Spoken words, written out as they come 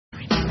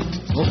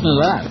Listen to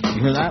that.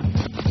 You hear that?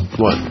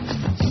 What?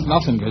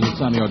 Nothing, because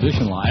it's on the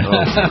audition line. Oh.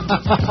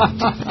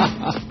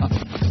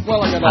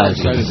 Well, I got all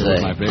excited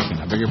about my bacon.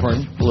 I beg your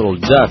pardon? A little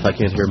deaf. I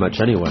can't hear much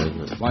anyway.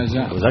 Why is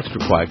that? It was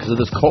extra quiet because of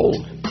this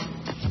cold.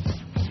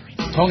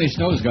 Tony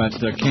Snow's got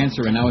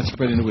cancer, and now it's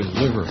spread into his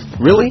liver.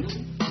 Really?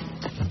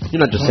 You're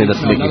not just saying that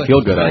to make you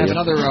feel good, are you? I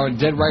have another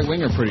dead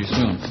right-winger pretty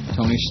soon.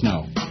 Tony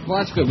Snow. Well,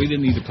 that's good. We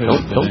didn't need to play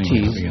that. Don't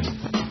tease.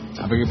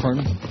 I beg your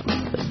pardon?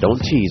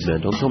 Don't tease,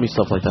 man. Don't tell me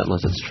stuff like that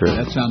unless it's true.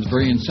 That sounds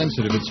very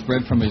insensitive. It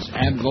spread from his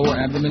lower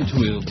abdomen to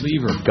his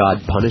liver.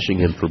 God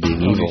punishing him for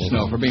being evil.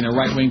 Snow, for being a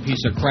right-wing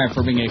piece of crap,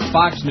 for being a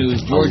Fox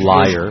News George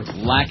liar.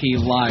 Lackey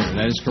liar.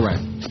 That is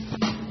correct.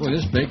 Boy,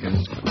 this bacon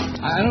is...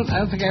 I don't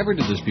think I ever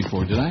did this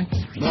before, did I?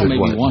 No,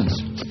 maybe once.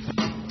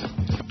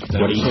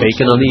 What, are you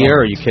bacon on the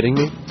air? Are you kidding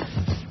me?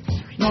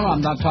 No,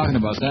 I'm not talking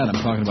about that. I'm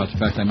talking about the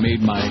fact I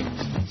made my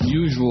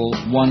usual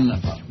one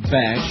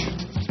batch.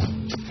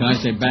 Can I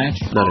say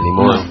batch? Not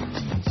anymore. No.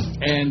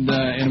 And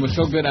it was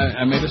so good,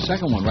 I made a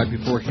second one right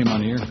before it came on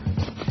the air.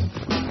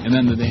 And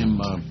then the damn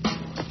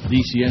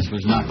DCS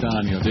was knocked out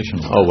on the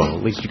audition. Oh, well,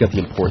 at least you got the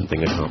important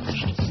thing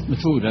accomplished. The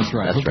food, that's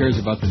right. Who cares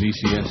about the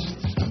DCS?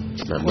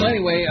 Well,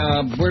 anyway,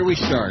 where do we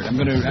start? All I'm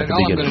going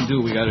to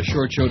do, we got a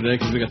short show today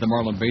because we got the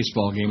Marlin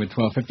baseball game at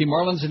 12:50.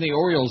 Marlins and the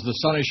Orioles, the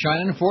sun is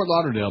shining in Fort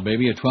Lauderdale,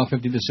 baby, at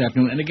 12:50 this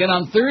afternoon. And again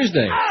on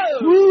Thursday.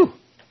 Oh! Woo!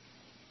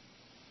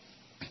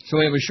 So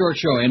we have a short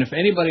show, and if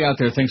anybody out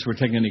there thinks we're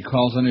taking any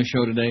calls on this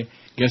show today,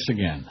 guess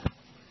again.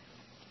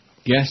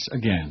 Guess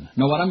again.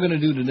 No, what I'm going to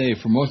do today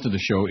for most of the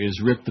show is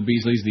rip the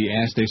Beasleys the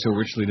ass they so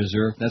richly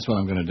deserve. That's what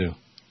I'm going to do.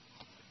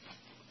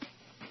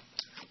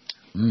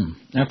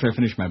 After I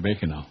finish my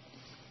bacon, now.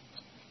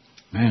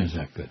 Man, is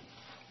that good.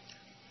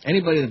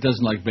 Anybody that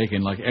doesn't like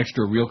bacon, like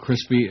extra real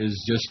crispy,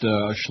 is just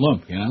a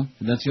schlump, you know?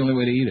 That's the only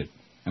way to eat it.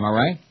 Am I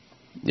right?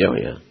 Oh,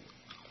 yeah.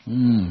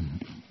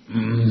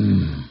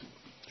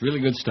 It's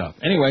really good stuff.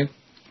 Anyway,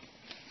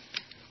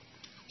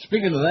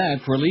 speaking of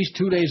that, for at least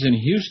 2 days in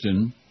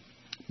Houston,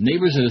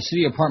 neighbors at a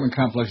city apartment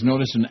complex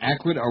noticed an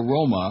acrid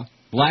aroma,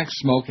 black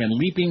smoke, and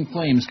leaping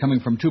flames coming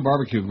from 2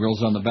 barbecue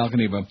grills on the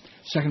balcony of a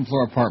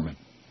second-floor apartment.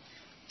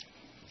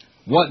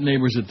 What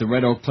neighbors at the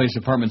Red Oak Place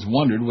Apartments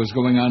wondered was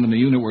going on in the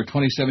unit where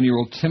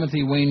 27-year-old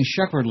Timothy Wayne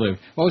Shepard lived.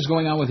 What was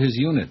going on with his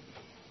unit?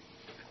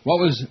 What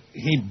was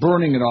he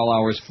burning at all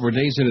hours for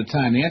days at a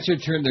time? The answer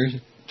turned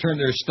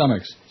their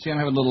stomachs. See, I'm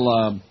having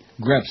little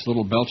greps,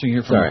 little belching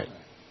here from right.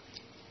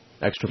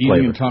 Extra eating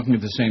flavor. and talking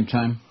at the same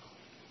time.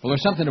 Well,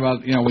 there's something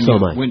about, you know,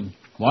 when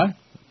what?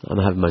 I'm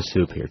having my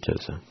soup here, too,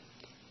 so.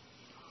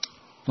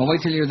 Well, wait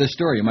till you hear this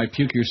story. You might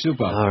puke your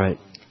soup out. All right.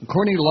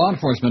 According to law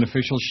enforcement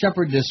officials,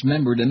 Shepard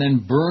dismembered and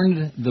then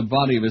burned the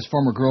body of his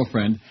former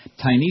girlfriend,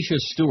 Tynesha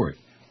Stewart,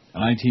 a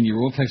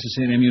 19-year-old Texas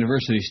A&M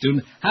University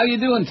student. How you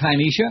doing,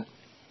 Tynesha?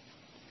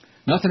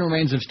 Nothing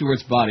remains of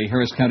Stewart's body,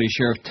 Harris County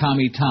Sheriff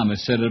Tommy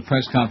Thomas said at a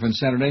press conference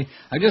Saturday.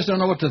 I just don't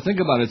know what to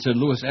think about it, said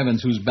Lewis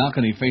Evans, whose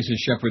balcony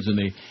faces Shepard's in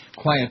the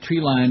quiet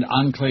tree-lined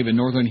enclave in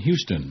northern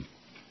Houston.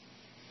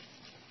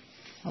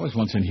 I was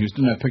once in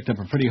Houston. I picked up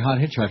a pretty hot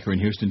hitchhiker in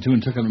Houston, too,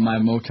 and took him to my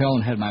motel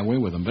and had my way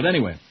with him. But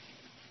anyway,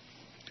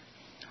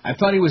 I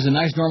thought he was a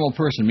nice, normal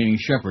person, meaning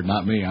Shepard,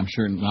 not me. I'm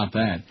sure not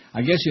that.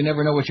 I guess you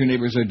never know what your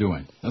neighbors are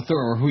doing,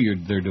 or who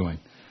they're doing.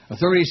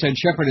 Authorities said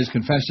Shepard has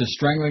confessed to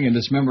strangling and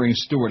dismembering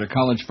Stewart, a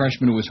college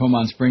freshman who was home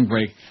on spring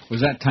break.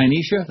 Was that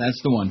Tynesha?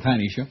 That's the one,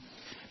 Tynesha.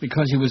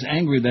 Because he was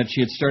angry that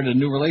she had started a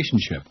new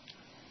relationship.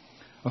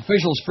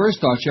 Officials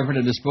first thought Shepard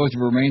had disposed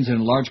of her remains in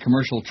a large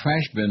commercial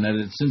trash bin that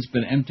had since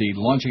been emptied,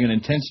 launching an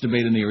intense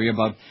debate in the area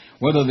about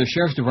whether the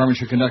Sheriff's Department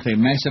should conduct a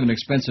massive and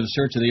expensive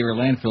search of the area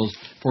landfills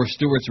for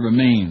Stewart's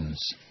remains.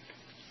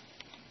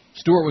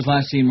 Stewart was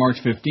last seen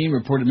March 15,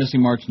 reported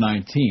missing March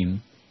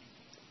 19.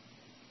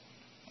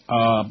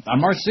 On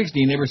March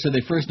 16, neighbors said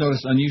they first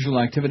noticed unusual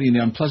activity in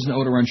the unpleasant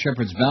odor on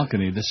Shepard's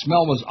balcony. The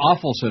smell was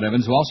awful, said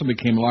Evans, who also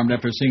became alarmed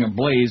after seeing a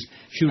blaze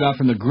shoot out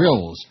from the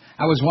grills.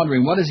 I was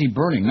wondering, what is he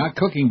burning? Not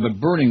cooking, but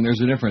burning. There's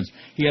a difference.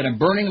 He had a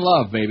burning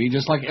love, baby,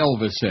 just like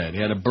Elvis said.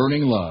 He had a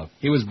burning love.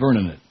 He was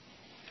burning it.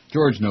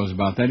 George knows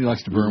about that. He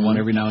likes to burn one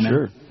every now and then.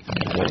 Sure.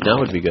 Well, that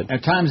would be good.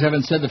 At times,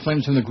 Evans said the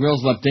flames from the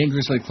grills leapt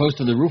dangerously close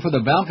to the roof of the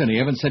balcony.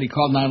 Evans said he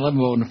called 911,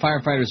 but when the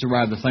firefighters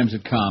arrived, the flames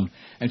had calmed,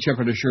 and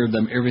Shepard assured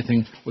them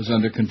everything was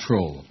under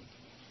control.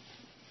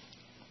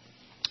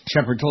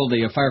 Shepard told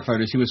the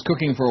firefighters he was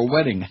cooking for a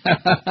wedding.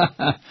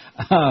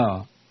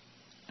 Oh.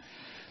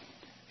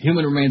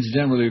 Human remains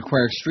generally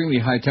require extremely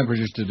high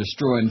temperatures to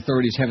destroy, and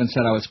authorities haven't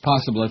said how it's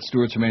possible that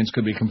Stewart's remains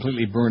could be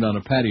completely burned on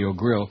a patio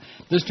grill.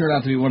 This turned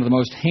out to be one of the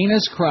most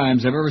heinous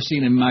crimes I've ever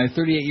seen in my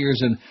 38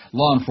 years in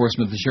law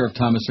enforcement, the Sheriff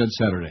Thomas said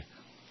Saturday.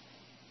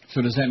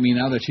 So does that mean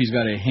now that she's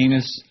got a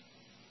heinous...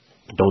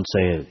 Don't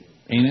say it.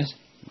 Anus?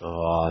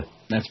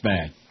 That's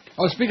bad.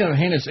 Oh, speaking of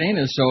heinous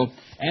anus, so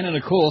Anna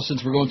Nicole,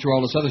 since we're going through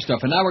all this other stuff,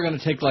 and now we're going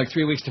to take like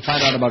 3 weeks to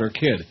find out about her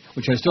kid,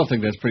 which I still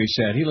think that's pretty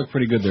sad. He looked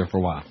pretty good there for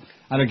a while.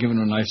 I'd have given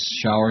him a nice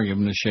shower,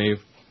 given him a shave.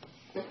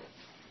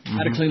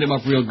 I'd have cleaned him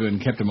up real good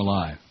and kept him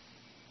alive.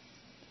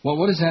 Well,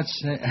 what does that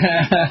say?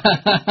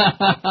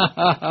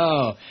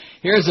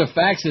 Here's a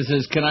fax that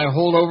says, can I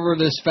hold over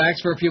this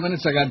fax for a few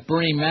minutes? I got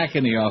Bernie Mac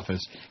in the office.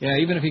 Yeah,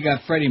 even if you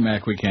got Freddie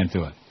Mac, we can't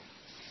do it.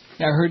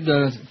 Yeah, I heard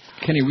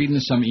Kenny reading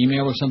some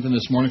email or something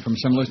this morning from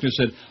some listener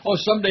who said, oh,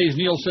 some days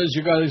Neil says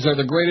you guys are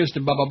the greatest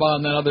and blah, blah, blah,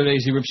 and then other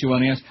days he rips you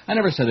on the ass. I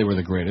never said they were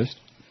the greatest.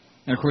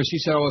 And, of course, he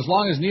said, oh, as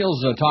long as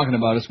Neil's talking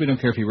about us, we don't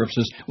care if he rips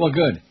us. Well,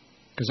 good.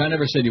 Because I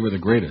never said you were the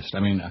greatest. I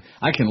mean,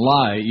 I can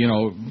lie,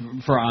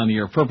 for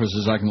on-the-air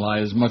purposes. I can lie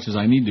as much as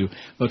I need to.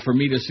 But for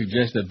me to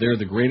suggest that they're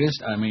the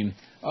greatest, I mean,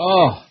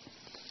 oh,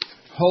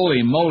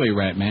 holy moly,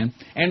 rat man.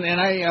 And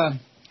I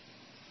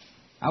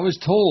was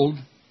told,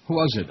 who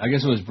was it? I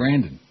guess it was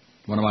Brandon,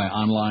 one of my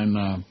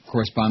online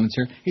correspondents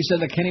here. He said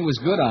that Kenny was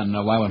good on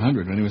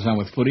Y100 when he was on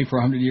with Footy for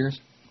 100 years.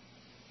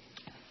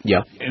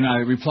 Yeah. And I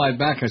replied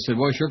back. I said,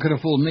 well, sure could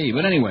have fooled me.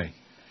 But anyway,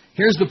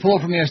 here's the poll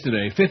from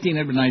yesterday.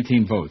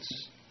 1,519 votes.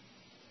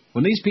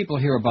 When these people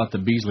hear about the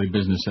Beasley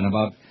business and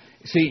about...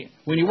 See,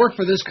 when you work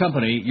for this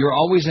company, you're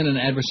always in an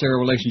adversarial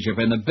relationship.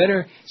 And the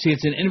better... See,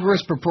 it's an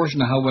inverse proportion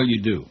to how well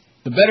you do.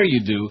 The better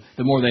you do,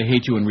 the more they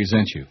hate you and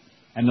resent you.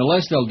 And the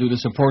less they'll do to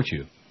support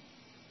you.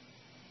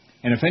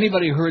 And if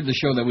anybody heard the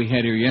show that we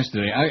had here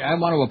yesterday, I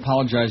want to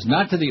apologize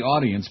not to the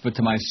audience, but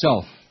to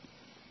myself.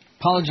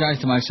 Apologize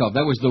to myself.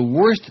 That was the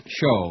worst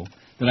show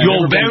that I've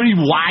ever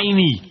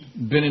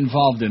been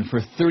involved in for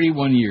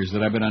 31 years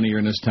that I've been on here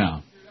in this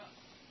town.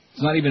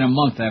 It's not even a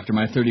month after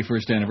my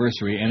 31st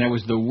anniversary, and it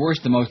was the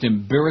worst, the most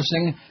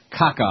embarrassing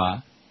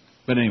caca.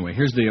 But anyway,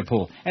 here's the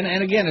poll.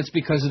 And again, it's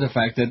because of the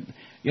fact that,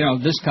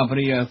 this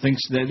company thinks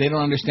that they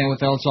don't understand what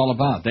the hell it's all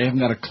about. They haven't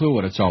got a clue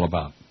what it's all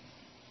about.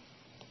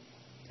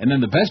 And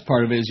then the best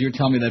part of it is you're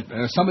telling me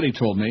that somebody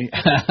told me.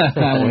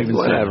 I won't even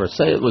Whatever.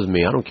 Say it was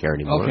me. I don't care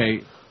anymore.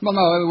 Okay. Well,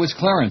 no, it was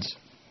Clarence.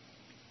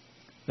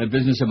 That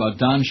business about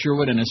Don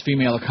Sherwood and his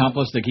female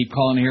accomplice. They keep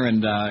calling here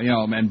and,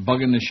 and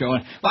bugging the show.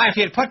 And, well, if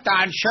you'd put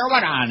Don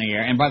Sherwood on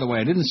here. And by the way,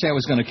 I didn't say I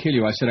was going to kill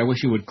you. I said I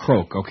wish you would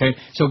croak, okay?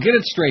 So get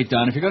it straight,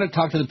 Don. If you're going to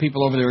talk to the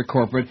people over there at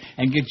corporate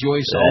and get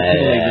Joyce all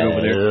pillaged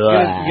over there,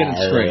 get it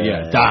straight.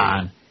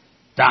 Yeah,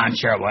 Don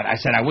Sherwood. I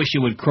said I wish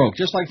you would croak.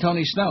 Just like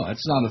Tony Snow.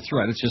 That's not a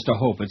threat. It's just a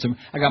hope.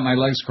 I got my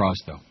legs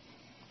crossed, though.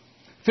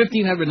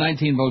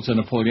 1,519 votes on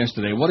the poll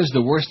yesterday. What is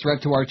the worst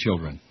threat to our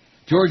children?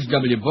 George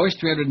W. Bush,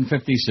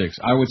 356.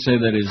 I would say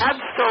that is...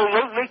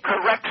 Absolutely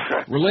correct,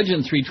 sir.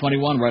 Religion,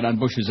 321, right on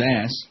Bush's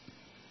ass.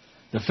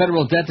 The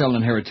federal debt they'll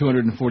inherit,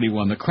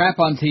 241. The crap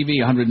on TV,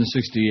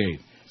 168.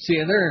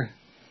 See, I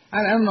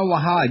don't know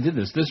how I did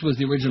this. This was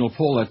the original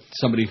poll that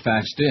somebody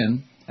faxed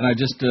in, and I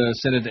just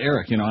said it to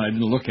Eric, and I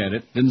didn't look at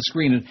it, didn't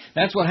screen it.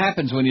 That's what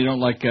happens when you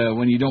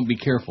don't be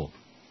careful.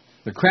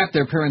 The crap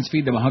their parents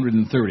feed them,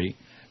 130.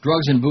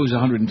 Drugs and booze,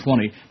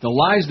 120. The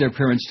lies their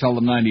parents tell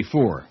them,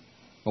 94.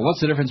 Well,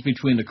 what's the difference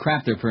between the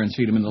crap their parents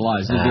feed them and the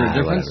lies? Is there a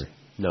difference?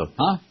 Whatever. No.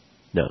 Huh?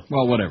 No.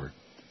 Well, whatever.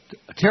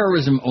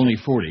 Terrorism, only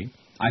 40.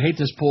 I hate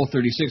this poll,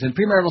 36. And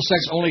premarital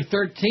sex, only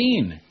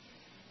 13.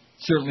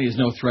 Certainly is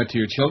no threat to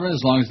your children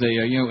as long as they,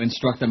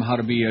 instruct them how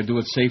to do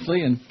it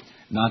safely and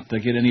not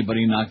to get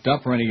anybody knocked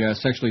up or any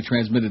sexually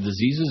transmitted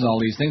diseases, all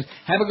these things.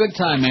 Have a good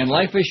time, man.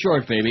 Life is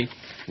short, baby.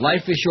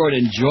 Life is short.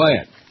 Enjoy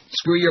it.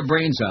 Screw your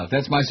brains out.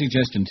 That's my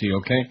suggestion to you,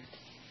 okay?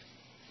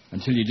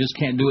 Until you just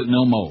can't do it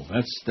no more.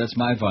 That's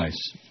my advice.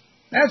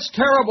 That's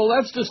terrible.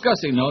 That's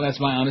disgusting. No,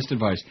 that's my honest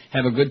advice.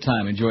 Have a good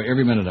time. Enjoy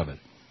every minute of it.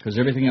 Because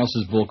everything else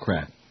is bull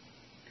crap.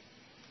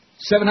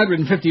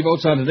 750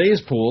 votes on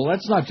today's poll.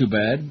 That's not too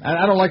bad.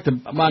 I don't like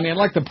I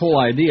like the poll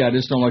idea. I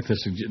just don't like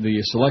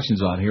the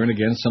selections on here. And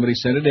again, somebody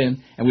sent it in.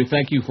 And we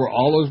thank you for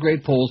all those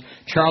great polls.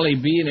 Charlie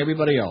B. and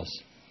everybody else.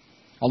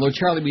 Although,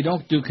 Charlie, we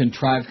don't do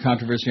contrived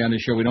controversy on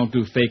this show. We don't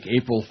do fake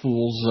April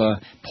Fool's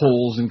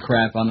polls and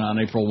crap on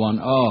April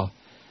 1. Oh.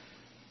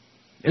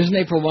 Isn't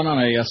April 1 on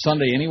a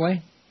Sunday anyway?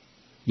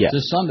 Yes.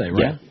 It's a Sunday,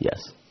 right? Yeah, yes.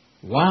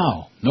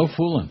 Wow. No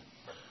fooling.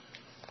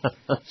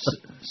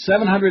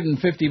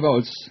 750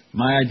 votes.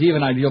 My idea of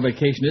an ideal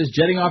vacation is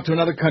jetting off to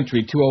another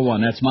country,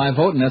 201. That's my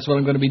vote, and that's what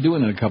I'm going to be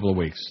doing in a couple of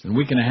weeks. A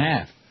week and a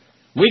half.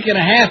 Week and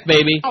a half,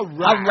 baby. All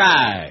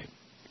right.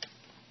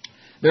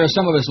 There are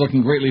some of us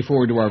looking greatly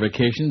forward to our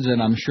vacations, and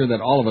I'm sure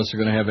that all of us are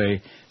going to have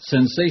a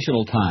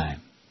sensational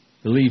time.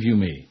 Believe you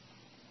me.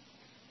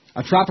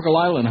 A tropical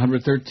island,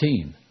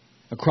 113.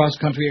 A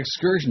cross-country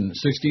excursion,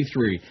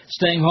 63.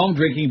 Staying home,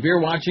 drinking beer,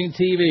 watching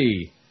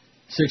TV,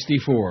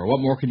 64.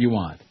 What more could you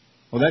want?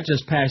 Well, that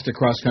just passed a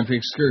cross-country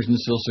excursion,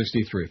 still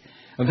 63.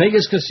 A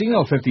Vegas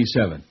casino,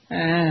 57.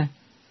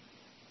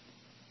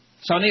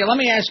 So, Neil, let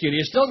me ask you, do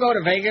you still go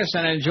to Vegas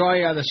and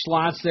enjoy the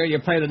slots there? You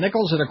play the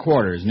nickels or the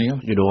quarters, Neil?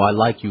 I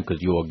like you because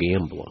you're a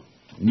gambler.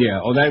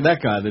 Yeah, that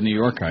guy, the New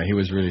York guy, he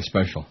was really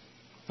special.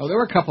 Oh, there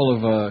were a couple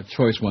of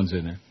choice ones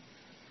in there.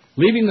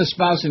 Leaving the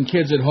spouse and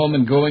kids at home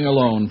and going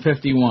alone,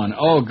 51.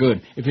 Oh,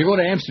 good. If you go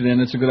to Amsterdam,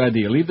 that's a good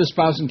idea. Leave the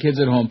spouse and kids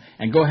at home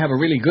and go have a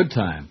really good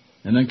time,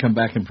 and then come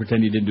back and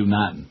pretend you didn't do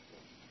nothing.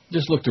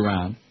 Just looked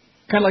around.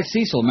 Kind of like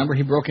Cecil. Remember,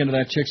 he broke into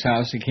that chick's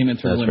house. He came in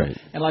through the window. Right.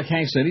 And like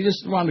Hank said, he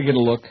just wanted to get a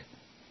look.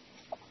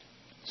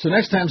 So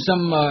next time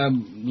some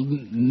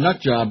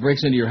nut job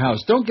breaks into your house,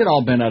 don't get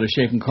all bent out of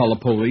shape and call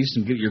the police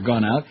and get your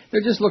gun out.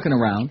 They're just looking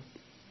around.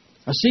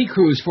 A Sea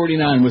Cruise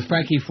 49 with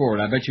Frankie Ford.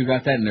 I bet you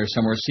got that in there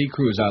somewhere. Sea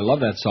Cruise. I love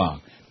that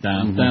song.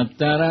 Dun, dun,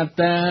 da, da,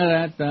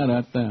 da, da,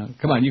 da, da.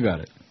 Come on, you got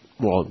it.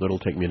 Well, it'll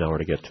take me an hour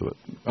to get to it.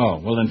 Oh,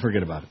 well then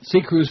forget about it.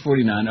 Sea Cruise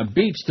 49, a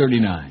Beach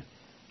 39.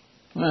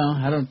 Well,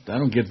 I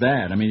don't get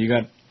that. I mean, you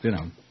got,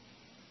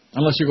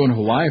 unless you're going to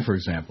Hawaii, for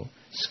example.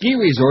 Ski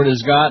Resort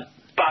has got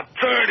About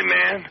 30,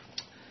 man.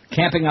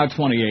 Camping Out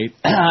 28.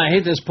 I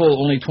hate this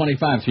poll, only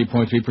 25,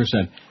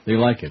 3.3%. They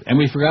like it. And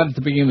we forgot at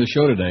the beginning of the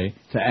show today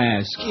to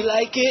ask. You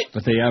like it?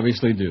 But they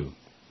obviously do.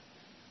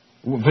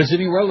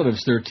 Visiting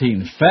relatives,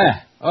 13.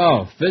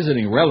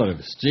 Visiting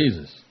relatives.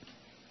 Jesus.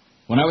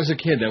 When I was a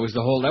kid, that was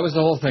the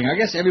whole thing. I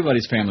guess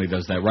everybody's family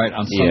does that, right?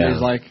 On Sundays,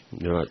 on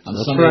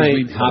Sundays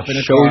we'd hop in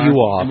a show car you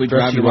off, and we'd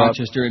drive to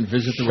Rochester and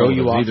visit the relatives.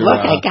 You off. Either, look,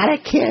 I got a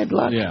kid.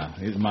 Look. Yeah,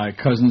 my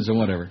cousins and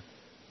whatever.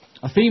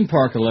 A theme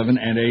park, 11,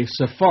 and a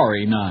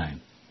safari,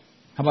 9.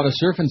 How about a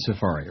surfing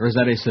safari? Or is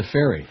that a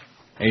safari?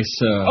 You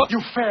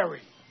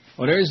fairy.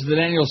 Well, there's the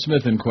Daniel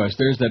Smith inquest.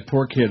 There's that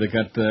poor kid that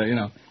got,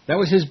 that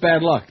was his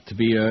bad luck to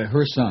be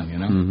her son,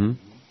 Mm-hmm.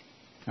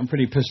 I'm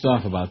pretty pissed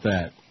off about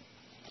that.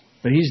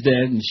 But he's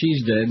dead, and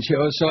she's dead. And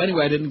so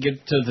anyway, I didn't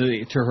get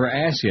to her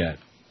ass yet.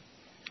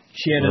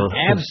 She had an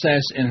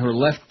abscess in her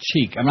left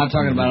cheek. I'm not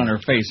talking about on her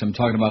face. I'm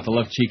talking about the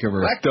left cheek of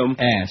her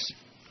ass.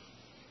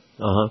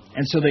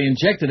 And so they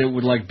injected it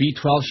with like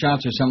B12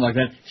 shots or something like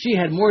that. She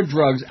had more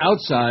drugs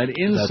outside,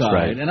 inside, That's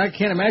right. And I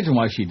can't imagine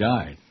why she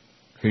died.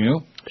 Can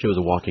you? She was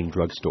a walking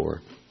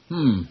drugstore.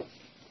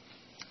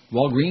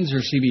 Walgreens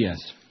or CVS?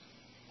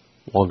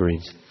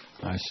 Walgreens.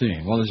 I see.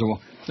 Well,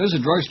 there's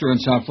a drugstore in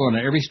South Florida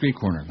on every street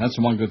corner. That's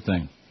the one good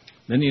thing.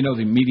 Then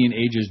the median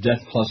age is death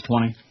plus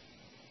 20.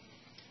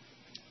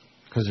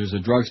 Because there's a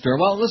drugstore.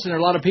 Well, listen, there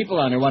are a lot of people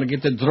out there who want to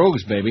get the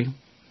drugs, baby.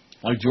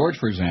 Like George,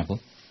 for example.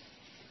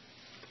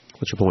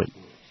 What's your point?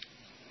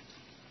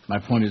 My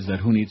point is that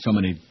who needs so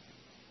many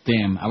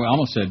damn... I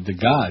almost said to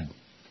God.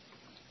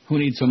 Who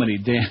needs so many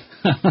damn...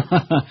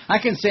 I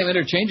can say them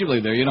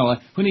interchangeably there.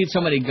 Who needs so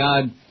many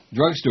God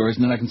drugstores,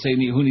 and then I can say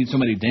who needs so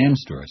many damn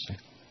stores.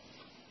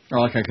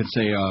 Or like I could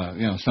say,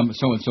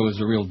 so-and-so is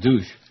a real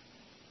douche.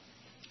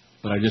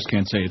 But I just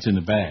can't say it's in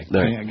the bag. No.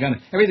 Okay?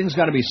 Everything's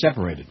got to be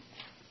separated.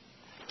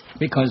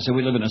 Because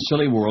we live in a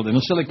silly world, in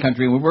a silly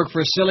country, and we work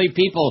for silly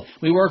people.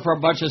 We work for a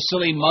bunch of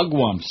silly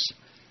mugwumps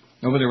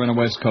over there on the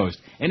West Coast.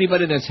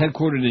 Anybody that's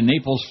headquartered in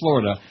Naples,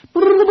 Florida,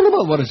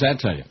 what does that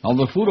tell you? All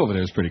the food over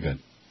there is pretty good.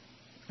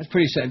 That's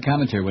pretty sad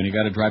commentary when you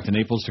got to drive to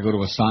Naples to go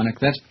to a Sonic.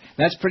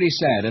 That's pretty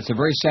sad. That's a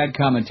very sad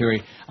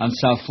commentary on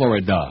South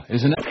Florida,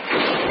 isn't it?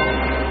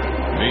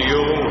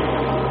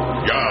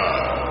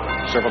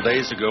 Several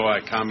days ago, I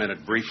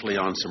commented briefly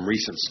on some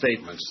recent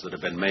statements that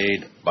have been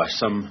made by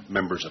some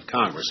members of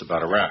Congress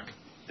about Iraq.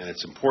 And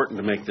it's important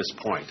to make this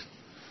point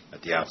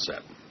at the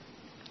outset.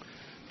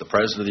 The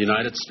President of the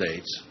United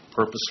States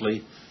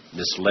purposely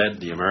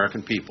misled the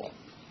American people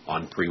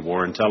on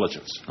pre-war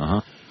intelligence.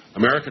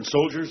 American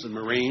soldiers and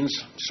Marines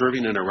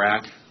serving in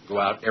Iraq go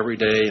out every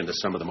day into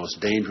some of the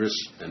most dangerous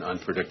and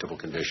unpredictable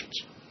conditions.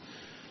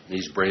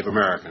 These brave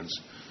Americans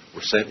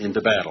were sent into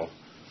battle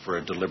for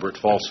a deliberate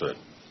falsehood.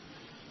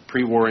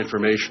 Pre-war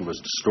information was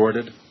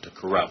distorted to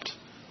corrupt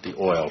the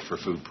oil for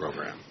food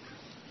program.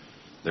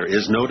 There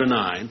is no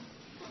denying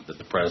that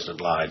the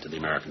President lied to the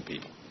American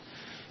people.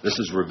 This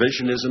is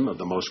revisionism of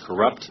the most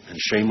corrupt and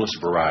shameless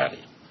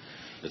variety.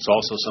 It's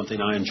also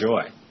something I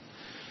enjoy.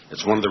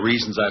 It's one of the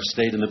reasons I've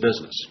stayed in the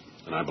business,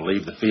 and I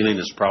believe the feeling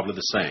is probably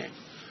the same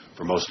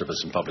for most of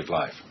us in public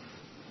life.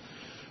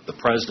 The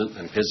President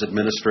and his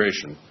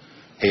administration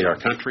hate our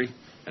country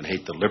and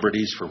hate the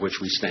liberties for which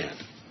we stand.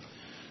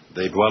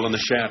 They dwell in the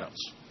shadows,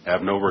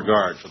 have no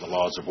regard for the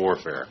laws of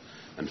warfare,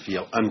 and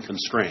feel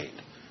unconstrained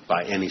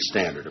by any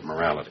standard of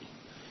morality.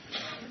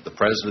 The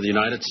President of the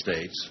United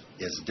States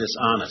is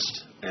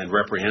dishonest and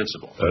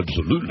reprehensible.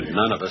 Absolutely.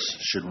 None of us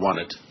should want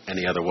it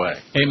any other way.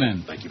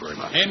 Amen. Thank you very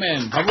much.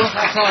 Amen.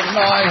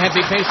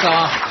 Happy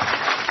Pesach.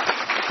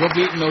 We'll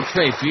be eating no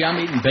treif. I'm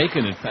eating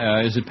bacon.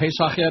 Is it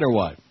Pesach yet or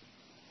what?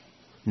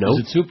 No. Is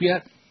it soup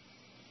yet?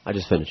 I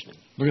just finished it.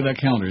 Look at that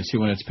calendar to see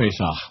when it's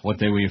Pesach, what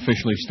day we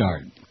officially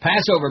start.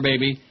 Passover,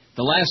 baby.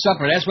 The Last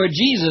Supper. That's where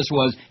Jesus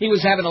was. He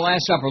was having the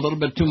Last Supper. A little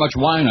bit too much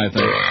wine, I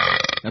think.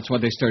 That's why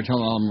they started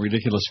telling all them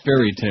ridiculous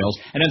fairy tales.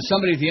 And then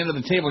somebody at the end of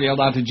the table yelled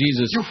out to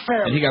Jesus,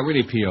 and he got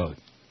really PO'd.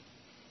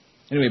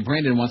 Anyway,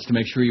 Brandon wants to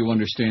make sure you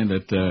understand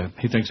that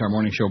he thinks our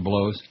morning show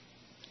blows.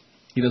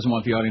 He doesn't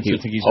want the audience to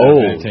think he's not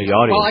going to take it.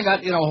 Well, I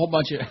got, a whole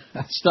bunch of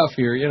stuff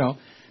here,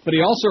 But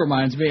he also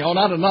reminds me,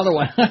 not another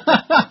one.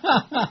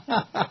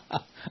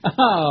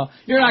 Oh,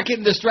 you're not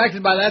getting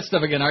distracted by that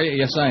stuff again, are you?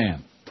 Yes, I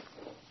am.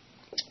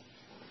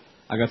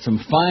 I got some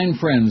fine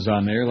friends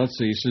on there. Let's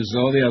see. He says,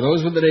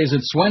 those were the days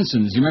at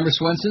Swenson's. You remember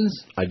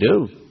Swenson's? I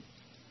do.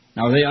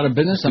 Now, are they out of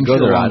business? I'm sure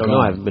they're I don't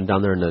know. I haven't been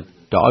down there in a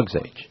dog's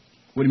age.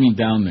 What do you mean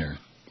down there?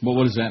 Well,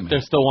 what does that mean?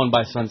 There's still one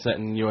by Sunset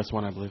and US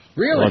 1, I believe.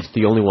 Really? Well, that's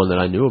the only one that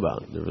I knew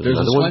about. There's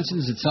a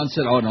Swenson's at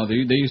Sunset. Oh, no, they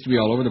used to be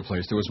all over the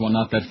place. There was one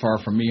not that far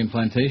from me in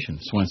Plantation,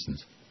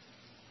 Swenson's.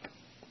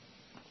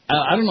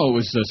 I don't know it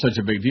was such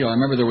a big deal. I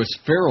remember there was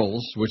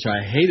Farrell's, which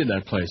I hated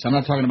that place. I'm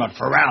not talking about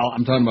Farrell.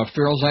 I'm talking about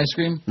Farrell's ice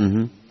cream.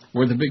 Mm-hmm.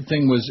 Where the big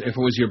thing was, if it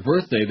was your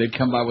birthday, they'd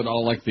come by with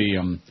all like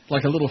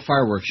a little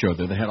fireworks show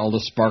there. They had all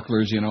the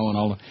sparklers,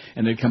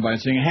 and they'd come by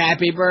and sing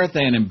 "Happy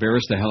Birthday" and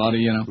embarrass the hell out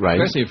of you,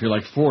 Right. Especially if you're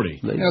like 40.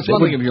 It's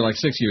one thing if you're like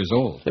 6 years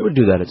old. They would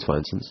do that at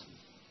Swenson's.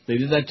 They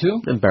did that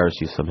too? Embarrass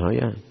you somehow,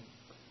 yeah.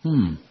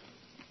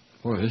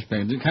 Boy, this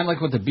band, kind of like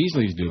what the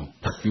Beasleys do.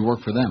 If you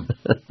work for them.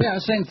 Yeah,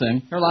 same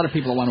thing. There are a lot of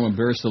people that want to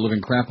embarrass the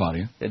living crap out of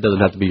you. It doesn't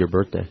have to be your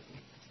birthday.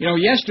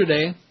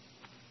 Yesterday,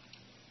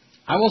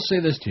 I will say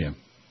this to you.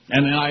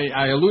 And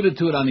I alluded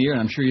to it on the air,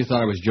 and I'm sure you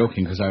thought I was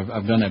joking because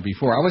I've done that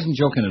before. I wasn't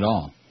joking at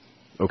all.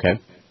 Okay.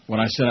 When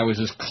I said I was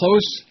as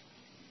close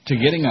to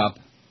getting up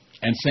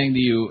and saying to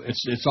you,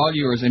 it's all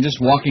yours, and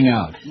just walking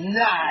out.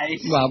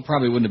 Nice. Well, it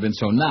probably wouldn't have been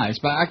so nice,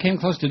 but I came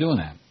close to doing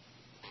that.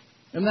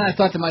 And then I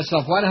thought to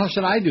myself, why the hell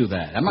should I do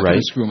that? I'm not going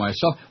to screw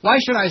myself. Why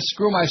should I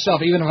screw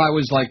myself even if I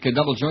was like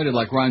double-jointed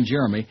like Ron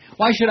Jeremy?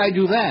 Why should I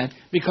do that?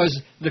 Because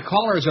the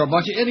callers are a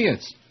bunch of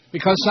idiots.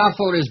 Because South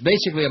Florida is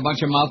basically a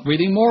bunch of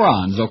mouth-breathing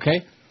morons,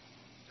 okay?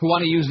 Who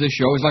want to use this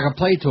show as like a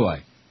play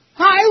toy.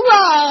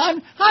 Hi,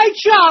 Ron. Hi,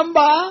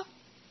 Chamba.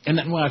 And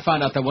then when I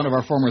found out that one of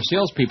our former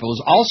salespeople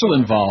is also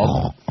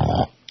involved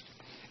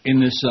in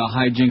this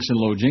hijinks and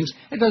low jinks,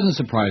 it doesn't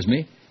surprise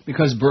me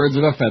because birds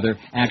of a feather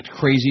act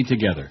crazy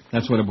together.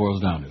 That's what it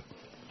boils down to.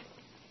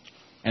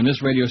 And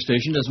this radio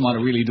station doesn't want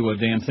to really do a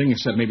damn thing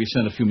except maybe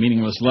send a few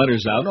meaningless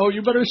letters out. Oh,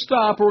 you better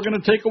stop or we're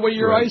going to take away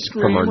your ice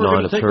cream. We're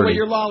going to take away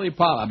your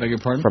lollipop. I beg your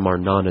pardon? From our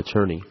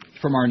non-attorney.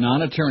 From our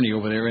non-attorney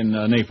over there in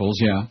Naples,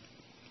 yeah.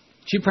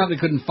 She probably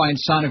couldn't find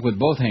Sonic with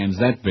both hands,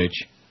 that bitch.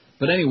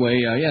 But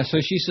anyway, so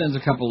she sends a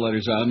couple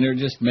letters out, and they're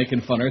just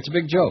making fun of her. It's a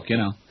big joke,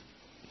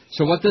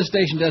 So what this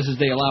station does is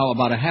they allow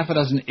about a half a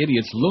dozen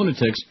idiots,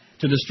 lunatics,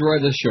 to destroy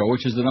this show,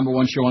 which is the number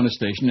one show on the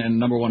station and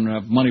number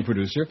one money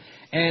producer,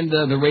 and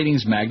the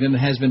ratings magnet, and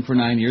has been for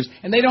 9 years.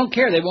 And they don't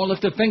care. They won't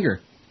lift a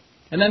finger.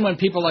 And then when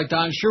people like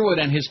Don Sherwood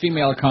and his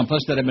female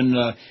accomplice that have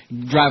been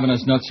driving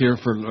us nuts here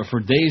for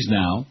days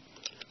now,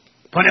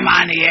 put him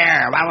on the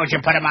air. Why won't you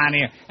put him on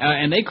the air?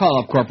 And they call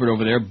up corporate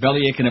over there,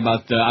 bellyaching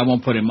about, I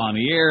won't put him on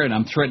the air, and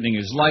I'm threatening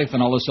his life,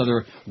 and all this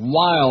other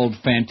wild,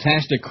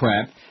 fantastic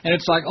crap. And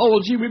it's like, oh, well,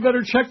 gee, we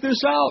better check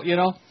this out,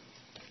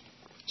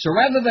 So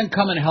rather than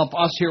come and help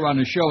us here on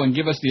the show and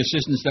give us the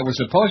assistance that we're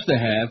supposed to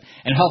have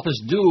and help us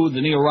do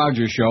the Neil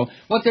Rogers show,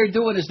 what they're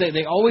doing is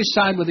they always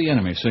side with the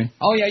enemy, see?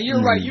 Oh, yeah,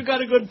 you're right. You got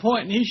a good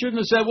point, and he shouldn't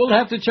have said, we'll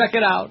have to check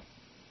it out.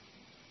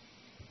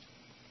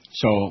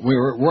 So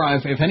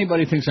if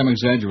anybody thinks I'm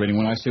exaggerating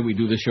when I say we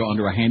do this show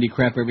under a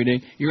handicap every day,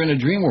 you're in a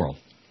dream world.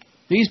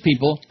 These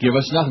people give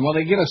us nothing. Well,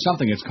 they give us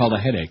something. It's called a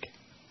headache.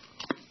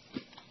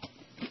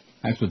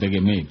 That's what they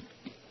give me.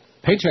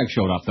 Paycheck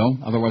showed up, though.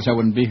 Otherwise, I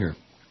wouldn't be here.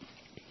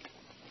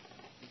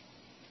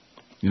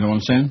 You know what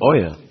I'm saying? Oh,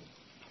 yeah.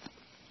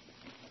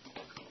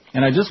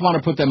 And I just want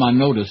to put them on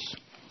notice.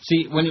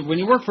 See, when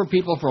you work for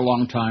people for a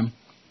long time,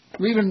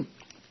 or even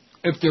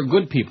if they're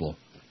good people,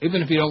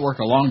 even if you don't work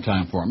a long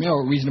time for them,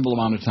 a reasonable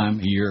amount of time,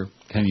 a year,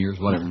 10 years,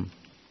 whatever,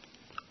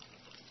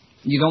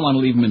 you don't want to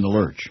leave them in the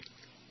lurch.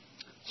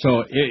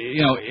 So,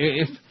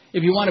 if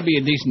you want to be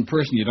a decent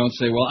person, you don't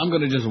say, well, I'm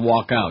going to just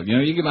walk out.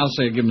 I'll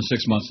say give them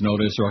 6 months'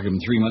 notice or I'll give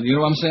them 3 months. You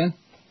know what I'm saying?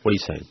 What are you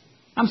saying?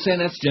 I'm saying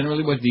that's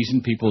generally what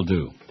decent people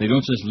do. They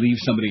don't just leave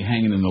somebody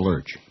hanging in the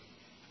lurch.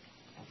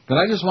 But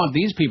I just want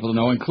these people to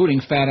know, including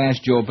fat-ass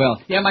Joe Bell.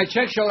 Yeah, my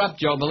check showed up,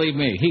 Joe, believe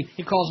me.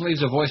 He calls and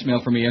leaves a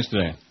voicemail for me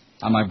yesterday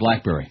on my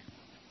BlackBerry.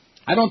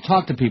 I don't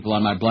talk to people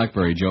on my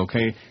BlackBerry, Joe,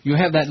 okay? You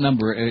have that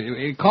number.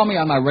 Call me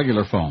on my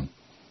regular phone,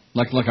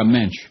 like a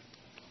mensch.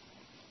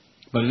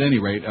 But at any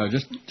rate,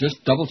 just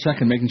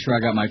double-checking, making sure I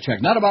got my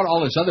check. Not about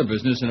all this other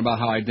business and about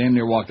how I damn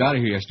near walked out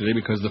of here yesterday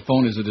because the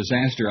phone is a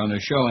disaster on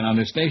this show and on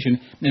this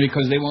station and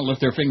because they won't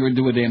lift their finger and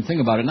do a damn thing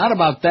about it. Not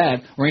about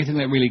that or anything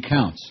that really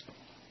counts.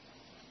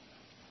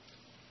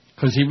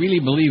 Because he really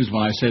believes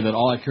when I say that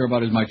all I care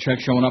about is my check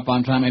showing up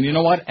on time. And you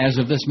know what? As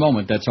of this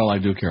moment, that's all I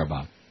do care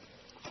about.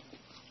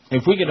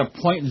 If we get a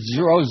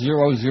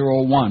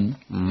 .0001,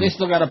 they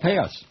still got to pay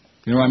us.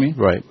 You know what I mean?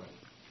 Right.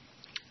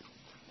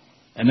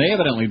 And they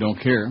evidently don't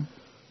care.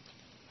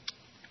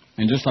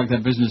 And just like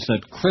that business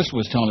that Chris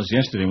was telling us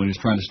yesterday when he was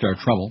trying to start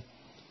trouble.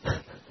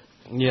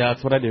 Yeah,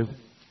 that's what I do.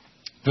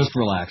 Just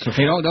relax.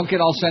 Okay, don't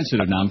get all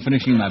sensitive now. I'm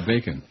finishing my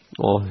bacon.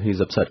 Well,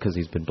 he's upset because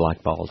he's been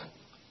blackballed.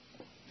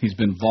 He's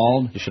been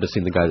balled? You should have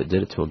seen the guy that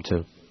did it to him,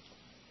 too.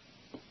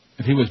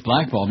 If he was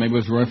blackballed, maybe it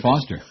was Roy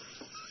Foster.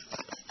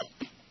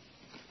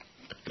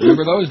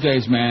 Remember those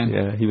days, man.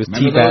 Yeah, he was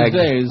teabagged. Remember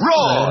those days.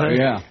 Roy!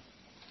 Yeah.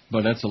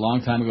 But that's a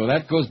long time ago.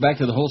 That goes back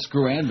to the whole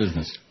screw-and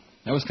business.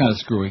 That was kind of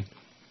screwy.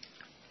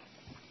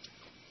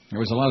 There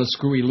was a lot of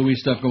screwy Louis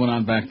stuff going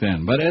on back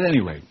then. But at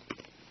any rate,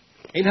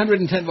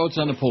 810 votes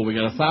on the poll. We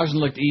got 1,000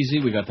 licked easy.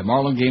 We got the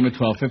Marlin game at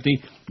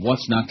 1250.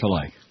 What's not to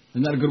like?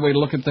 Isn't that a good way to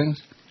look at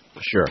things?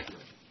 Sure.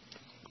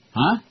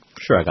 Huh?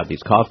 Sure, I got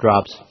these cough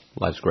drops.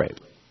 Life's great.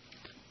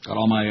 Got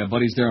all my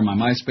buddies there on my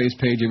MySpace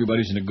page.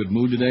 Everybody's in a good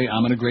mood today.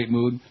 I'm in a great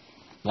mood.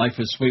 Life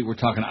is sweet. We're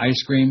talking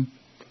ice cream.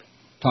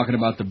 Talking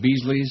about the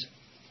Beasleys.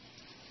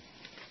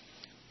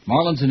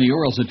 Marlins and the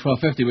Orioles at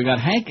 12:50. We got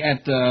Hank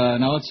at,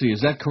 now let's see,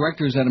 is that correct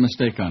or is that a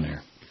mistake on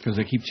there? Because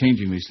they keep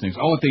changing these things.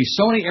 Oh, at the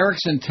Sony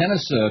Ericsson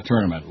tennis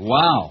tournament.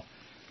 Wow.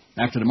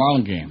 After the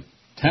Marlin game.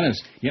 Tennis.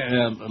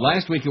 Yeah,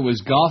 last week it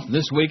was golf.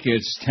 This week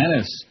it's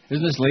tennis.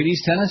 Isn't this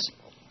ladies' tennis?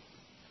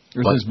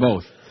 Or is this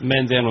both?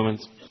 Men's and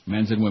women's.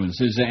 Men's and women's.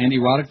 Is Andy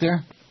Roddick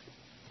there?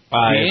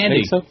 Hey,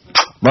 Andy. Think so.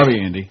 Love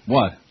you, Andy.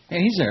 What? Hey,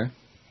 he's there.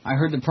 I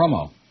heard the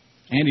promo.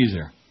 Andy's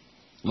there.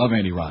 Love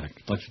Andy Roddick.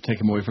 Let you take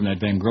him away from that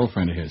damn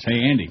girlfriend of his. Hey,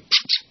 Andy.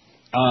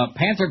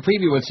 Panther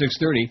preview at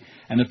 6:30,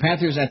 and the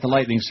Panthers at the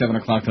Lightning 7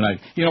 o'clock tonight.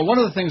 You know, one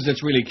of the things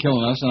that's really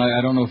killing us, and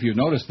I don't know if you've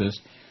noticed this,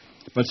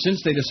 but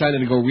since they decided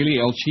to go really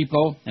El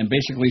Cheapo and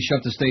basically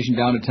shut the station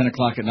down at 10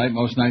 o'clock at night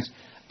most nights,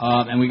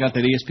 and we got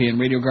that ESPN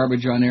radio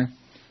garbage on there,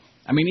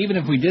 I mean, even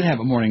if we did have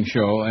a morning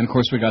show, and of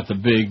course we got the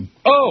big,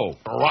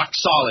 rock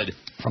solid,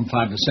 from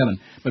 5 to 7,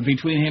 but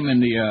between him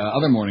and the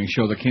other morning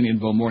show, the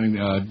Kenyonville Morning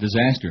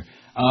Disaster,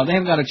 they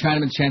haven't got a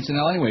Chinaman's chance in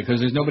hell anyway, because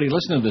there's nobody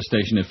listening to this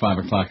station at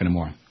 5 o'clock in the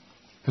morning.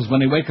 Because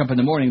when they wake up in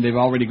the morning, they've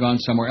already gone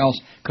somewhere else,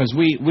 because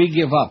we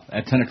give up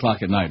at 10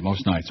 o'clock at night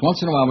most nights.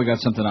 Once in a while we got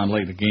something on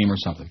late, a game or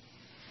something.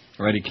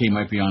 Or Eddie K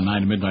might be on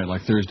 9 to midnight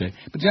like Thursday.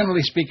 But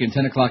generally speaking,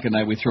 10 o'clock at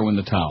night we throw in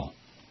the towel.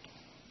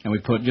 And we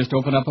just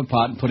open up a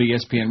pot and put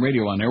ESPN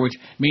radio on there, which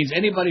means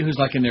anybody who's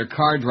like in their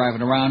car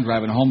driving around,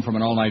 driving home from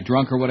an all-night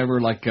drunk or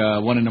whatever, like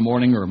 1 in the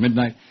morning or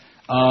midnight,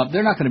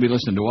 they're not going to be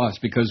listening to us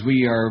because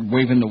we are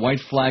waving the white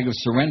flag of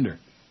surrender.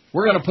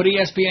 We're going to put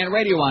ESPN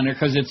radio on there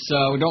because it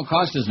don't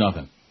cost us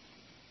nothing.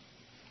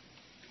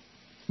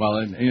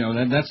 Well, you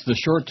know, that's the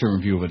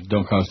short-term view of it.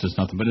 Don't cost us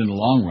nothing. But in the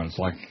long run, it's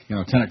like,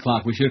 10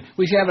 o'clock. We should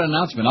have an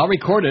announcement. I'll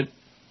record it.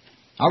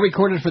 I'll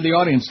record it for the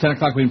audience. 10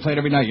 o'clock, we can play it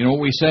every night. You know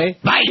what we say?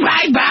 Bye,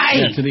 bye, bye!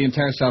 Yeah, to the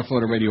entire South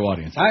Florida radio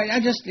audience. I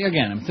just,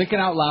 again, I'm thinking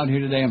out loud here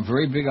today. I'm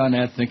very big on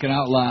that, thinking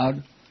out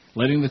loud,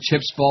 letting the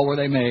chips fall where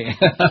they may.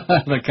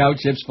 The cow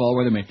chips fall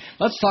where they may.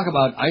 Let's talk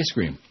about ice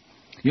cream.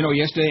 You know,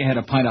 yesterday I had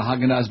a pint of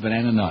Haagen-Dazs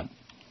banana nut.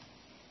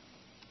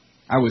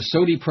 I was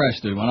so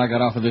depressed that when I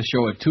got off of this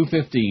show at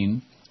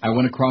 2:15, I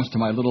went across to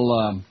my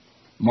little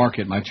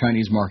market, my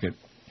Chinese market.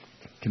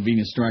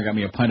 Convenience store, I got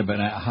me a pint of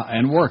banana,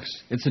 and it works.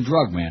 It's a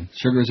drug, man.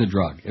 Sugar is a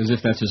drug. As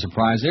if that's a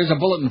surprise. There's a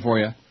bulletin for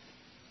you.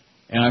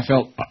 And I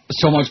felt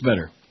so much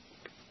better.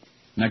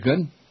 Isn't that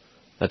good?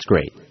 That's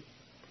great.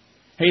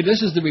 Hey,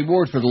 this is the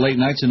reward for the late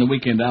nights and the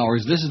weekend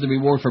hours. This is the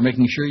reward for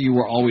making sure you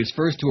were always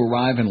first to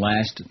arrive and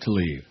last to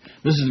leave.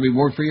 This is the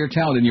reward for your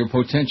talent and your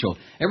potential.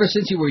 Ever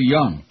since you were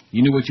young,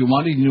 you knew what you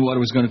wanted, you knew what it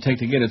was going to take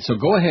to get it. So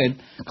go ahead,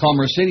 call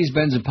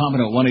Mercedes-Benz of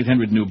Pompano at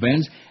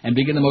 1-800-NEW-BENZ and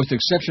begin the most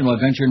exceptional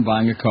adventure in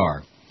buying a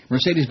car.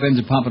 Mercedes-Benz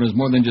of Pompano is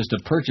more than just a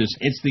purchase.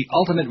 It's the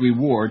ultimate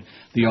reward,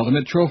 the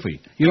ultimate trophy.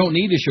 You don't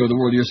need to show the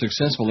world you're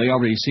successful. They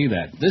already see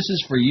that. This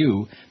is for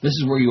you. This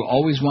is where you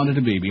always wanted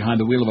to be, behind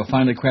the wheel of a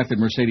finely crafted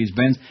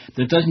Mercedes-Benz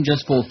that doesn't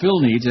just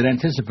fulfill needs, it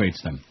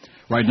anticipates them.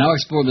 Right now,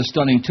 explore the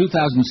stunning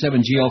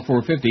 2007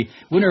 GL450,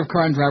 winner of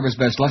Car and Driver's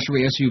Best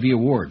Luxury SUV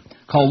Award.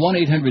 Call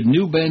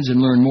 1-800-NEW-BENZ and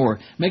learn more.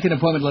 Make an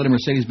appointment, let a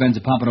Mercedes-Benz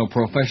of Pompano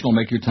professional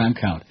make your time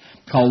count.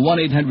 Call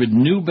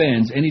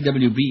 1-800-NEW-BENZ,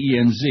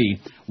 N-E-W-B-E-N-Z,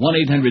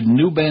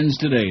 1-800-NEW-BENZ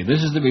today.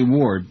 This is the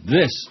reward.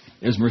 This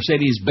is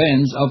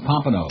Mercedes-Benz of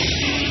Pompano.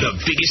 The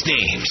biggest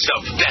names,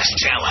 the best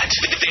talent.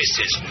 This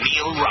is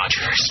Neil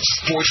Rogers,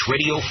 Sports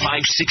Radio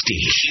 560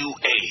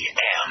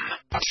 QAM.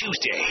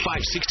 Tuesday,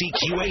 560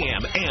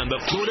 QAM and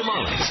the Florida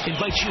Marlins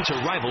invite you to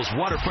Rivals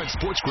Waterfront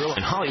Sports Grill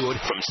in Hollywood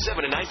from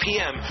 7 to 9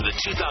 p.m. for the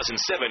 2007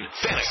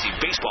 Fantasy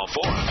Baseball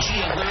Forum.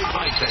 GM Larry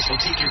Bidefest will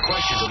take your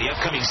questions on the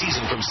upcoming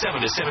season from 7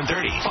 to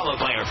 7:30,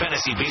 followed by our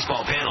Fantasy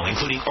Baseball panel,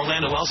 including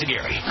Orlando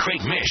Alzagari,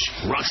 Craig Mish,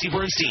 Roxy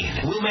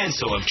Bernstein, Will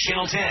Manso of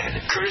Channel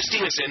 10, Curtis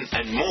Stevenson,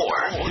 and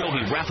more. There'll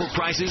be raffle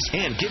prizes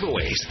and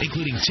giveaways,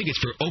 including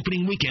tickets for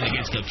opening weekend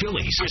against the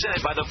Phillies,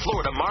 presented by the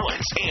Florida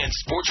Marlins and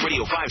Sports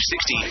Radio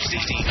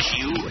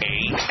 560 QAM.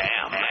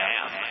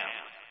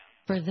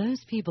 For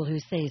those people who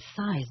say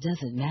size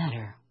doesn't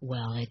matter,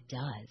 well, it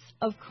does.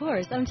 Of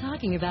course, I'm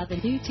talking about the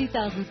new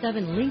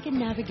 2007 Lincoln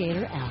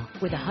Navigator L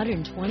with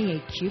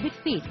 128 cubic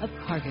feet of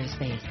cargo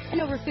space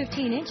and over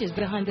 15 inches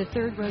behind the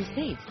third row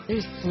seats.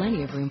 There's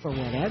plenty of room for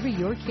whatever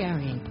you're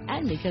carrying.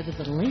 And because it's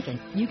a Lincoln,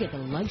 you get the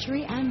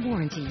luxury and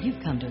warranty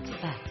you've come to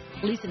expect.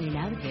 Lease a new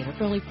Navigator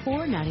for only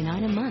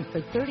 $4.99 a month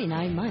for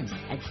 39 months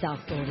at South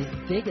Florida's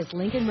biggest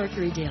Lincoln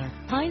Mercury dealer,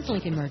 Heinz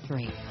Lincoln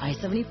Mercury,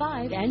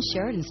 I-75 and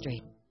Sheridan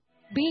Street.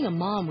 Being a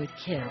mom with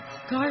kids,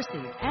 car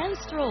seat, and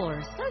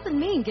strollers doesn't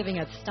mean giving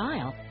up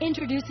style.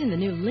 Introducing the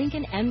new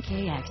Lincoln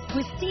MKX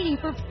with seating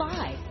for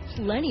 5.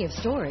 plenty of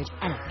storage,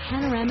 and a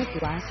panoramic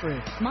glass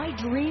roof. My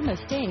dream of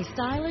staying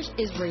stylish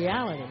is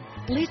reality.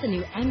 Lease a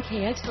new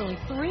MKX for only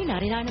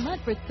 $3.99 a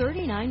month for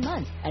 39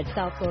 months at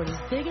South Florida's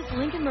biggest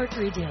Lincoln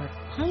Mercury dealer,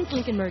 Heinz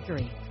Lincoln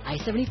Mercury,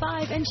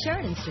 I-75 and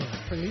Sheridan Street.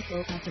 For lease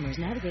low customers,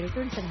 Navigator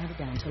 $3,700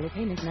 down, total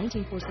payments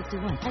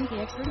 $19,461.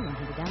 MKX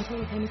 $3,100 down,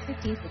 total payments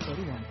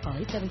 $15,681. Call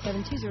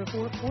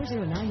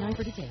 877-204-4099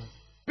 for details.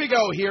 Big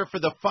O here for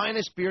the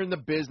finest beer in the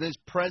business,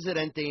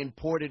 Presidente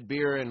imported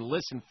beer. And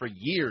listen, for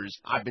years,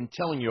 I've been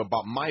telling you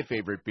about my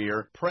favorite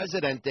beer,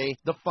 Presidente,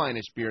 the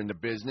finest beer in the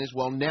business.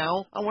 Well,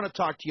 now I want to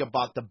talk to you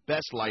about the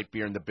best light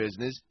beer in the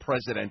business,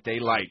 Presidente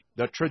Light.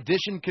 The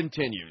tradition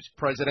continues.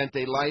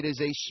 Presidente Light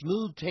is a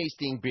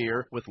smooth-tasting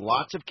beer with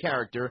lots of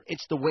character.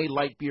 It's the way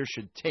light beer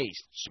should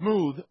taste.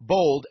 Smooth,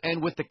 bold,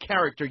 and with the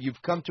character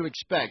you've come to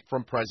expect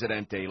from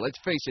Presidente. Let's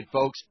face it,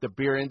 folks, the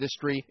beer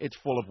industry, it's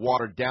full of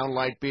watered-down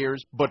light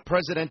beers, but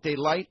Presidente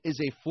Light is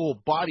a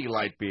full-body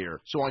light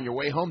beer. So on your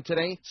way home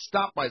today,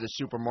 stop by the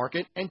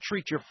supermarket and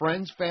treat your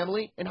friends,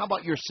 family, and how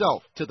about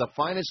yourself to the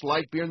finest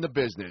light beer in the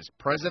business,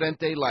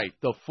 Presidente Light,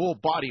 the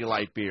full-body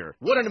light beer.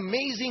 What an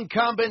amazing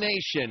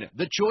combination.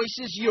 The choice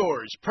is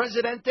yours,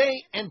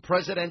 Presidente and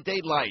Presidente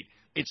Light.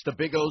 It's the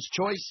Big O's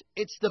choice.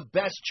 It's the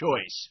best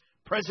choice.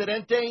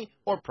 Presidente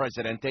or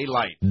Presidente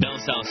Light. Bell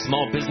South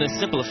Small Business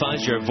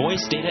simplifies your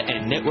voice, data,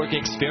 and network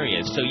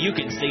experience so you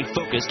can stay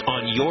focused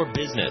on your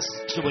business.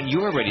 So when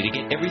you're ready to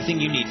get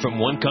everything you need from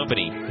one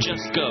company,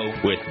 just go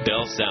with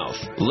Bell South.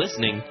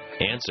 Listening,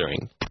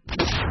 answering.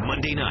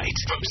 Monday night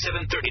from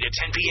 7:30 to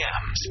 10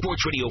 p.m.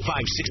 Sports Radio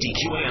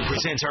 560 QAM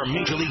presents our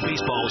Major League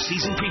Baseball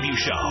season preview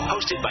show,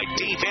 hosted by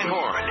Dave Van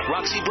Horn,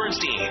 Roxy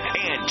Bernstein,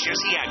 and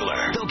Jesse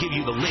Agler. They'll give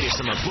you the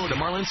latest on the Florida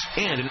Marlins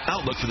and an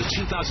outlook for the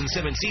 2007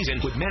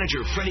 season with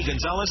manager Freddie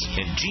Gonzalez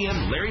and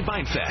GM Larry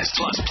Beinfest,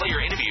 plus player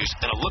interviews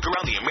and a look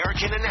around the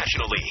American and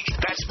National League.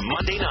 That's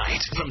Monday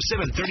night from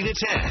 7:30 to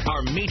 10.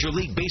 Our Major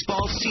League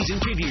Baseball season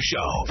preview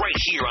show, right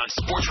here on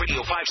Sports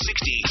Radio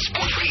 560,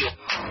 Sports Radio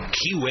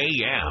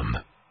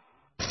QAM.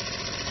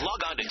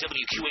 Log on to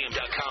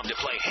WQAM.com to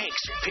play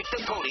Hank's Pick the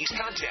Ponies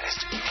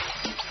contest.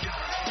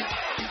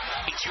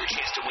 It's your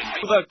chance to win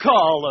big. The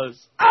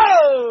callers.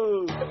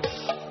 Oh!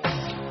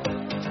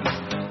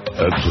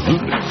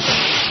 Absolutely.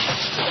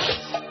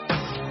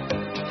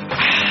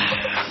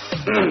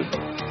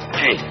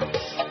 Hey,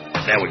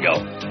 there we go.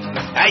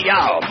 Hey,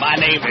 y'all, my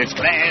name is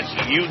Clarence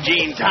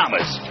Eugene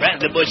Thomas,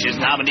 President Bush's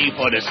nominee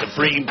for the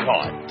Supreme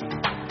Court.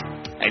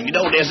 And you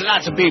know, there's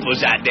lots of people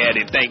out there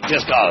that think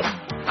just cause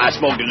I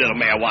smoked a little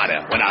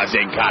marijuana when I was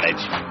in college.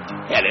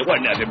 Hell, it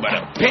wasn't nothing but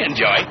a pen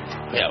joint.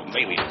 Hell,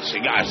 maybe a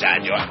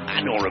cigar-side joint.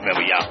 I don't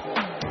remember, y'all.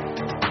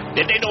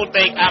 That they don't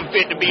think I'm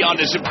fit to be on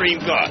the Supreme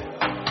Court.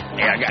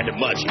 Hey, I got the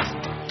munchies.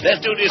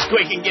 Let's do this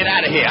quick and get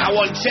out of here. I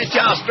want to set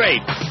y'all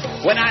straight.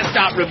 When I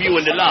start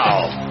reviewing the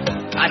law,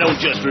 I don't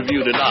just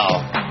review the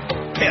law.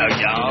 Hell,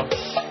 y'all,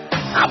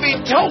 I be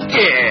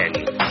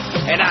toking.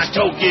 And I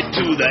toke it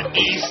to the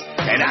east,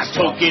 and I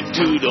toke it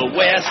to the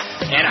west,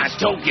 and I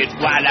toke it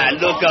while I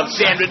look up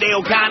Sandra Day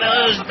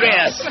O'Connor's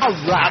dress. All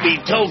right. I be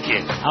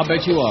toking. I'll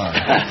bet you are.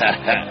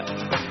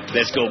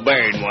 Let's go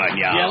burn one,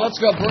 y'all. Yeah, let's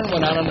go burn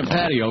one out on the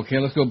patio, okay?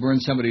 Let's go burn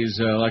somebody's,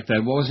 like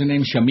that. What was her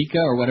name? Shamika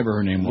or whatever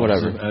her name was.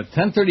 Whatever.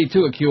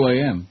 10:32 at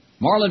QAM.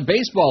 Marlin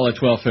baseball at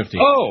 12:50.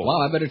 Oh.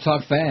 Wow, I better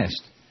talk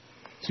fast.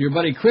 So your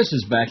buddy Chris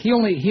is back. He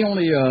only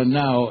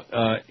now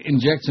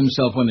injects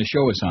himself when the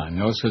show is on, you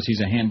know, because he's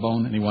a hand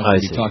bone and he wants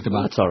to be talked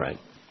about. That's all right.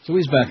 So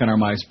he's back on our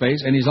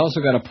MySpace, and he's also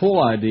got a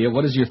poll idea.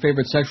 What is your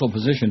favorite sexual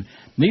position?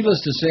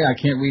 Needless to say, I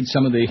can't read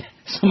some of the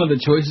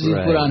choices he's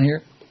put on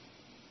here.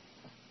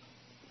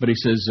 But he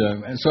says,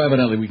 so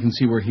evidently we can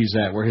see where he's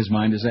at, where his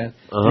mind is at.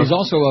 He's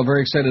also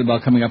very excited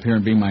about coming up here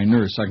and being my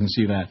nurse. I can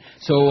see that.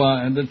 So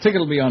the ticket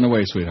will be on the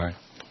way, sweetheart.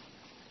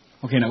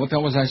 Okay, now what the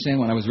hell was I saying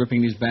when I was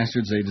ripping these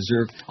bastards? They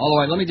deserve.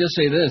 Although, let me just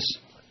say this.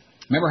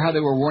 Remember how they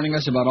were warning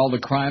us about all the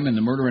crime and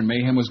the murder and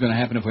mayhem was going to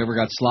happen if we ever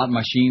got slot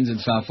machines in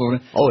South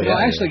Florida? Oh, yeah. Well,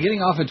 actually,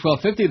 getting off at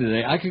 12:50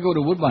 today, I could go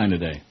to Woodbine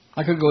today.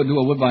 I could go do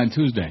a Woodbine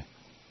Tuesday.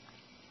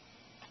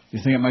 You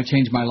think it might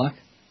change my luck?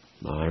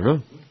 I don't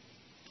know.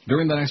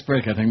 During the next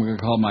break, I think we're going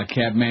to call my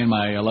cab man,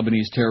 my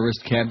Lebanese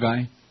terrorist cab guy.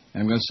 And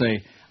I'm going to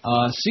say,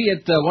 see you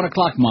at 1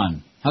 o'clock,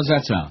 man. How's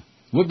that sound?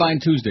 Woodbine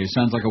Tuesday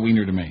sounds like a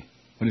wiener to me.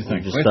 What do you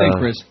think? Just, what do you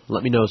think, Chris?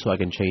 Let me know so I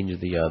can change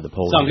the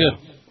poll. Sound good.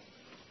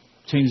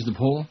 Change the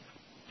poll?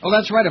 Oh,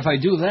 that's right. If I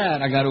do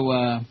that, I got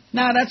to.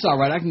 Nah, that's all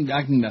right. I can,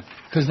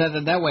 because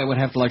that way I would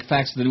have to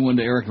fax the new one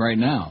to Eric right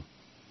now.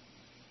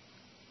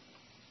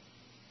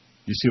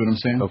 You see what I'm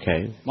saying?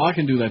 Okay. Well, I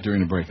can do that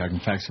during the break. I can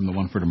fax him the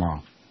one for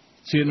tomorrow.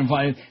 See,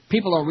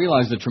 people don't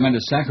realize the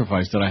tremendous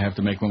sacrifice that I have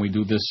to make when we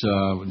do this,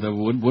 the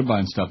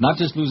Woodbine stuff. Not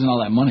just losing all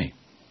that money.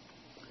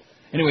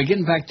 Anyway,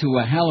 getting back to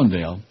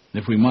Hallandale,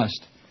 if we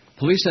must.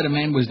 Police said a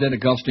man was dead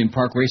at Gulfstream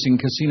Park Racing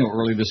Casino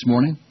early this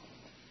morning.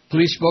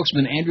 Police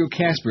spokesman Andrew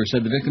Casper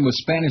said the victim was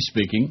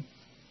Spanish-speaking.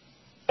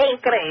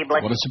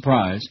 Incredible. What a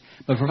surprise.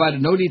 But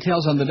provided no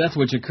details on the death,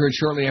 which occurred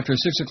shortly after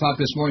 6 o'clock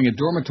this morning at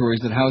dormitories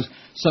that house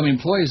some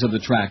employees of the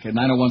track at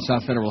 901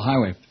 South Federal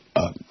Highway.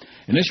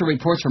 Initial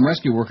reports from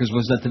rescue workers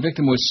was that the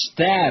victim was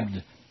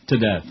stabbed to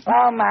death.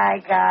 Oh,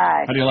 my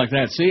God. How do you like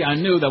that? See, I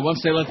knew that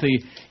once they let the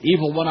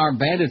evil one-armed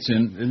bandits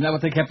in, isn't that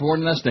what they kept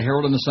warning us? The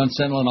Herald and the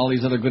Sun-Sentinel and all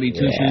these other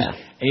goody-two-shoes,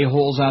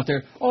 a-holes out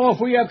there. Oh, if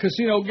we have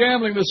casino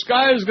gambling, the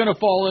sky is going to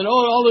fall in. Oh,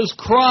 all this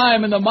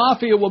crime and the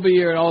mafia will be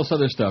here and all this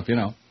other stuff, you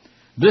know.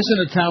 This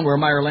in a town where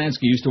Meyer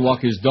Lansky used to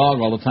walk his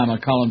dog all the time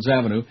on Collins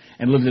Avenue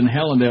and lived in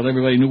Hellendale.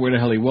 Everybody knew where the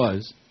hell he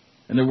was.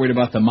 And they're worried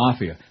about the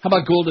mafia. How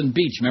about Golden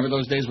Beach? Remember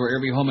those days where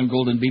every home in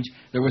Golden Beach,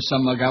 there was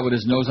some guy with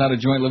his nose out of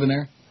joint living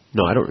there?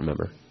 No, I don't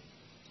remember.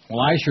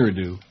 Well, I sure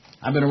do.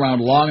 I've been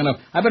around long enough.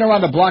 I've been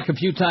around the block a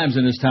few times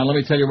in this town, let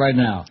me tell you right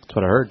now. That's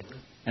what I heard.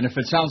 And if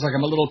it sounds like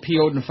I'm a little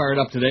PO'd and fired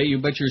up today, you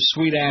bet your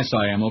sweet ass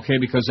I am, okay?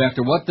 Because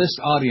after what this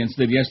audience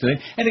did yesterday,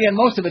 and again,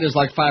 most of it is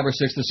like 5 or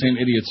 6 the same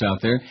idiots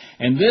out there,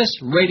 and this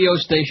radio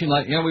station,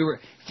 like, you know,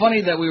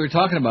 funny that we were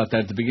talking about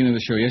that at the beginning of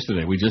the show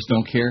yesterday. We just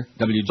don't care,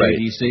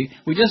 WJDC. Right.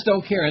 We just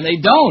don't care, and they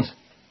don't.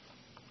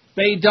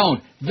 They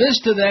don't.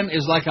 This to them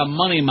is like a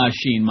money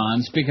machine,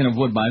 man. Speaking of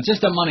Woodbine, it's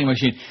just a money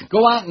machine.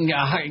 Go out and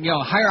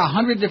hire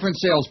 100 different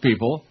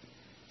salespeople,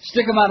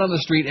 stick them out on the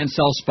street and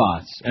sell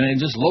spots, and then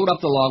just load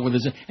up the log with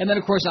this. And then,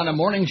 of course, on a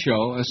morning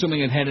show,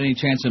 assuming it had any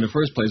chance in the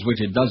first place,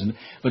 which it doesn't,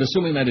 but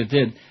assuming that it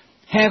did,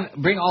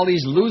 bring all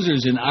these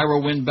losers in,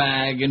 Ira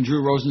Windbag and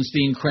Drew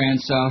Rosenstein,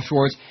 Krantz,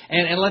 Schwartz,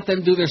 and let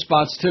them do their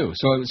spots too.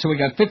 So we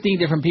got 15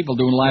 different people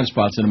doing live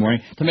spots in the morning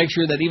to make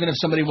sure that even if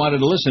somebody wanted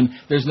to listen,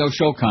 there's no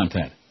show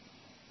content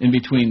in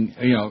between,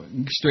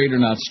 straight or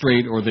not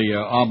straight, or the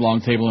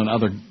oblong table and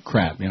other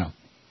crap,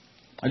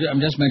 I'm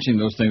just mentioning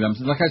those things.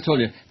 Like I told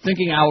you,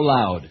 thinking out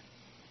loud.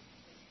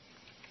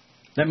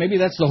 Maybe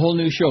that's the whole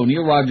new show.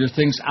 Neil Rogers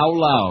thinks out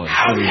loud.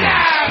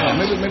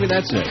 Maybe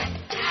that's it.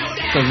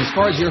 Because as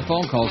far as your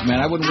phone calls, man,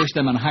 I wouldn't wish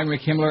them on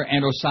Heinrich Himmler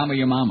and Osama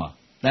Yamama.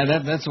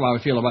 That's how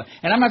I feel about it.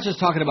 And I'm not just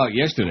talking about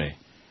yesterday.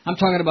 I'm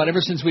talking about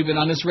ever since we've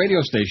been on this radio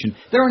station.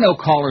 There are no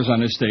callers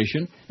on this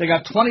station. They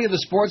got 20 of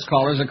the sports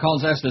callers that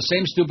calls us the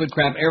same stupid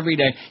crap every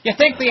day. You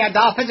think the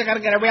Dolphins are going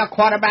to get a real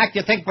quarterback?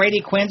 You think Brady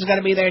Quinn's going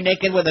to be there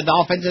naked with the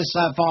Dolphins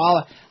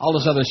for all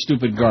this other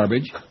stupid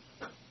garbage?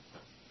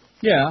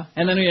 Yeah,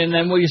 and then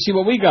you see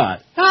what we got.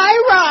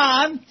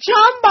 Hi, Ron.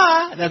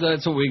 Chumba.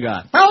 That's what we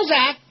got.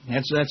 Prozac.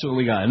 That's what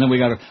we got. And then we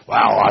got if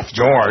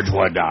George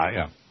would die.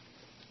 Yeah.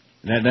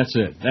 That's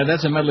it.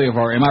 That's a medley of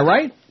our... Am I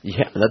right?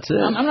 Yeah, that's it.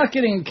 I'm not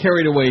getting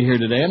carried away here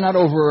today. I'm not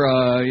over,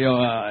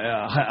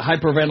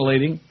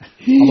 hyperventilating.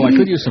 Although I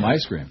could use some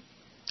ice cream.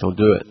 Don't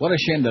do it. What a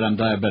shame that I'm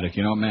diabetic.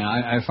 Man,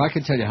 if I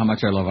could tell you how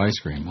much I love ice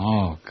cream.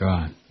 Oh,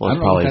 God. Well,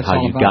 that's probably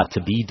how you got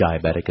to be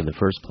diabetic in the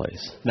first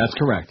place. That's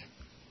correct.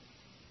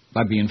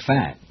 By being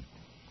fat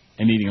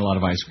and eating a lot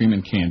of ice cream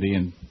and candy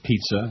and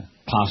pizza,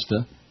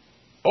 pasta.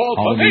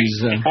 All of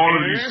these things.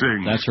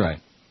 That's right.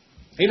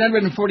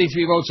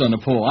 843 votes on the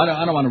poll.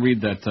 I don't want to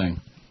read that thing.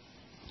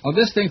 Oh,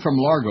 this thing from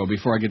Largo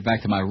before I get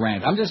back to my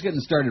rant. I'm just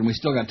getting started, and we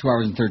still got 2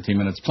 hours and 13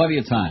 minutes. Plenty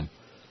of time.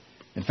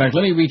 In fact,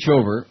 let me reach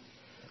over,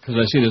 because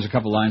I see there's a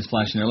couple lines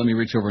flashing there. Let me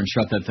reach over and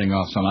shut that thing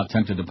off so I'm not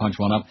tempted to punch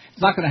one up.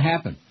 It's not going to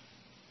happen.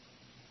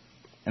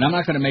 And I'm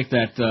not going to make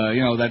that,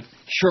 that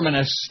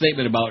Sherman-esque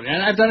statement about,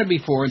 and I've done it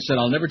before and said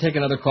I'll never take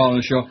another call on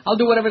the show. I'll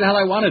do whatever the hell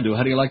I want to do.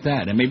 How do you like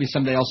that? And maybe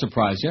someday I'll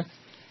surprise you.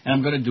 And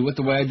I'm going to do it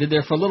the way I did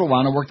there for a little while,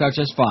 and it worked out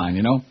just fine,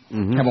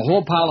 Mm-hmm. Have a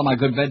whole pile of my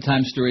good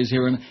bedtime stories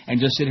here, and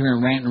just sit here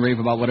and rant and rave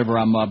about whatever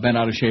I'm bent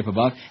out of shape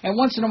about. And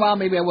once in a while,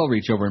 maybe I will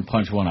reach over and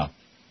punch one up.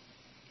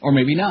 Or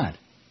maybe not.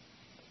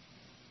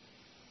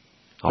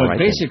 But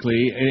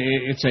basically,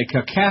 it's a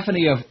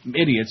cacophony of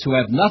idiots who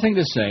have nothing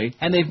to say,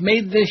 and they've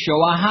made this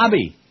show a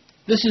hobby.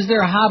 This is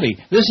their hobby.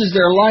 This is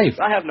their life.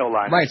 I have no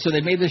life. Right, so they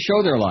made this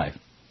show their life.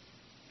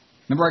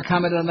 Remember I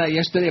commented on that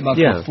yesterday about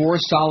 4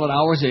 solid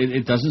hours?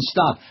 It doesn't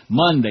stop.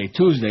 Monday,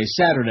 Tuesday,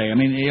 Saturday. I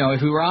mean,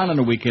 if we were on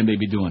a weekend, they'd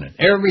be doing it.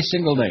 Every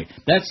single day.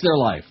 That's their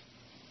life.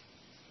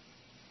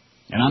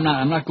 And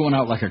I'm not going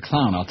out like a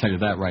clown, I'll tell you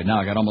that right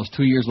now. I got almost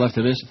 2 years left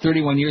of this.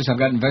 31 years I've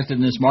got invested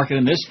in this market.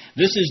 And this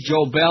is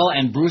Joe Bell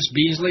and Bruce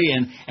Beasley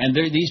and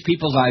these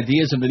people's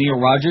ideas of the Neil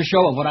Rogers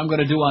Show, of what I'm going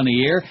to do on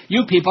the air.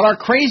 You people are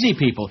crazy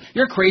people.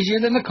 You're crazier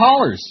than the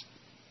callers.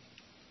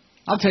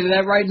 I'll tell you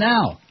that right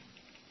now.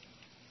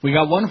 We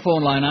got one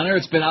phone line on there.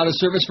 It's been out of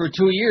service for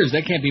 2 years.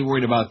 They can't be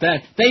worried about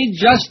that. They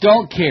just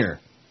don't care.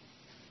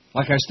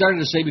 Like I started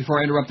to say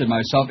before I interrupted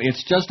myself,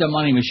 it's just a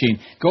money machine.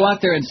 Go out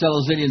there and sell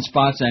a zillion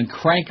spots and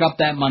crank up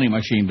that money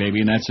machine,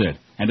 baby, and that's it.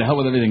 And to hell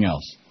with everything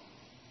else.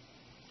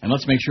 And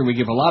let's make sure we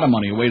give a lot of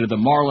money away to the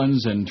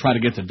Marlins and try to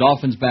get the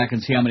Dolphins back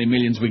and see how many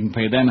millions we can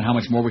pay them and how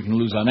much more we can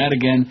lose on that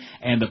again.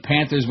 And the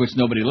Panthers, which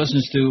nobody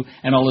listens to,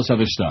 and all this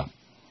other stuff.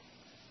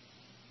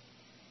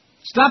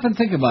 Stop and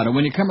think about it.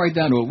 When you come right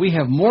down to it, we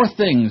have more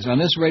things on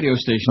this radio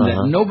station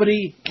that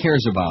nobody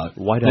cares about.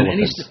 White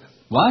elephants.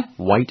 What?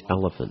 White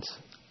elephants.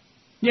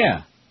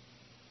 Yeah.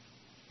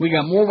 We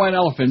got more white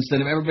elephants than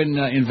have ever been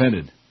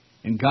invented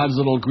in God's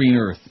little green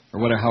earth, or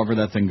whatever, however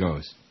that thing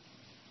goes.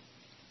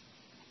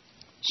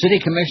 City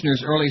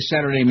commissioners early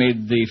Saturday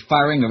made the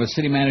firing of a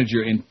city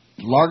manager in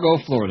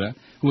Largo, Florida,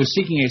 who was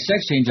seeking a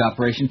sex change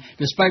operation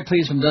despite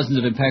pleas from dozens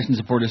of impassioned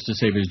supporters to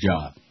save his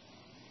job.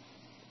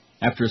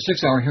 After a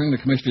 6-hour hearing, the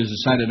commissioners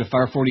decided to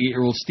fire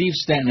 48-year-old Steve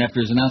Stanton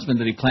after his announcement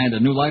that he planned a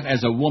new life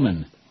as a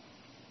woman.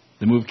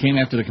 The move came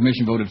after the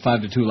commission voted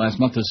 5-2 last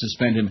month to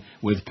suspend him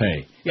with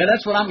pay. Yeah,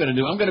 that's what I'm going to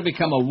do. I'm going to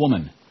become a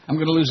woman. I'm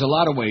going to lose a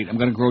lot of weight. I'm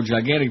going to grow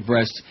gigantic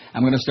breasts.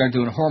 I'm going to start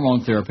doing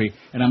hormone therapy,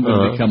 and I'm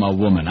going to become a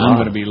woman. I'm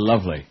going to be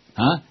lovely.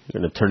 Huh?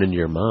 You're going to turn into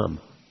your mom.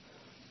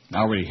 I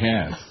already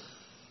have.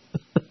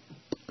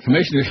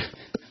 Commissioner...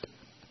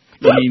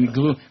 You mean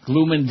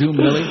gloom and doom,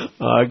 Lily?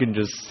 Oh, I can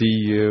just see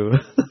you.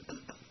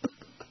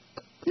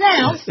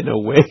 Now. In a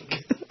wig.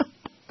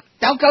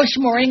 Don't go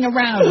schmooring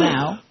around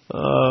now.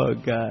 Oh,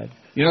 God.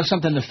 You know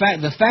something?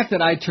 The fact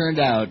that I turned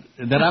out,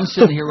 that I'm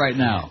sitting here right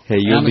now, hey,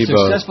 you and I'm and as me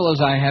successful both.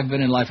 as I have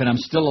been in life, and I'm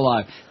still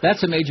alive,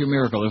 that's a major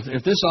miracle.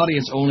 If this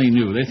audience only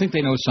knew, they think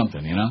they know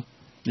something, you know?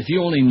 If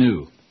you only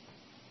knew.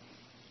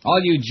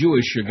 All you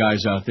Jewish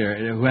guys out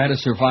there who had to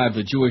survive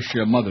the Jewish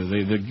mother,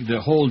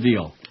 the whole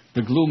deal,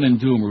 the gloom and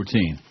doom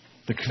routine,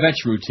 the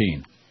kvetch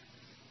routine.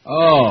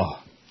 Oh,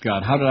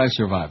 God, how did I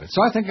survive it?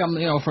 So I think I'm,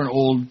 for an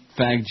old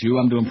fag Jew,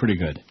 I'm doing pretty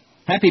good.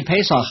 Happy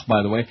Pesach,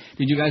 by the way.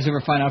 Did you guys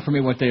ever find out for me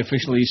what day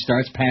officially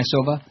starts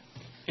Passover?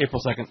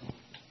 April 2nd.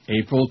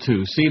 April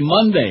 2. See,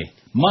 Monday.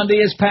 Monday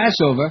is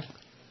Passover.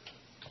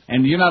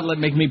 And you're not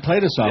making me play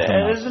this off.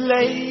 There's a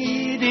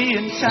lady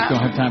in town. I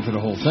don't have time for the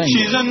whole thing.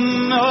 She's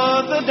an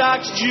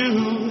Orthodox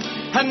Jew,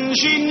 and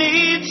she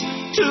needs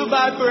to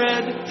buy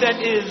bread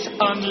that is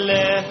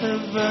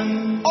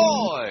unleavened.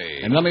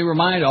 Oi! And let me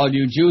remind all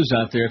you Jews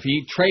out there, if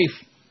you eat treif,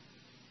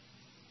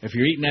 if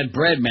you're eating that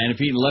bread, man, if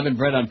you're eating leavened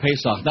bread on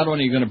Pesach, not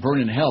only are you going to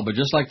burn in hell, but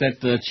just like that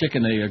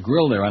chicken they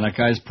grill there on that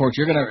guy's porch,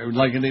 you're going to,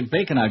 like the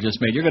bacon I just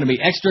made, you're going to be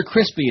extra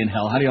crispy in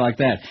hell. How do you like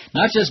that?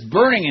 Not just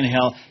burning in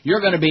hell, you're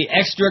going to be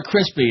extra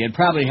crispy and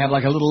probably have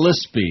like a little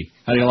lispy.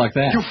 How do you like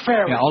that? You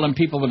fairy. Yeah, all them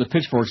people with the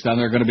pitchforks down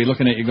there are going to be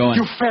looking at you going,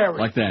 you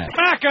fairy. Like that.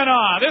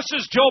 Mackinac, this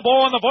is Joe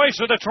Bowen, the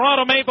voice of the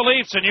Toronto Maple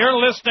Leafs, and you're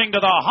listening to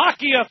the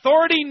Hockey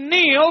Authority,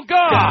 Neil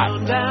God.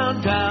 Down,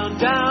 down, down,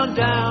 down,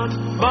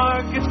 down.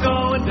 Market's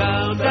going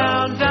down,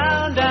 down,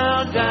 down,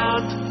 down,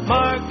 down.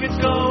 Market's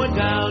going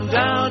down,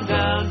 down,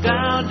 down,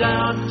 down,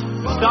 down.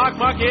 Stock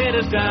market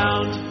is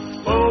down.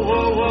 Oh,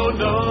 oh, oh,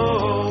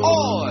 no.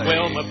 Oy.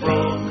 Well, my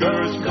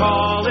broker's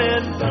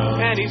calling,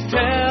 and he's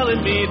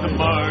telling me the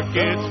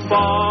market's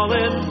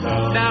falling.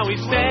 Now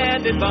he's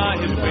standing by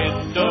his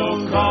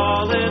window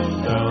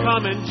calling,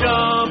 come and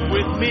jump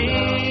with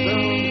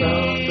me.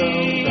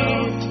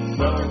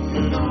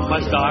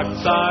 My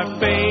stocks are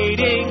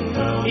fading,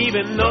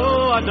 even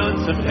though I've done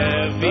some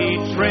heavy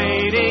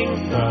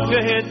trading.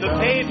 To hit the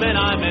pavement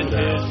I'm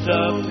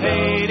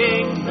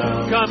anticipating,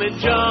 come and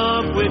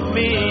jump with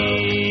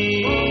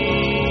me.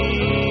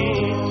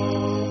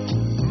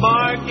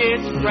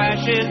 Market's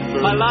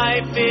crashing, my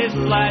life is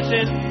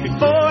flashing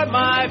before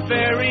my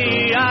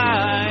very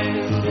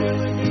eyes.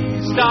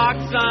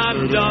 Stocks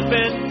I'm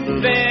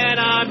dumping, then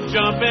I'm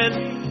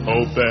jumping.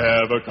 Hope they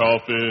have a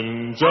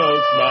coffin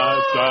just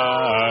my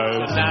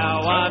size.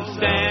 Now I'm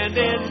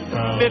standing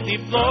 50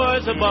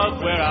 floors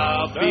above where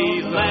I'll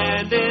be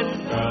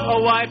landing. A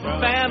wife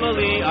and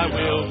family I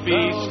will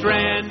be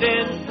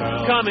stranding.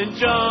 Come and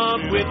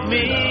jump with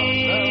me.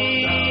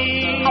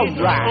 All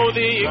right. Oh,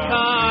 the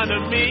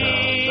economy.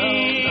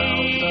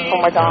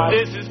 Oh, my God.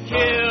 This is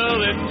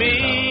killing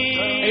me.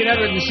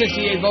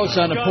 868 votes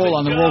on the poll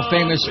on the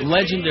world-famous,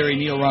 legendary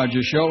Neil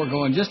Rogers Show. We're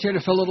going just here to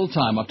fill a little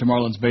time up to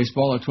Marlins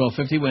baseball at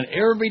 12:50 when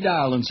every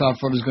dial in South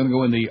Florida is going to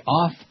go in the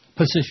off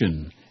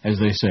position, as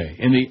they say.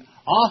 In the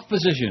off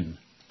position.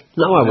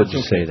 Now why would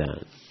you say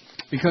that?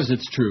 Because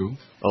it's true.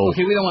 Oh.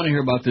 Okay, we don't want to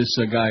hear about this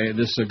guy,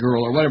 this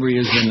girl, or whatever he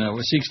is,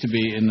 seeks to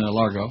be in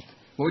Largo.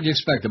 What would you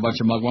expect? A bunch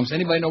of mugwumps?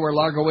 Anybody know where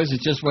Largo is?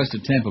 It's just west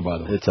of Tampa, by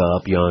the way. It's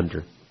up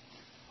yonder.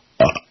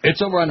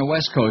 It's over on the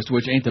West Coast,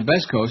 which ain't the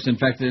best coast. In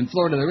fact, in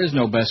Florida, there is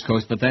no best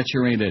coast, but that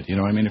sure ain't it. You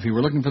know what I mean? If you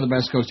were looking for the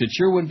best coast, it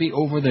sure wouldn't be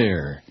over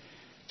there.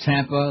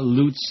 Tampa,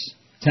 Lutz,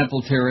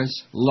 Temple Terrace,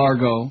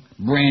 Largo,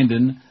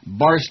 Brandon,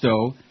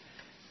 Barstow.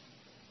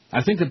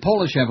 I think the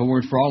Polish have a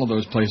word for all of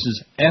those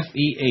places.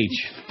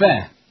 F-E-H.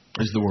 Fe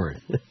is the word.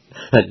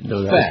 I didn't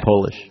know that was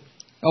Polish.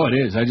 Oh, it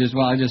is. I just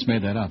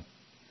made that up.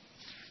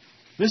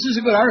 This is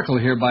a good article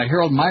here by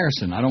Harold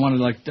Meyerson. I don't want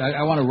to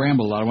I want to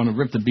ramble a lot. I want to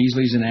rip the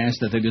Beasleys in the ass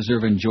that they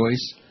deserve in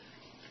Joyce.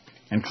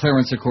 And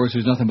Clarence, of course,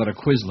 who's nothing but a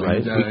Quizler.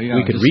 Right.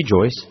 We could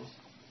rejoice.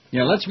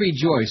 Yeah, let's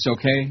rejoice,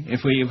 okay?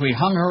 If we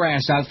hung her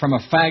ass out from a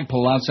fag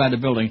pole outside the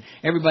building,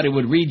 everybody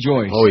would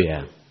rejoice. Oh,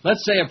 yeah.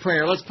 Let's say a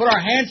prayer. Let's put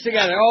our hands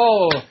together.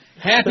 Oh,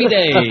 happy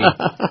day.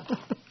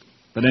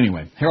 But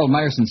anyway, Harold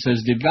Meyerson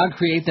says, did God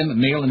create them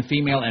male and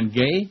female and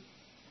gay?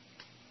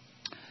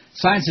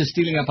 Science is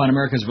stealing up on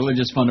America's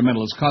religious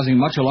fundamentals, causing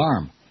much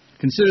alarm.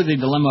 Consider the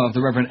dilemma of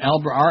the Reverend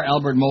R.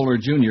 Albert Mohler,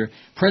 Jr.,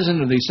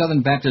 president of the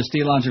Southern Baptist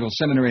Theological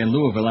Seminary in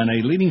Louisville and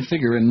a leading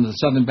figure in the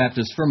Southern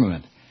Baptist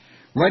firmament.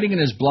 Writing in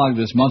his blog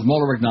this month,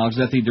 Mohler acknowledged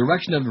that the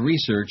direction of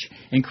research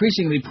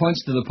increasingly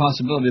points to the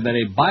possibility that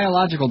a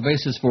biological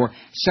basis for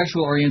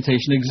sexual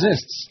orientation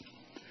exists.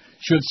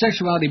 Should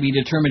sexuality be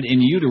determined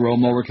in utero,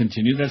 Mohler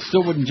continued, that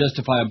still wouldn't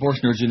justify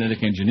abortion or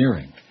genetic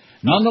engineering.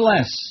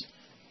 Nonetheless,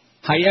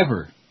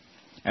 however,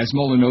 As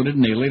Moeller noted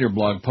in a later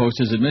blog post,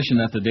 his admission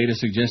that the data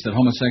suggests that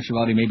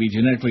homosexuality may be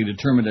genetically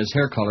determined as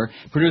hair color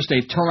produced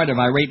a torrent of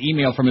irate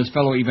email from his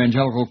fellow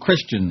evangelical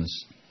Christians.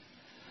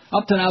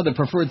 Up to now, the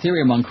preferred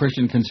theory among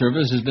Christian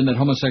conservatives has been that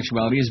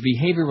homosexuality is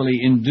behaviorally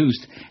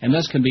induced and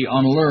thus can be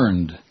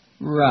unlearned.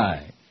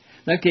 Right.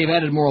 That gave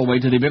added moral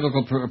weight to the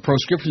biblical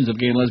proscriptions of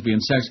gay and lesbian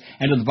sex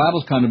and to the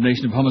Bible's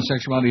condemnation of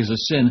homosexuality as a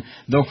sin,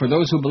 though for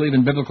those who believe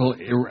in biblical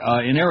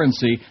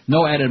inerrancy,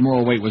 no added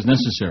moral weight was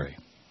necessary.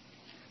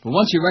 But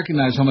once you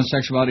recognize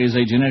homosexuality as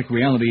a genetic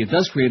reality, it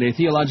does create a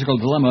theological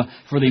dilemma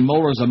for the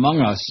molars among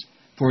us,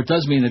 for it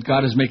does mean that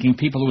God is making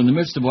people who in the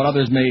midst of what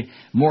others may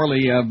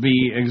morally let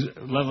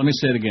me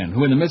say it again,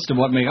 who in the midst of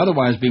what may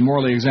otherwise be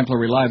morally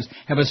exemplary lives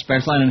have a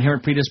special and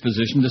inherent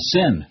predisposition to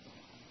sin.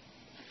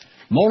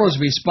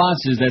 Moller's response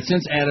is that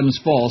since Adam's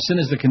fall, sin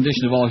is the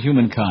condition of all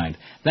humankind.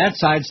 That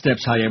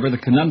sidesteps, however, the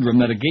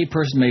conundrum that a gay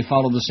person may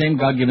follow the same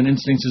God-given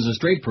instincts as a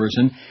straight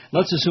person,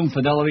 let's assume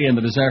fidelity and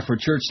the desire for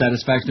church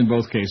satisfaction in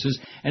both cases,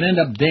 and end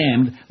up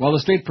damned, while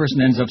the straight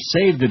person ends up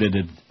saved.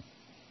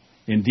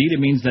 Indeed, it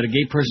means that a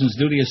gay person's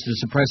duty is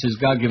to suppress his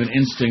God-given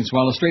instincts,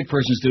 while a straight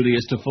person's duty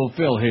is to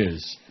fulfill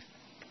his.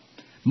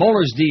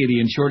 Moller's deity,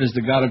 in short, is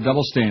the God of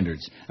double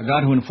standards, a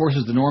God who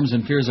enforces the norms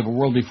and fears of a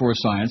world before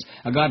science,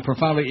 a God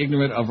profoundly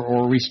ignorant of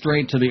or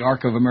restrained to the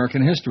arc of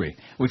American history,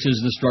 which is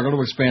the struggle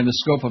to expand the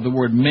scope of the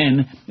word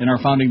men in our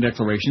founding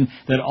declaration,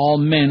 that all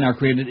men are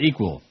created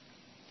equal.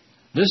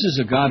 This is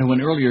a God who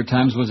in earlier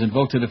times was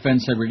invoked to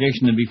defend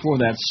segregation and before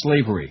that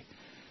slavery.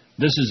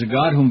 This is a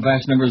God whom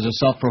vast numbers of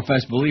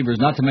self-professed believers,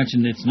 not to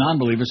mention its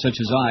non-believers such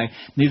as I,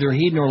 neither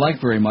heed nor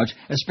like very much,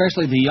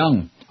 especially the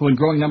young, who in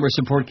growing numbers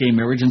support gay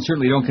marriage and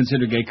certainly don't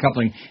consider gay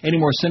coupling any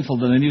more sinful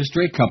than the new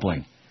straight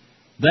coupling.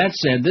 That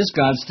said, this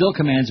God still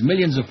commands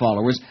millions of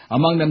followers,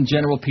 among them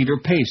General Peter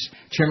Pace,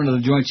 chairman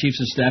of the Joint Chiefs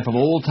of Staff of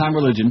Old-Time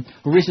Religion,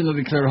 who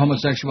recently declared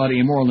homosexuality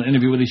immoral in an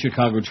interview with the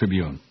Chicago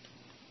Tribune.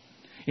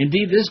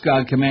 Indeed, this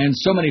God commands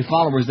so many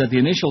followers that the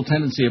initial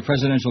tendency of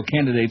presidential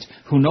candidates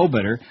who know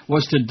better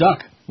was to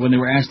duck when they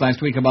were asked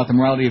last week about the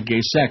morality of gay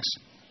sex.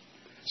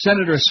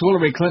 Senator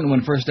Swillery Clinton,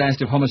 when first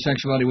asked if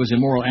homosexuality was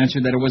immoral,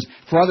 answered that it was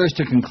for others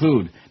to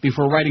conclude,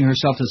 before writing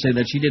herself to say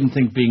that she didn't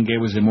think being gay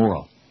was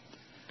immoral.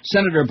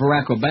 Senator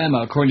Barack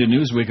Obama, according to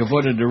Newsweek,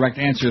 avoided a direct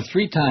answer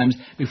 3 times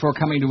before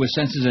coming to his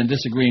senses and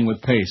disagreeing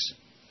with Pace.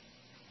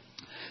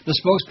 The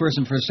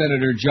spokesperson for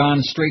Senator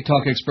John Straight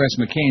Talk Express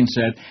McCain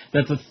said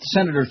that the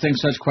senator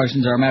thinks such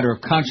questions are a matter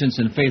of conscience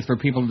and faith for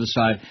people to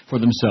decide for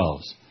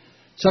themselves.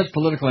 Such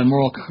political and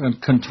moral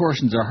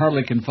contortions are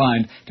hardly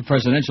confined to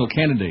presidential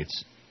candidates.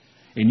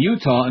 In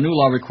Utah, a new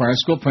law requires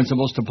school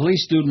principals to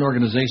police student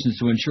organizations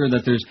to ensure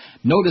that there's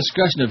no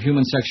discussion of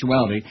human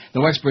sexuality,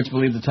 though experts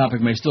believe the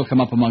topic may still come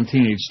up among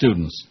teenage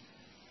students.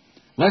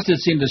 Lest it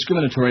seem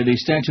discriminatory, the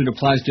statute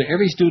applies to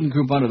every student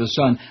group under the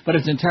sun, but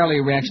it's entirely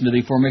a reaction to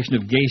the formation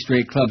of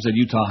gay-straight clubs at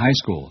Utah high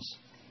schools.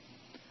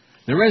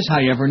 There is,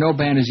 however, no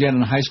ban as yet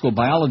on high school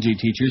biology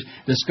teachers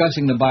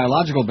discussing the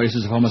biological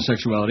basis of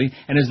homosexuality,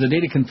 and as the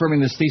data confirming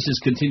this thesis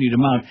continue to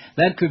mount,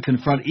 that could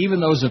confront even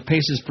those of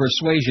Pace's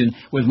persuasion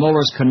with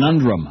Moller's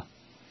conundrum.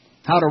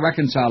 How to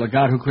reconcile a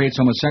God who creates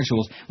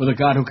homosexuals with a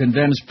God who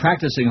condemns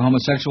practicing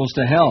homosexuals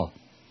to hell?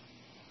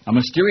 A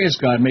mysterious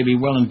God may be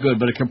well and good,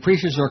 but a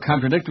capricious or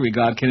contradictory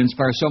God can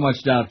inspire so much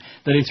doubt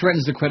that he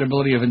threatens the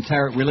credibility of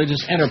entire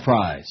religious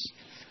enterprise.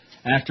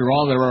 After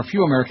all, there are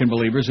few American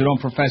believers who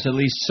don't profess at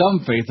least some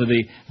faith of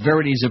the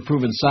verities of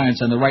proven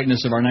science and the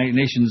rightness of our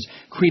nation's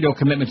credo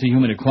commitment to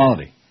human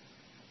equality.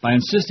 By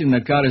insisting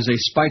that God is a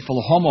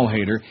spiteful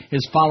homo-hater,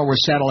 his followers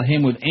saddle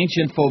him with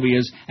ancient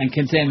phobias and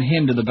condemn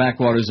him to the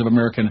backwaters of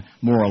American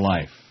moral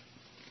life.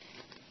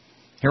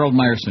 Harold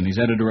Meyerson, he's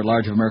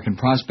editor-at-large of American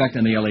Prospect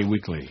and the L.A.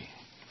 Weekly.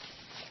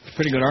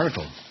 Pretty good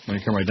article when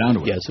you come right down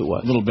to it. Yes, it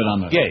was. A little bit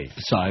on the gay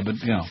side, but,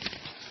 you know,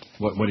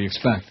 what do you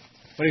expect?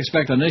 What do you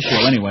expect on this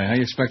show, anyway? How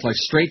you expect, like,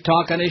 straight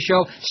talk on this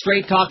show?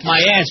 Straight talk my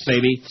ass,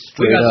 baby.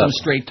 We got some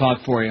straight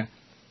talk for you.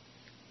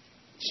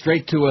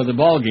 Straight to the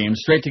ball game.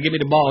 Straight to give me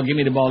the ball, give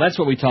me the ball. That's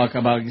what we talk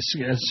about.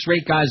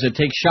 Straight guys that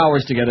take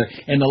showers together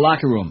in the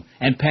locker room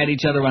and pat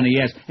each other on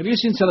the ass. Have you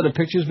seen some of the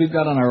pictures we've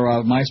got on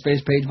our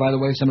MySpace page, by the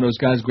way? Some of those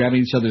guys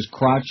grabbing each other's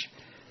crotch.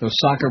 Those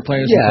soccer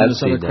players and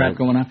this other crap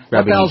going on.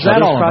 What the hell's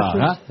that all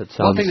about, huh?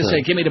 One thing to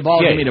say, give me the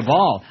ball, give me the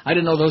ball. I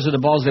didn't know those are the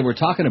balls they were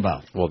talking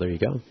about. Well, there you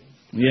go.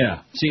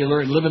 Yeah. See, you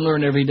live and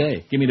learn every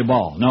day. Give me the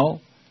ball.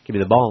 No? Give me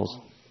the balls.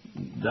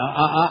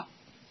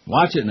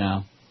 Watch it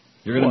now.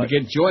 You're going to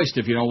get joiced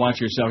if you don't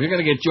watch yourself. You're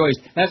going to get joiced.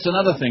 That's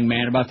another thing,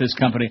 man, about this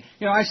company.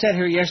 You know, I sat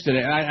here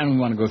yesterday. I don't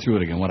want to go through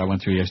it again, what I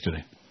went through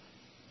yesterday.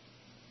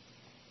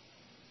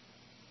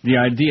 The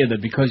idea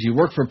that because you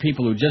work for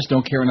people who just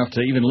don't care enough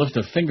to even lift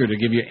a finger to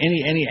give you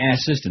any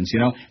assistance, you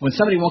know, when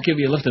somebody won't give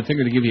you a lift a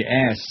finger to give you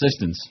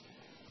assistance,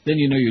 then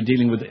you know you're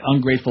dealing with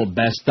ungrateful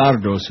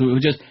bastardos who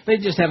they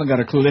just haven't got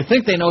a clue. They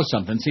think they know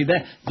something. See,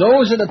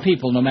 those are the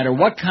people, no matter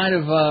what kind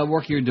of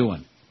work you're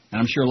doing.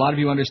 And I'm sure a lot of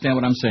you understand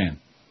what I'm saying.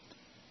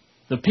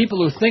 The people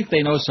who think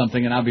they know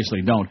something and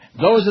obviously don't,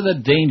 those are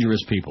the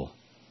dangerous people.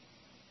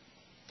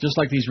 Just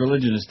like these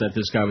religionists that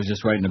this guy was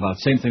just writing about.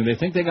 Same thing. They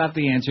think they got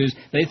the answers.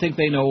 They think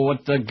they know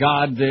what the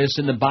God this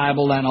and the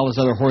Bible and all this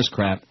other horse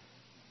crap.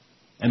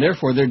 And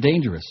therefore, they're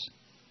dangerous.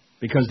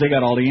 Because they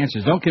got all the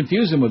answers. Don't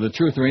confuse them with the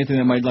truth or anything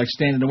that might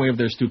stand in the way of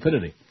their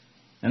stupidity.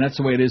 And that's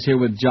the way it is here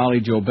with Jolly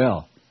Joe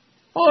Bell.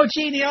 Oh,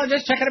 gee, Neil,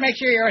 just checking to make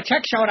sure your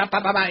check showed up.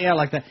 Yeah,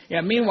 like that. Yeah,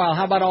 meanwhile,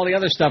 how about all the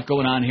other stuff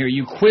going on here?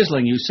 You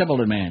quisling, you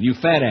simpleton man, you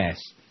fat ass,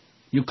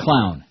 you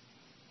clown,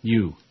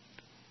 you.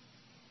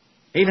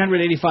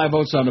 885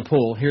 votes on the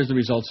poll. Here's the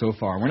result so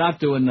far. We're not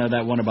doing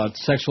that one about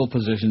sexual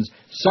positions.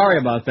 Sorry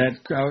about that.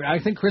 I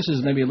think Chris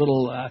is maybe a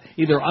little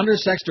either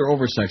undersexed or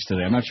oversexed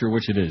today. I'm not sure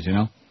which it is, you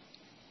know.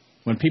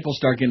 When people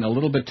start getting a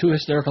little bit too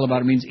hysterical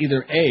about it, means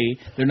either A,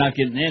 they're not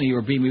getting any,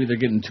 or B, maybe they're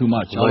getting too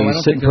much. Well,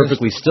 he's sitting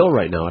perfectly still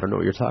right now. I don't know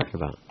what you're talking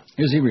about.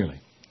 Is he really?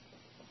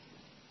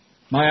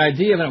 My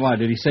idea of it, why,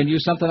 did he send you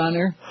something on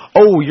there?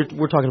 Oh,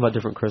 we're talking about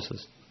different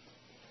Chris's.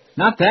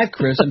 Not that,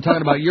 Chris. I'm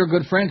talking about your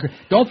good friend, Chris.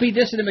 Don't be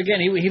dissing him again.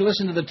 He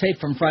listened to the tape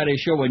from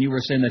Friday's show when you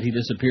were saying that he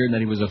disappeared and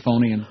that he was a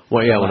phony. And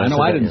well, yeah, I know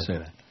I didn't say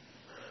that.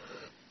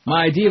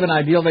 My idea of an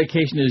ideal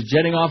vacation is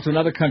jetting off to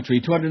another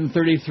country,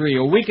 233,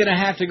 a week and a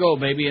half to go,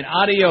 baby, and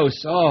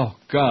adios. Oh,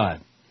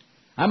 God.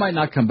 I might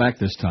not come back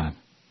this time.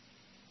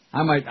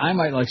 I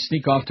might like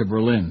sneak off to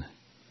Berlin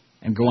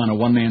and go on a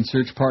one-man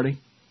search party.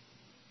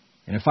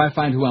 And if I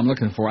find who I'm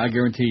looking for, I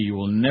guarantee you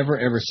will never,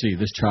 ever see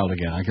this child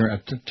again.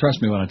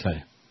 Trust me when I tell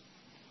you.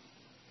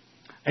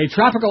 A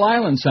tropical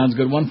island sounds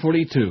good,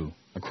 142.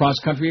 A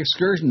cross-country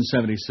excursion,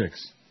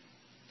 76.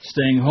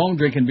 Staying home,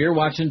 drinking beer,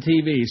 watching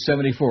TV,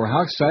 74.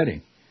 How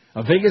exciting.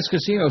 A Vegas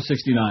casino,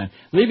 69.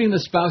 Leaving the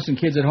spouse and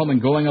kids at home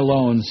and going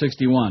alone,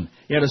 61.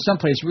 Yeah, to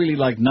someplace really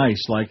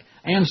nice, like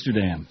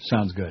Amsterdam,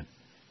 sounds good.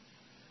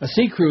 A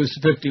sea cruise,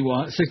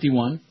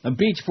 61. A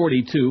beach,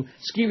 42.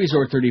 Ski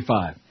resort,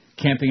 35.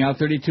 Camping out,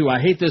 32. I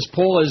hate this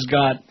poll has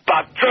got...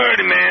 About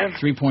 30, man.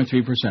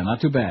 3.3%. Not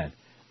too bad.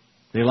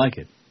 They like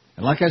it.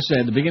 And like I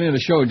said, at the beginning of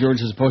the show,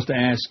 George is supposed to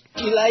ask...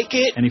 Do you like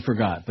it? And he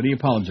forgot, but he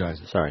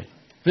apologizes. Sorry.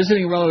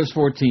 Visiting relatives,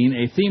 14.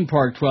 A theme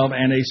park, 12.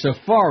 And a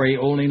safari,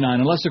 only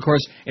 9. Unless, of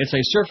course, it's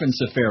a surfing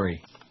safari.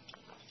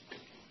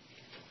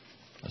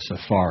 A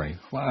safari.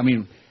 Well, I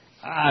mean,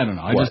 I don't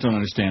know. I just don't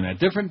understand that.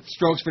 Different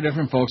strokes for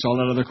different folks, all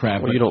that other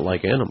crap. Well, you don't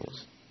like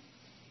animals.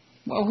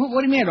 Well,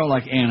 what do you mean I don't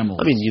like animals?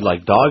 I mean, you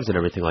like dogs and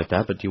everything like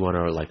that, but do you want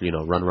to,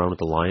 run around with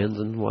the lions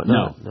and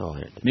whatnot? No.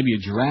 Maybe a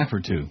giraffe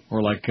or two.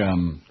 Or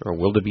or a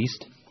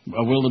wildebeest.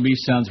 A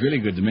wildebeest sounds really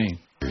good to me.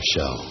 Your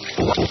show.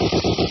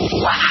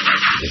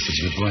 This is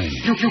your brain.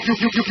 You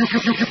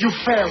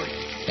fairy.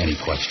 Any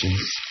questions?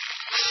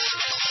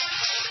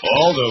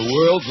 All the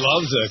world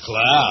loves a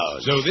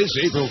clown. So this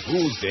April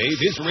Fool's Day,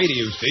 this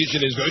radio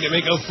station is going to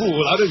make a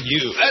fool out of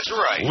you. That's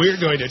right.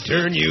 We're going to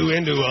turn you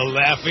into a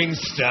laughing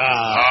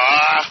star.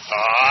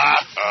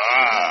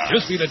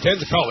 Just be the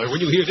 10th caller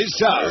when you hear this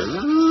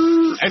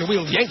sound. And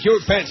we'll yank your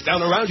pants down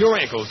around your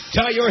ankles,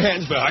 tie your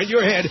hands behind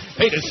your head,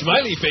 paint a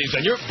smiley face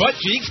on your butt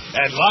cheeks,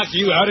 and lock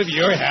you out of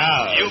your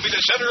house. You'll be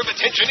the center of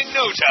attention in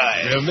no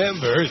time.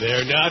 Remember,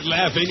 they're not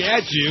laughing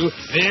at you.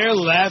 They're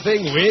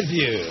laughing with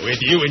you. With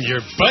you and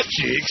your butt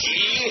cheeks.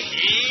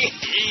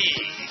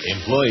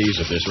 Employees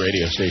of this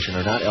radio station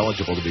are not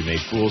eligible to be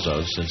made fools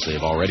of, since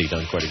they've already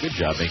done quite a good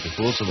job making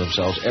fools of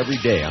themselves every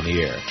day on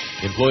the air.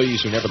 Employees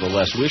who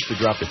nevertheless wish to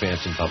drop their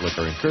pants in public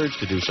are encouraged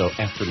to do so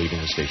after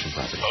leaving the station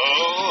property. Ho,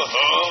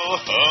 ho,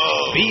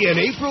 ho. Be an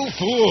April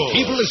Fool.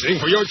 Keep listening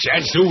for your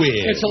chance to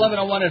win. It's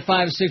 11:01 at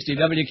 560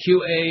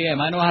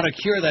 WQAM. I know how to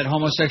cure that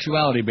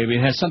homosexuality,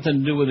 baby. It has something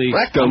to do with the...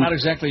 Rectum. I'm not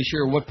exactly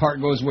sure what part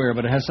goes where,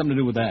 but it has something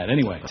to do with that.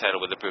 Anyway. Title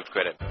with approved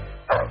credit.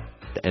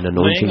 And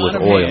anointing Laying with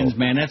on of oil. Hands,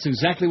 man, that's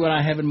exactly what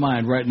I have in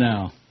mind right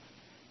now.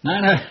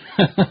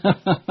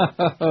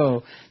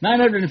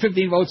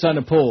 915 votes on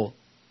the poll.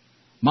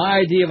 My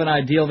idea of an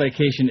ideal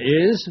vacation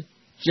is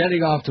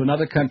jetting off to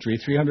another country,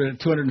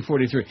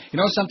 243. You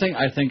know something?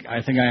 I think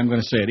I am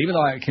going to say it, even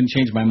though I can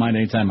change my mind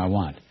anytime I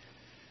want.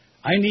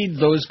 I need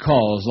those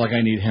calls like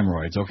I need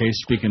hemorrhoids, okay?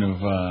 Speaking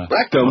of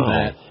rectum.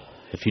 That.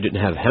 If you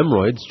didn't have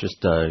hemorrhoids,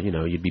 just,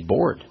 you'd be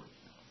bored.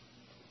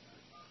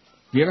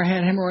 You ever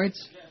had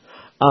hemorrhoids?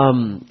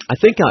 I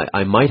think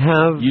I might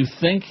have. You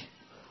think?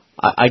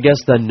 I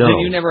guess then no. Then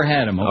you never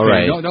had them. Okay, all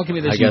right. Don't give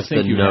me this. I guess you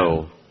think then you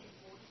no.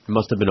 It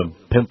must have been a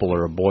pimple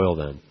or a boil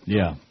then.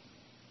 Yeah.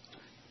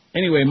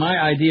 Anyway, my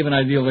idea of an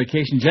ideal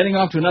vacation: jetting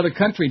off to another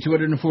country,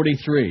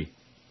 243.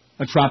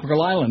 A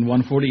tropical island,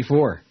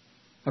 144.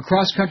 A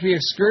cross-country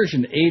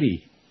excursion,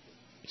 80.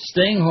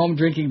 Staying home,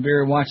 drinking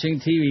beer,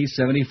 watching TV,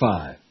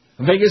 75.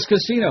 A Vegas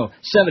casino,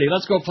 70.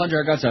 Let's go plunge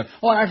our guts out.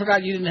 Oh, and I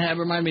forgot you didn't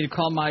remind me to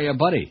call my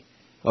buddy.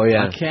 Oh,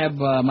 yeah.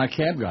 My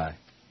cab guy.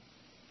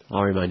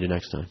 I'll remind you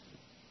next time,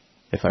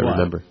 if I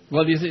remember.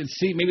 Well,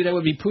 see, maybe that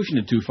would be pushing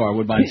it too far,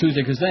 Woodbine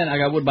Tuesday, because then I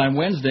got Woodbine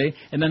Wednesday,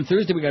 and then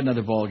Thursday we got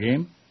another ball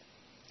game.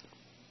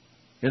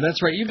 Yeah,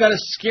 that's right. You got to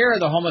scare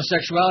the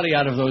homosexuality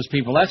out of those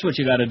people. That's what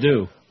you got to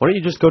do. Why don't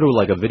you just go to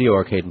a video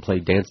arcade and play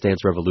Dance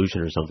Dance Revolution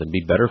or something? It'd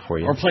be better for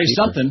you. Or play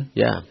something.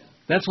 Yeah.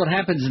 That's what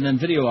happens in them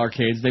video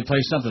arcades. They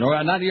play something. Or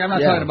I'm not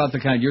talking about the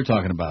kind you're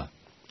talking about.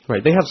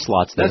 Right, they have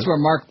slots there. That's where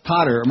Mark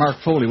Potter, or Mark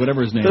Foley,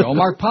 whatever his name is. Oh,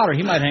 Mark Potter,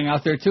 he might hang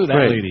out there, too, that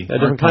right. lady. A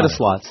different kind of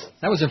slots.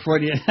 That was a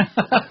Freudian...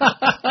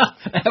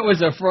 that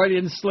was a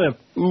Freudian slip.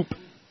 Oop.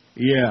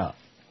 Yeah.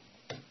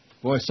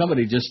 Boy,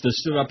 somebody just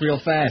stood up real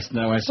fast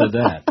now I said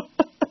that.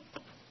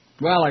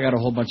 Well, I got a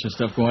whole bunch of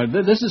stuff going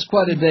on. This is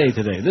quite a day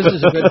today. This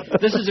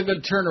is a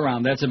good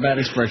turnaround. That's a bad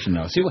expression,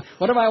 though. See,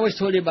 what have I always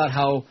told you about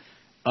how...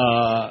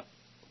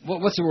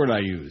 what's the word I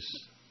use?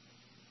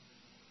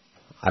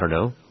 I don't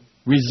know.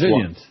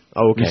 Resilient.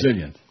 Oh, okay.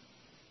 Resilient.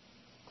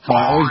 How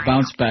I always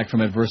bounce back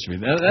from adversity.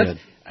 That's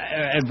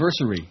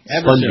adversary,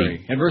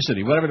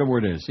 adversity, whatever the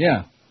word is.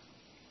 Yeah.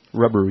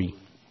 Rubbery.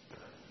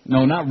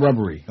 No, not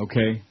rubbery.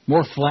 Okay,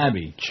 more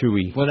flabby,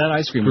 chewy. Well, that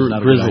ice cream was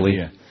not a good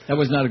idea. That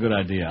was not a good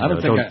idea. I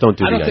don't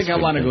think I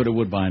want to go to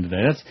Woodbine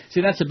today.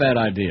 That's a bad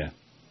idea.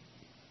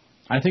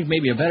 I think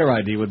maybe a better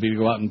idea would be to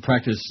go out and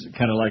practice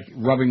kind of like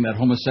rubbing that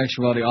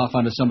homosexuality off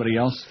onto somebody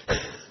else.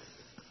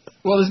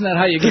 Well, isn't that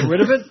how you get rid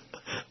of it?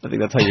 I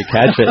think that's how you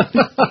catch it.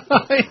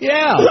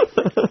 Yeah.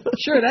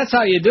 Sure, that's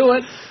how you do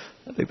it.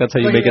 I think that's how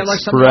you make it like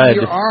spread. On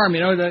your arm,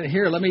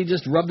 here, let me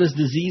just rub this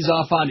disease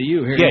off onto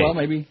you. Here, well,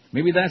 maybe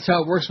that's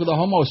how it works with the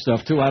homo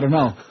stuff, too. I don't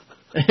know.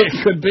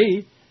 It could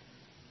be.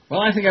 Well,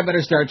 I think I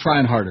better start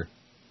trying harder.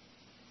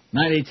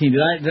 9:18.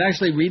 Did I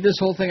actually read this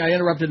whole thing? I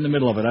interrupted in the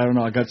middle of it. I don't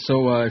know. I got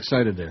so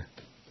excited there.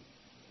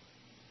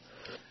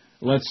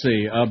 Let's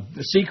see.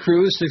 Sea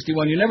Cruise,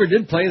 61. You never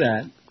did play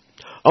that.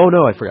 Oh,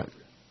 no, I forgot.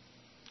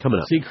 Coming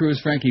up. Sea Cruise,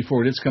 Frankie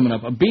Ford, it's coming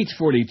up. Beach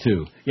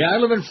 42. Yeah,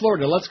 I live in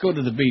Florida. Let's go to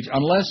the beach.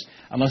 Unless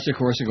of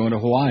course, you're going to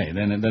Hawaii.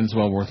 Then it's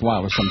well worthwhile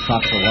with some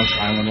tropical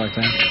island like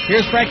that.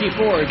 Here's Frankie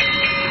Ford.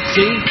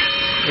 See?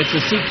 It's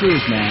a Sea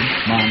Cruise, man.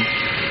 Mom.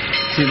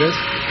 See this?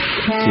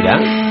 See that?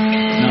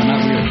 No,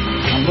 not really.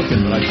 I'm looking,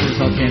 but I sure as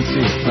hell can't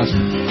see it. Trust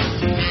me.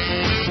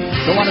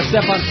 Don't want to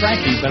step on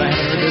Frankie, but I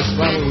haven't heard this.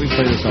 Well, we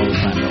play this all the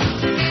time, though.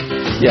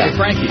 Yeah. Hey,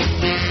 Frankie.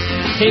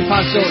 Hey,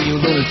 Paso,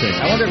 you lunatic.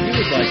 I wonder if he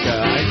was like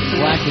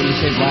black when you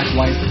say black,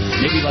 white.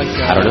 Maybe like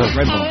I don't know.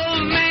 Redbone.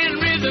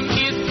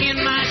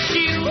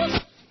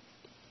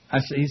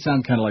 He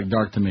sounded kind of like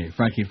dark to me,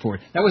 Frankie Ford.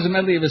 That was a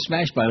medley of his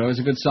Smash, by the way. It was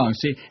a good song.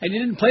 See, and you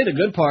didn't play the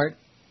good part.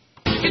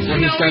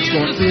 When he starts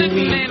going,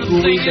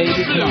 ooh-wee,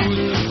 baby, come on.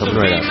 Coming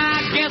right up.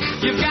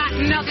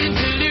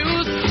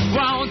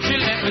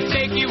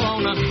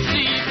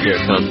 Here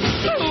it comes.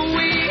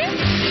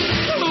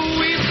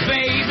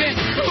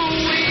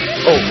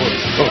 Oh.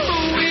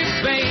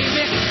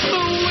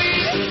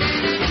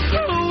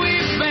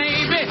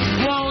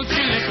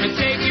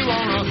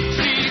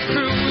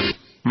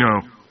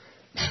 No.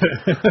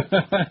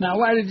 Now,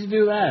 why did you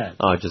do that?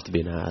 Oh, just to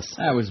be an ass.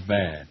 That was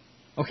bad.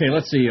 Okay,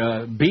 let's see.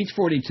 Beach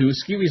 42,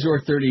 Ski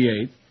Resort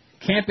 38,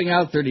 Camping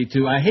Out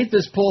 32. I Hate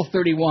This Poll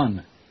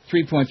 31,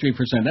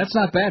 3.3%. That's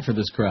not bad for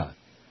this crowd.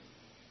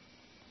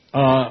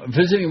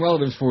 Visiting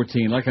relatives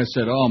 14. Like I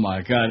said, oh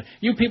my God,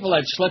 you people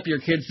that schlep your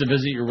kids to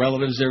visit your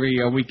relatives every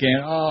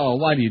weekend. Oh,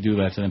 why do you do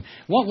that to them?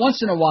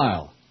 Once in a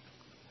while,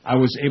 I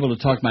was able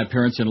to talk my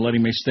parents into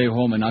letting me stay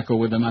home and not go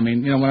with them. I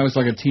mean, when I was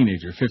like a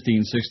teenager,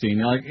 15,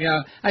 16, like,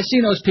 yeah, I've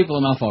seen those people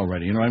enough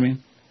already. You know what I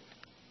mean?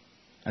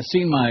 I've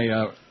seen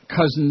my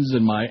cousins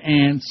and my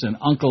aunts and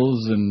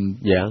uncles and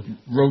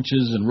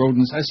roaches and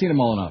rodents. I've seen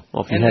them all enough.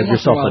 Well, if you had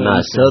yourself a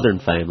nice Southern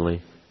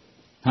family.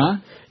 Huh?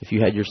 If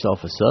you had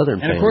yourself a Southern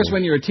family. And, of course,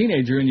 when you're a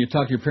teenager and you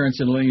talk your parents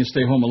into letting you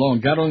stay home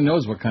alone, God only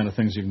knows what kind of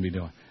things you can be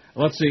doing.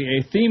 Let's see,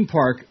 a theme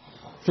park,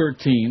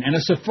 13, and a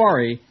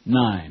safari,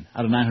 9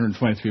 out of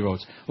 923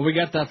 votes. Well, we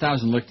got that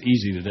 1,000 licked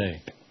easy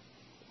today.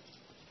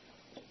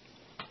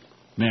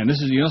 Man,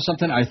 this is,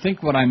 something, I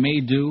think what I may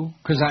do,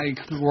 because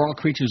we're all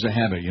creatures of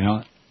habit,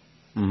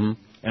 Mm-hmm.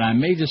 And I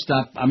may just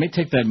stop, I may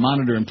take that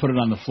monitor and put it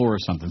on the floor or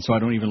something, so I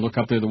don't even look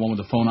up there, the one with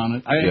the phone on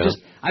it.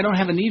 I don't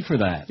have a need for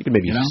that. You can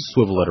maybe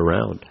swivel it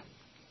around.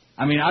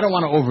 I mean, I don't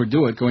want to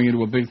overdo it, going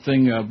into a big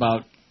thing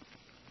about,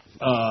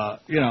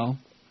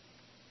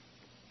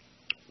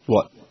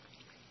 What?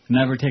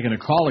 Never taking a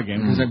call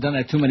again, because I've done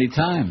that too many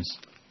times.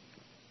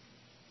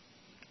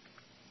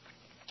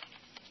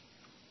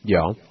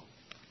 Yeah.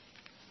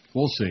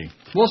 We'll see.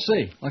 We'll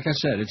see. Like I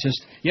said, it's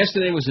just,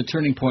 yesterday was a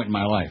turning point in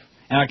my life.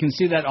 And I can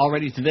see that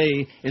already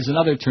today is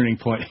another turning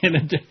point in a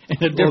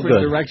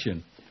different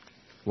direction.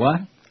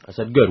 What? I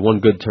said good. One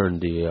good turn.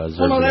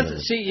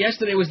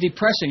 Yesterday was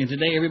depressing, and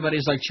today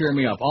everybody's like cheering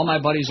me up. All my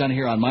buddies on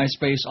here on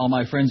MySpace, all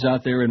my friends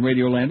out there in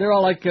Radio Land, they're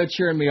all like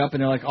cheering me up,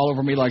 and they're like all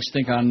over me like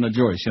Stink on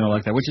Joyce,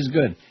 like that, which is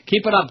good.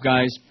 Keep it up,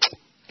 guys.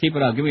 Keep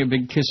it up. Give me a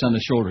big kiss on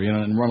the shoulder,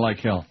 and run like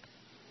hell.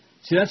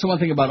 See, that's the one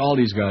thing about all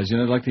these guys. They'd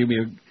like to give me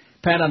a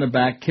pat on the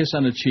back, kiss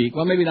on the cheek.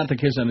 Well, maybe not the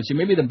kiss on the cheek.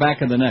 Maybe the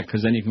back of the neck,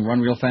 because then you can run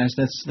real fast.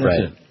 That's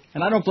right. It.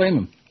 And I don't blame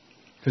them.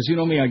 Because you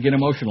know me, I get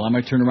emotional. I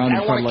might turn around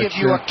and try to give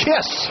you a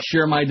kiss.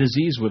 Share my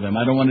disease with them.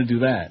 I don't want to do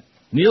that.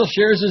 Neil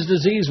shares his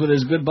disease with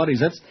his good buddies.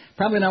 That's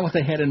probably not what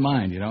they had in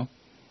mind,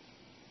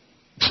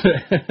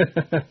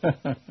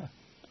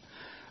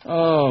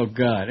 Oh,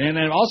 God. And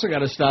I've also got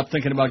to stop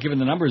thinking about giving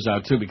the numbers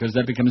out, too, because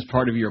that becomes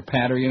part of your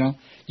patter, You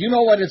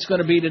know what it's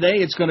going to be today?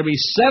 It's going to be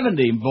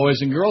 70,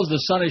 boys and girls. The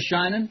sun is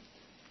shining.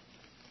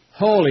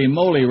 Holy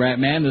moly, Rat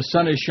Man, the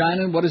sun is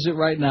shining. What is it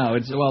right now?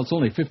 It's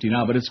only 50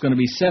 now, but it's going to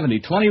be 70,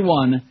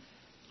 21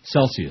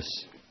 Celsius.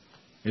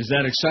 Is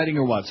that exciting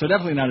or what? So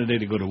definitely not a day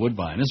to go to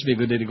Woodbine. This would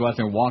be a good day to go out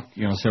there and walk,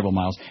 several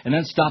miles, and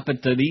then stop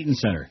at the Eaton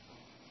Center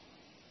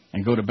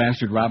and go to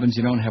Bastard Robbins.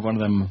 You don't have one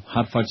of them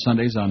hot fudge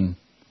sundaes on.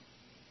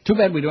 Too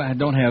bad we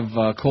don't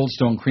have Cold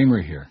Stone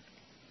Creamery here.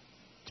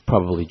 It's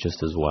probably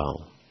just as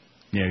well.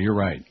 Yeah, you're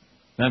right.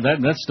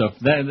 That stuff,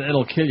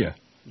 it'll kill you.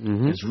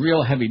 Mm-hmm. It's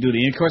real heavy duty.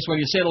 And of course, when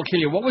you say it'll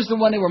kill you, what was the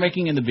one they were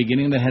making in the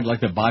beginning that had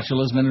like the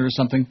botulism in it or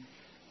something?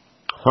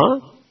 Huh?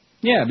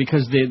 Yeah,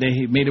 because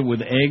they made it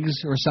with eggs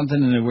or something,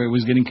 and it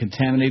was getting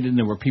contaminated, and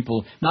there were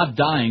people not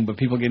dying, but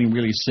people getting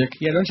really sick.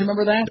 Yeah, don't you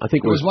remember that? I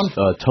think it was one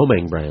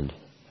Tomang brand.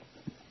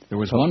 There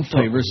was one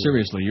flavor,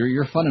 seriously,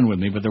 you're funning with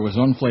me, but there was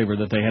one flavor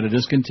that they had to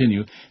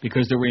discontinue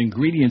because there were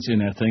ingredients in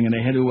that thing, and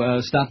they had to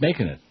stop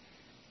making it.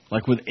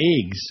 Like with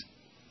eggs.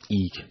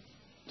 Eek.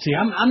 See,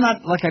 I'm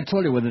not, like I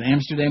told you, with in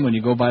Amsterdam, when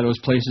you go by those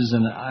places,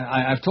 and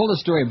I've told the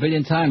story a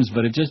billion times,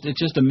 but it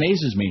just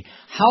amazes me.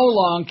 How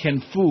long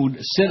can food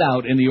sit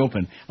out in the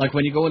open? Like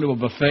when you go into a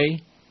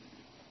buffet?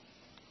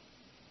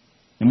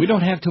 And we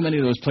don't have too many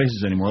of those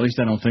places anymore, at least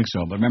I don't think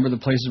so. But remember the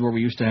places where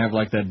we used to have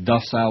like that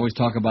Duff's I always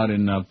talk about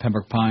in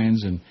Pembroke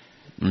Pines and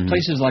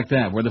places like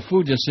that, where the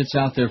food just sits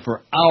out there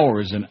for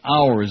hours and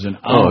hours and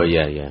hours. Oh,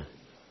 yeah.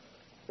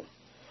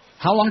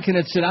 How long can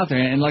it sit out there?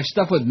 And like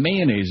stuff with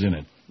mayonnaise in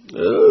it.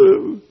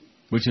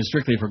 Which is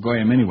strictly for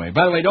Goyim anyway.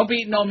 By the way, don't be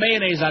eating no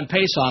mayonnaise on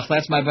Pesach.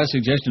 That's my best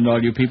suggestion to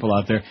all you people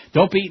out there.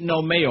 Don't be eating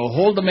no mayo.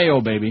 Hold the mayo,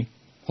 baby.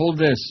 Hold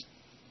this.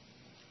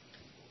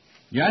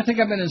 Yeah, I think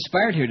I've been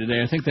inspired here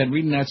today. I think that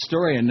reading that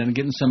story and then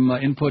getting some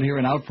input here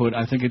and output,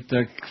 I think it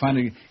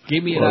finally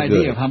gave me an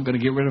idea of how I'm going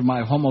to get rid of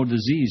my homo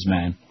disease,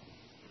 man.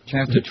 I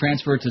have to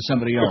transfer it to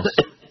somebody else.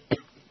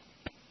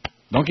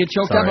 Don't get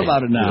choked up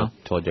about it now.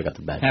 Told you I got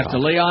the bad Have to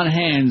lay on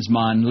hands,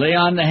 man. Lay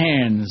on the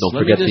hands. Don't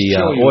forget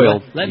the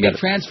oil. Let me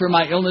transfer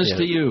my illness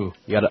to you.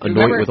 You got to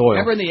anoint with oil.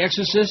 Remember in The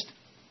Exorcist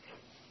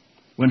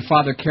when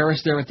Father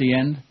Karras there at the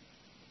end?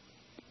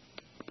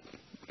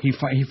 He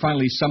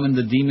finally summoned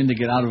the demon to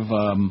get out of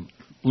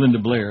Linda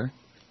Blair,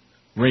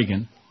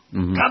 Reagan.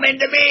 Mm-hmm. Come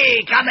into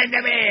me! Come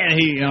into me! And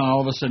he,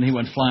 all of a sudden, he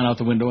went flying out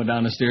the window and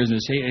down the stairs, and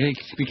he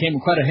became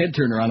quite a head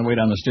turner on the way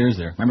down the stairs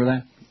there. Remember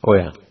that? Oh,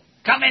 yeah.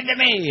 Come into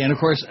me! And, of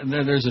course,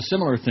 there's a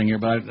similar thing here,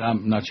 but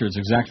I'm not sure it's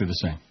exactly the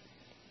same.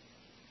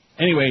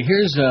 Anyway,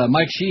 here's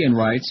Mike Sheehan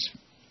writes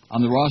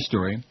on the Raw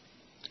story.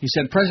 He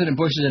said, President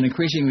Bush is an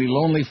increasingly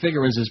lonely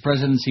figure as his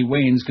presidency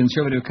wanes.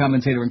 Conservative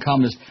commentator and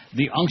columnist,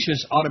 the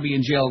unctuous ought to be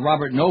in jail,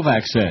 Robert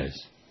Novak says.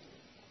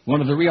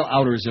 One of the real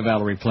outers of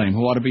Valerie Plame,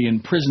 who ought to be in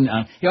prison.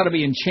 He ought to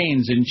be in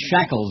chains, in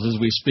shackles as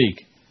we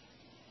speak.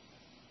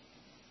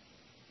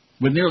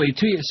 With nearly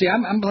 2 years. See,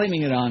 I'm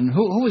blaming it on...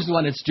 Who was the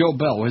one? It's Joe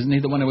Bell. Wasn't he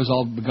the one that was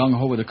all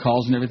gung-ho with the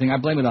calls and everything? I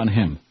blame it on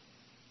him.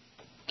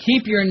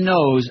 Keep your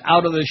nose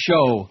out of the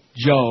show,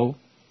 Joe,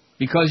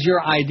 because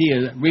your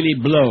ideas really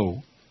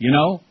blow, you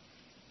know?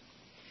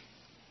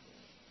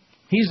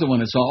 He's the one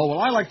that's all, well,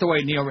 I like the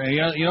way Neil...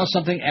 You know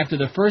something? After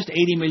the first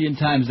 80 million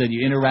times that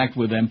you interact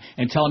with them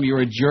and tell them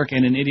you're a jerk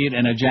and an idiot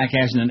and a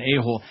jackass and an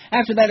a-hole,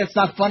 after that it's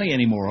not funny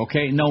anymore,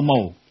 okay? No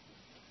mo.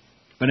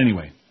 But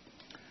anyway...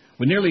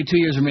 With nearly 2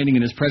 years remaining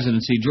in his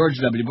presidency, George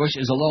W. Bush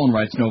is alone,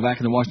 writes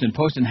Novak in the Washington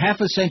Post. In half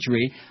a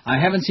century, I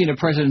haven't seen a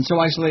president so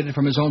isolated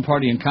from his own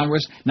party in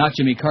Congress, not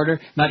Jimmy Carter,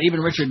 not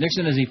even Richard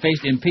Nixon as he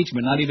faced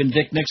impeachment, not even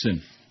Dick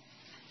Nixon.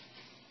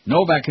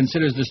 Novak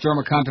considers the storm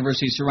of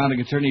controversy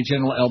surrounding Attorney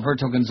General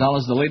Alberto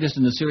Gonzales the latest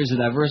in the series of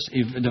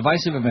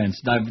divisive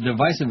events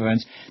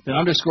that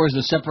underscores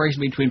the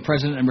separation between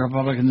President and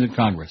Republicans in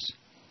Congress.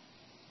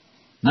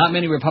 Not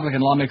many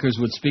Republican lawmakers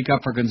would speak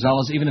up for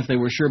Gonzales, even if they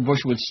were sure Bush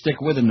would stick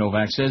with him,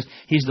 Novak says.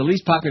 He's the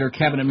least popular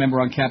cabinet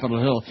member on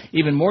Capitol Hill,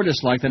 even more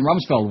disliked than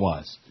Rumsfeld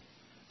was.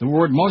 The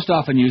word most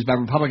often used by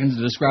Republicans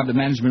to describe the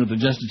management of the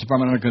Justice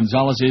Department under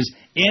Gonzales is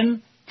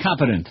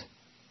incompetent.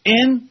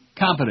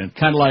 Incompetent.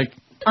 Kind of like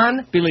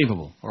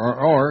unbelievable,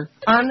 or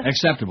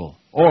unacceptable,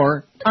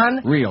 or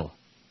unreal,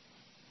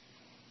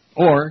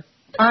 or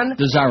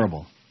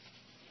undesirable.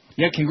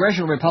 Yet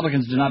congressional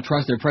Republicans do not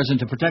trust their president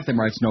to protect them,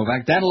 writes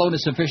Novak. That alone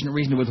is sufficient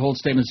reason to withhold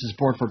statements of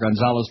support for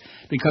Gonzales,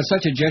 because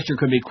such a gesture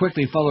could be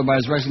quickly followed by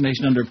his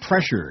resignation under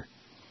pressure.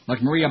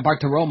 Like Maria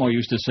Bartiromo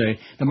used to say,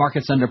 the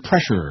market's under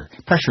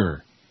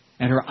pressure.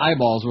 And her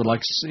eyeballs would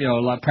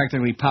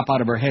practically pop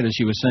out of her head as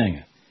she was saying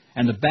it.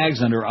 And the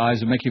bags under her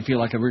eyes would make you feel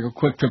like a real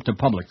quick trip to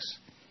Publix.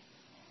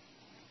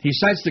 He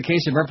cites the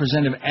case of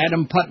Representative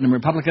Adam Putnam,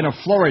 Republican of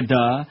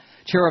Florida,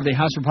 chair of the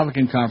House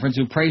Republican Conference,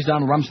 who praised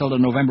Donald Rumsfeld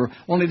in November,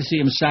 only to see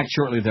him sacked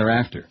shortly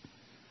thereafter.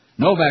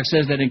 Novak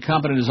says that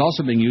incompetent is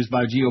also being used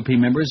by GOP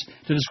members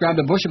to describe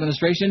the Bush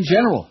administration in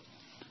general.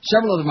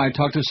 Several of them I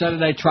talked to said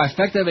that a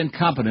trifecta of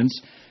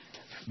incompetence,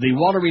 the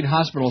Walter Reed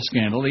Hospital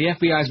scandal, the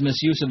FBI's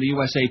misuse of the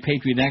USA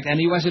Patriot Act, and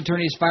the U.S.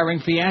 Attorney's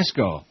firing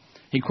fiasco.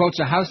 He quotes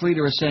a House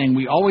leader as saying,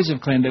 "We always have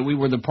claimed that we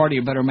were the party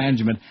of better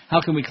management. How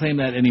can we claim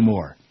that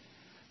anymore?"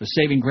 The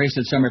saving grace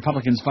that some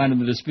Republicans find in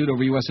the dispute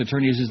over U.S.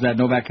 attorneys is that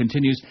Novak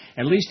continues,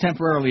 at least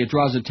temporarily, it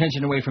draws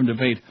attention away from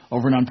debate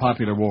over an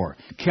unpopular war.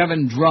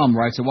 Kevin Drum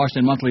writes at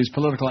Washington Monthly's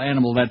Political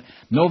Animal that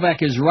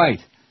Novak is right.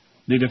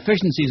 The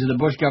deficiencies of the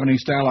Bush governing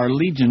style are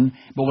legion,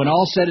 but when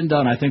all said and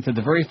done, I think that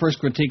the very first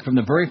critique from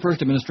the very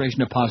first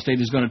administration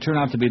apostate is going to turn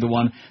out to be the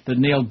one that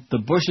nailed the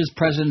Bush's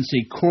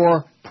presidency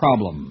core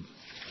problem.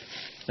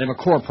 They have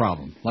a core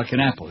problem, like an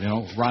apple,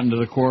 rotten to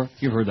the core.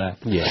 You've heard that.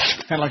 Yeah.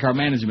 Kind of like our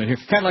management here.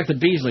 Kind of like the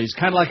Beasleys.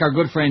 Kind of like our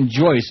good friend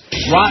Joyce.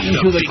 Rotten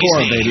to the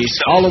core, baby.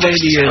 All the way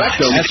to your... That's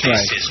right.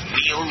 This is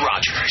Neil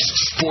Rogers,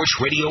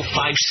 Sports Radio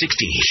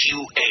 560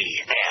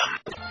 QAM.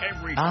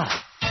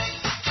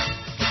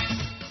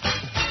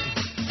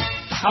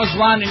 How's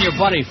Ron and your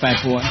buddy,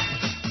 fat boy?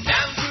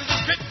 Down through the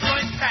strip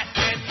joint, Pat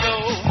can go.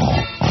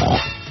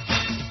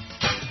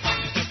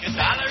 You stick $1 in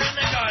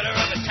the garter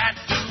of a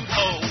tattooed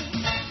hoe.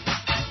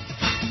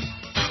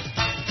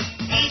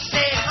 He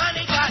said,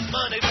 honey, got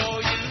money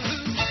for you.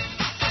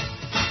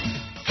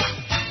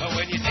 But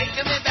when you take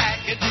him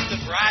back into the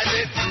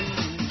private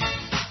room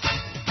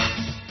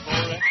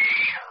for a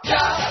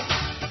job.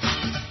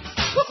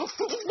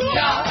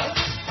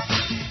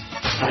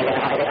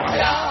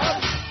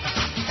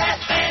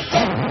 That's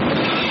fantastic.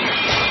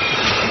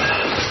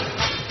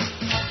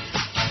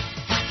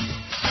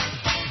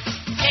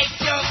 Take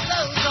your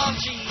clothes off,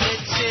 she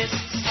insists.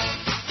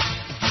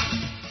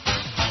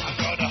 I'm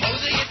gonna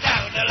hose you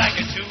down like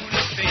a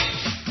tuna fish.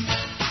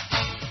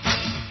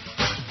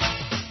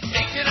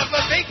 Picking up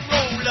a big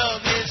roll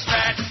of his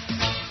fat.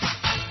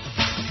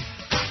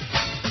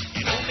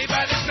 And only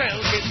by the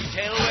smell can you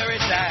tell where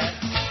it's at.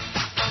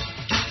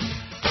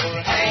 For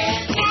a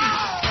hand.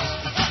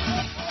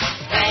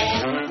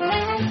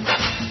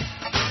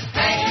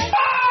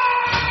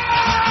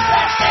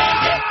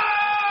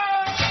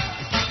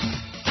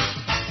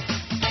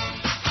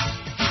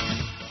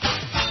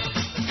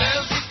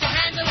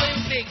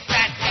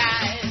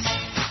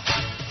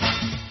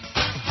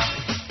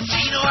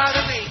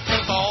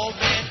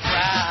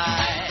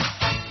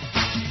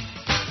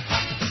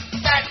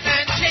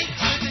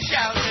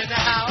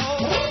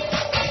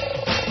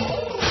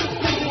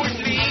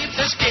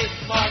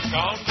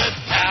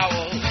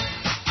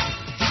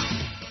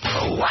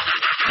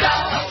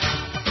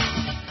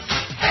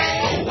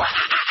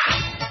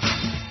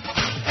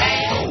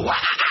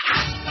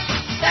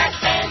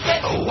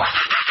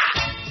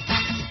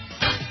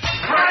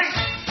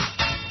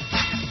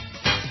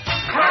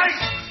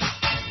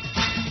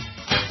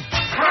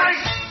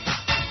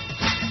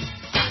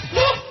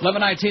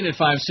 $11:19 at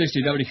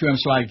 560 WQM.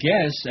 So I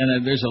guess,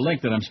 and there's a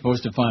link that I'm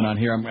supposed to find on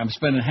here. I'm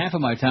spending half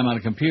of my time on a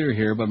computer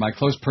here, but my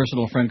close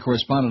personal friend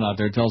correspondent out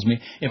there tells me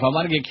if I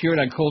want to get cured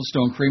on Cold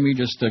Stone Creamery,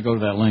 just go to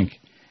that link.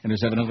 And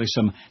there's evidently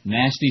some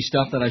nasty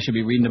stuff that I should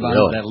be reading about.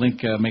 Really? That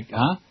link, I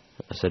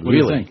said, what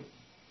really? do you think?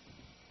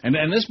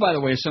 And this, by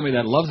the way, is somebody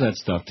that loves that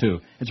stuff, too.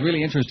 It's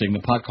really interesting, the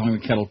pot calling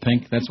the kettle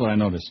pink. That's what I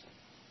noticed.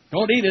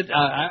 Don't eat it.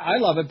 I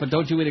love it, but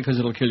don't you eat it because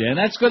it'll kill you. And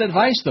that's good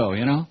advice, though,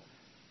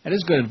 That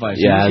is good advice.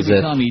 Yeah, you should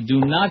be telling me, do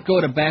not go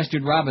to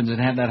Bastard Robbins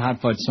and have that hot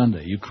fudge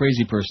sundae. You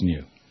crazy person,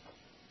 you.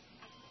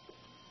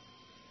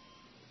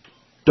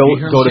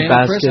 Don't go to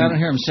Baskin. Baskin. I don't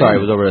hear him saying Sorry,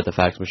 it was over at the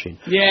fax machine.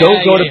 Yeah,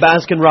 don't go to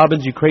Baskin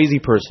Robbins, you crazy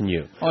person,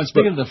 you. Oh, and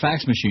speaking of the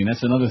fax machine,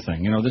 that's another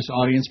thing. This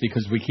audience,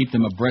 because we keep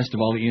them abreast of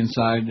all the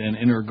inside and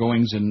inner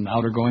goings and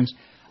outer goings,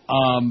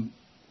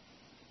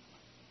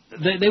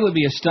 they would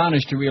be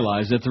astonished to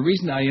realize that the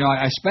reason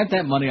I spent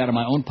that money out of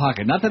my own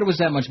pocket, not that it was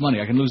that much money,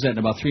 I can lose that in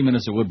about 3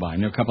 minutes at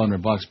Woodbine, a couple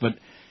 $100, but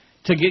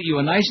to get you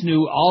a nice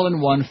new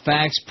all-in-one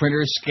fax,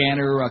 printer,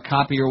 scanner, a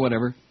copy or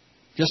whatever,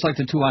 just like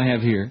the two I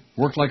have here,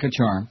 worked like a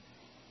charm.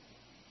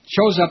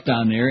 Shows up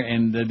down there,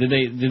 and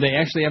did they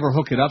actually ever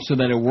hook it up so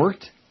that it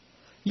worked?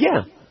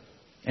 Yeah.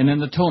 And then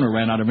the toner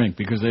ran out of ink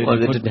because they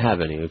didn't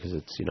have any because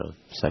it's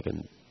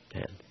second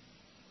hand.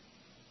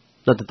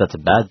 Not that that's a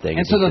bad thing.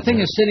 And so the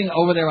thing is sitting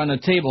over there on the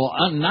table,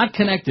 not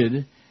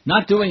connected,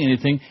 not doing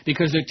anything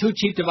because they're too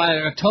cheap to buy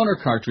a toner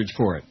cartridge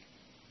for it.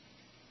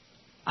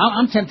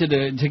 I'm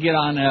tempted to get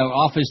on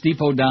Office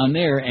Depot down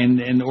there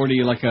and order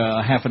you like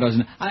a half a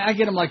dozen. I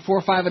get them like 4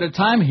 or 5 at a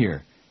time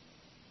here.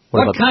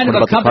 What kind of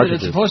a company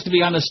that's supposed to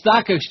be on the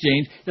stock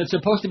exchange, that's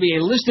supposed to be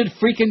a listed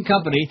freaking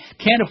company,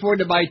 can't afford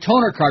to buy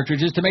toner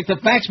cartridges to make the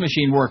fax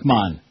machine work,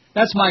 Mon?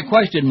 That's my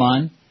question,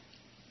 Mon.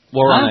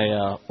 We're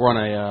on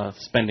a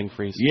spending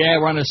freeze. Yeah,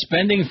 we're on a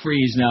spending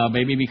freeze now,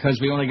 baby, because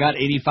we only got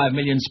 85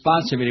 million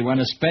spots every day. We're on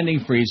a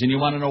spending freeze, and you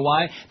want to know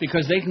why?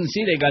 Because they can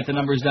see they got the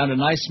numbers down to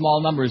nice small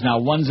numbers now,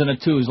 1s and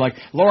 2s, like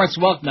Lawrence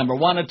Welk number,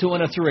 1, a 2,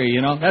 and a 3.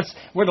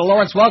 We're the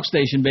Lawrence Welk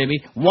station,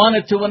 baby, 1,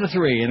 a 2, and a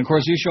 3. And of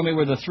course, you show me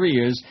where the 3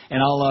 is,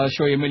 and I'll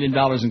show you $1 million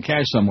in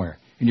cash somewhere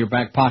in your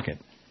back pocket.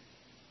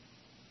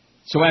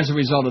 So as a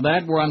result of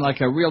that, we're on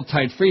like a real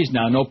tight freeze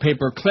now. No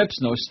paper clips,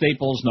 no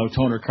staples, no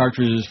toner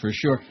cartridges for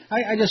sure.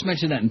 I just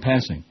mentioned that in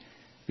passing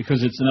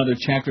because it's another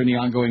chapter in the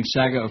ongoing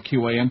saga of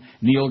QAM.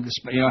 Neil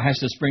has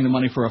to spring the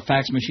money for a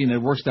fax machine that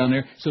works down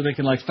there so they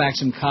can like fax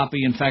him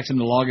copy and fax him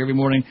the log every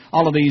morning.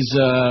 All of these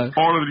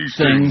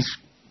things.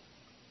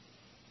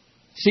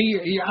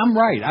 See, I'm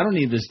right. I don't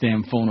need this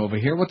damn phone over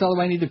here. What the hell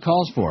do I need the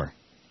calls for?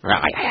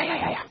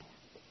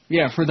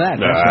 Yeah, for that.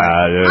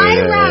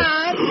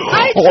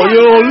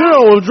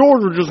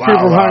 George just keep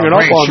hanging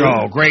up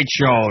on me. Great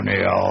show,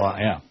 Neil.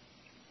 Yeah.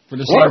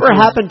 Whatever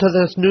happened to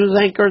this news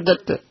anchor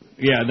that...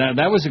 Yeah,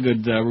 that was a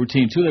good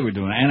routine, too, they were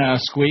doing. Anna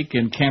Squeak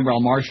and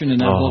Cambrel Martian and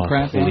that whole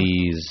crap.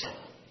 Please.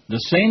 The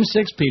same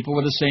 6 people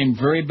with the same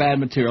very bad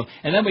material.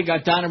 And then we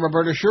got Don and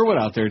Roberta Sherwood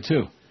out there,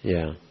 too.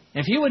 Yeah.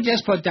 If you would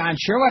just put Don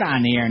Sherwood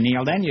on the air,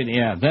 Neil, then you'd...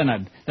 Yeah, then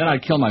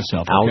I'd kill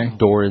myself, okay?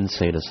 Outdoor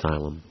insane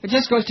asylum. It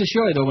just goes to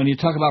show you, though, when you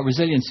talk about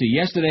resiliency.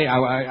 Yesterday, I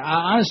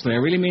honestly, I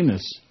really mean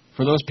this.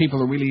 For those people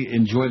who really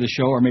enjoy the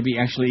show, or maybe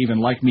actually even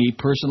like me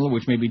personally,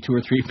 which may be 2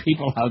 or 3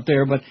 people out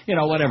there, but,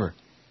 whatever.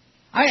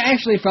 I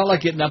actually felt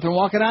like getting up and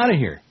walking out of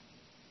here.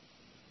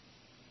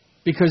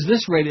 Because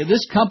this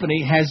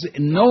company has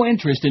no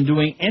interest in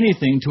doing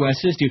anything to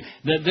assist you.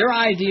 Their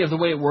idea of the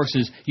way it works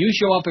is you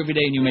show up every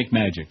day and you make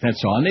magic.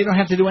 That's all. And they don't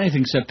have to do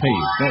anything except pay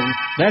you.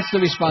 That's the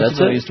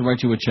responsibility, is to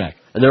write you a check.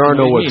 And there are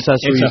no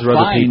accessories or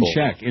other people. It's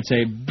a fine check. It's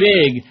a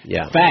big,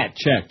 fat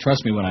check.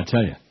 Trust me when I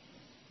tell you.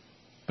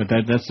 But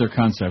that's their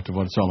concept of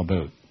what it's all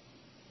about.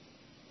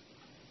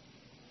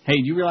 Hey,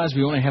 do you realize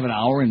we only have an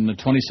hour and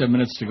 27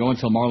 minutes to go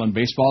until Marlin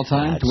baseball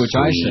time? That's to which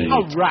sweet. I say,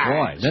 all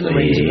right. Boy, then the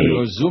ratings are going to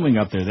go zooming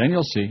up there. Then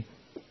you'll see.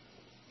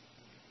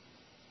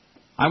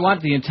 I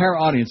want the entire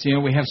audience.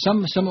 We have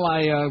some of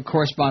my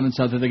correspondents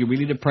out there. They get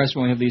really depressed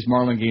when we have these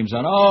Marlin games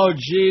on. Oh,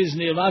 geez,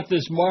 Neil, not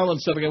this Marlin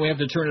stuff again. We have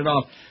to turn it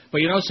off.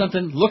 But you know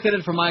something? Look at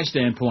it from my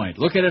standpoint.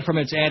 Look at it from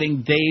it's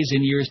adding days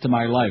and years to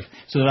my life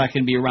so that I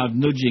can be around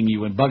nudging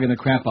you and bugging the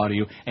crap out of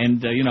you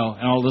and, and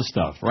all this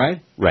stuff, right?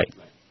 Right.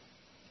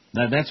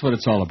 That's what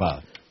it's all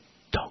about.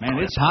 Man,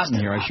 it's hot in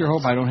here. I sure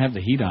hope I don't have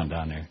the heat on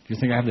down there. Do you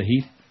think I have the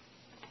heat?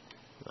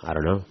 I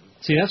don't know.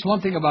 See, that's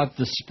one thing about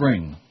the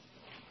spring.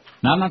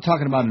 Now, I'm not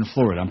talking about in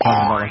Florida. I'm talking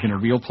about like in a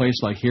real place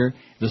like here,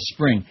 the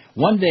spring.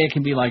 One day it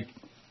can be like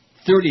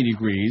 30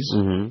 degrees.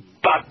 Mm-hmm.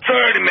 About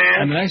 30,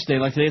 man. And the next day,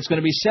 like today, it's going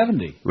to be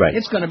 70. Right.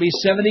 It's going to be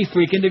 70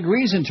 freaking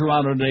degrees in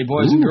Toronto today,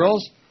 boys and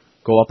girls.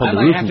 Go up on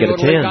the roof and get a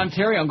tan. I might have to go to Lake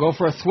Ontario and go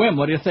for a swim.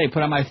 What do you think?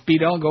 Put on my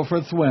Speedo and go for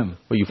a swim.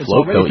 Well, you it's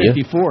float, don't already you?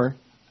 54.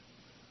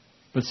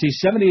 But see,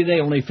 70 today,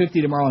 only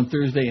 50 tomorrow on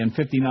Thursday, and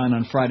 59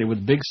 on Friday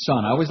with big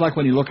sun. I always like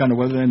when you look on the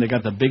weather and they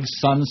got the big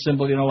sun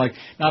symbol, like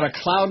not a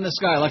cloud in the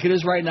sky like it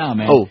is right now,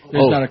 man.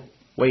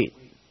 Wait.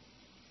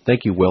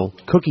 Thank you, Will.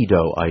 Cookie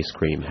dough ice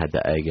cream had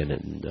the egg in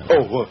it. And,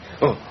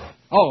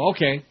 Oh,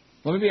 okay.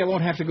 Well, maybe I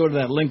won't have to go to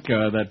that link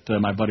that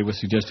my buddy was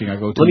suggesting I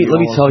go to.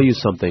 Let me tell you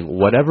something.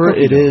 Whatever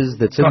it is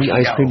that's in the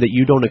ice cream that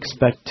you don't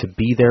expect to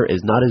be there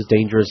is not as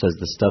dangerous as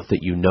the stuff that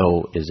you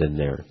know is in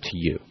there to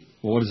you.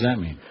 Well, what does that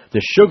mean?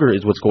 The sugar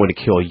is what's going to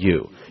kill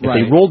you. If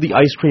they roll the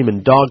ice cream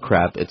in dog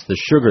crap, it's the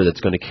sugar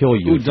that's going to kill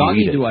you. Ooh,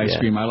 doggy do ice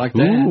cream. I like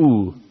that.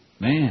 Ooh.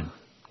 Man.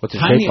 What's it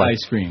Tiny taste like?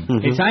 ice cream.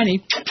 Mm-hmm. Hey,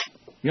 Tiny.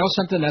 You know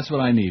something? That's what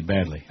I need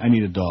badly. I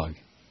need a dog.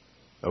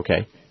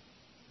 Okay.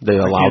 They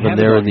allow them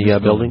there in the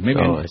building?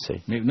 Maybe I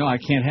see. No, I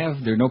can't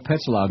have. There are no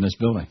pets allowed in this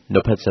building.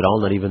 No pets at all?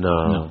 Not even...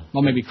 No.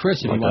 Well, maybe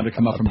Chris, if he wanted to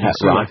come up from DC,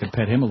 I could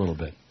pet him a little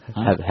bit.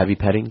 Huh? Heavy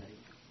petting?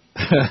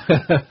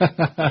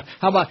 How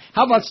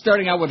about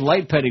starting out with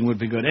light petting would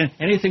be good.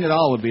 Anything at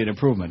all would be an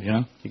improvement,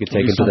 You could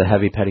take him to the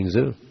heavy petting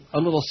zoo. A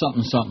little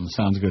something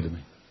sounds good to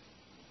me.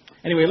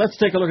 Anyway, let's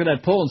take a look at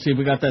that poll and see if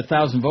we got that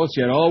 1,000 votes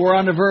yet. Oh, we're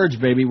on the verge,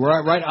 baby.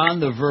 We're right on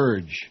the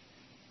verge.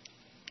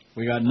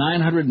 We got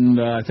 900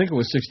 and I think it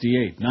was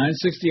 68.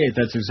 968,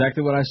 that's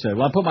exactly what I said.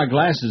 Well, I put my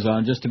glasses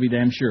on just to be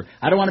damn sure.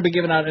 I don't want to be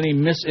giving out any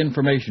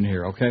misinformation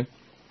here, okay?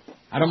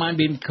 I don't mind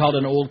being called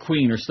an old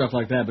queen or stuff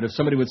like that, but if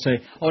somebody would say,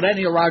 oh, that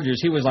Neil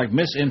Rogers, he was like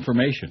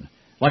misinformation.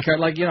 Like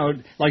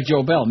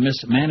Joe Bell,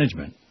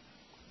 mismanagement.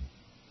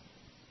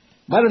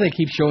 Why do they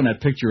keep showing that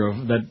picture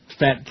of that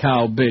fat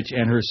cow bitch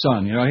and her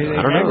son? It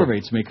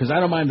aggravates me because I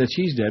don't mind that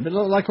she's dead. But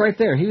like right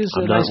there, he was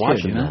a nice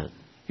kid, that.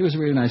 He was a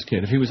really nice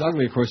kid. If he was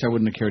ugly, of course, I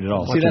wouldn't have cared at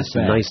all. See, that's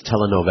bad. Nice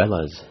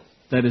telenovelas.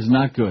 That is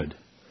not good.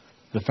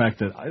 The fact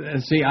that,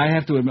 I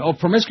have to admit,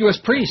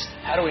 promiscuous priest.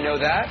 How do we know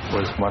that?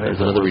 Was money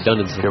There's another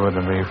redundancy given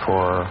to me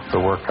for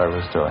the work I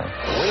was doing.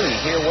 We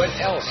didn't hear what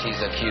else he's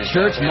accused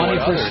Church of. money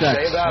for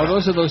sex. Oh,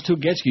 those are those two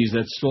Getchkis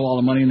that stole all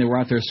the money and they were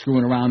out there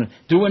screwing around and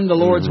doing the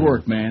Lord's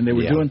work, man. They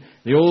were doing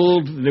they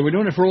were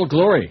doing it for old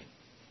glory.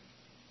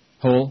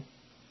 Poll.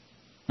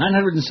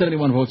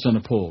 971 votes on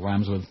the poll.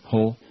 Rhymes with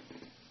whole.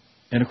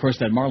 And, of course,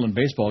 that Marlin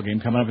baseball game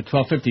coming up at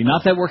 12:50.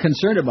 Not that we're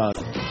concerned about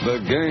it. The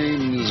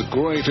game's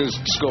greatest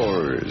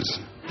scorers.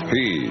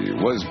 He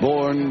was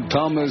born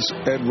Thomas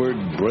Edward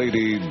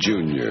Brady,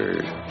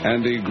 Jr.,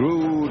 and he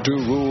grew to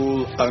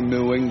rule a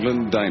New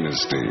England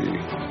dynasty.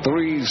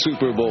 3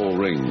 Super Bowl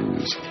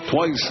rings,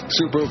 twice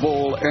Super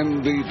Bowl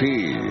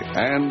MVP,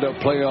 and a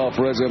playoff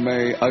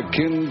resume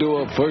akin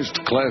to a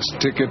first-class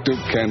ticket to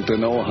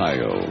Canton,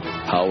 Ohio.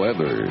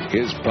 However,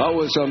 his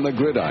prowess on the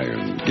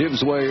gridiron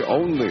gives way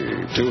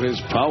only to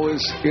his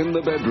prowess in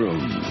the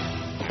bedroom.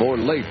 For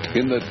late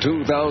in the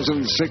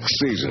 2006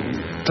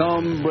 season,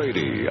 Tom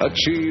Brady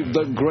achieved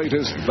the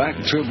greatest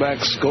back-to-back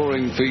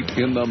scoring feat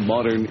in the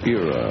modern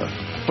era.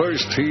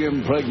 First, he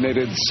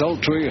impregnated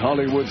sultry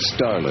Hollywood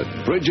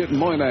starlet Bridget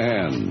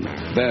Moynihan.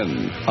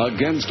 Then,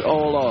 against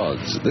all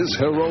odds, this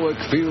heroic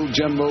field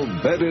general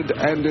bedded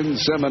and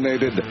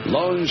inseminated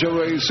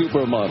lingerie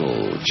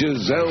supermodel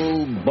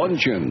Gisele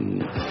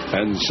Bündchen.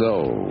 And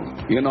so,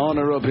 in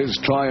honor of his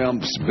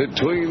triumphs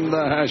between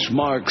the hash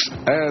marks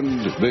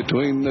and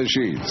between the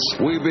sheets,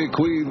 we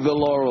bequeath the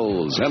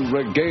laurels and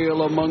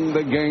regale among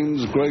the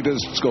game's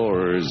greatest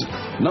scorers.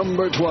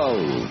 Number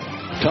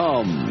 12,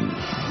 Tom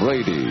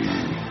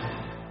Brady.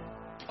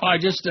 I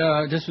just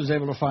was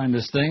able to find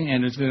this thing,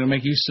 and it's going to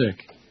make you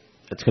sick.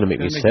 It's going to make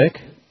me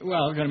sick?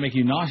 Well, it's going to make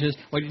you nauseous.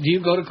 Do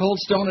you go to Cold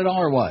Stone at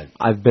all, or what?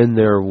 I've been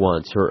there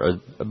once,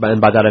 and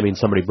by that I mean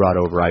somebody brought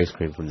over ice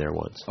cream from there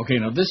once. Okay,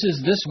 now this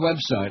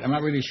website. I'm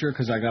not really sure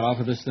because I got off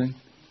of this thing,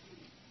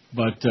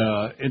 but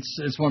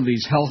it's one of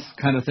these health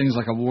kind of things,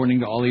 like a warning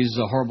to all these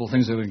horrible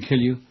things that can kill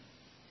you.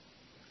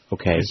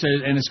 Okay. It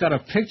says, and it's got a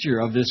picture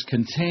of this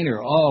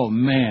container. Oh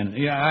man,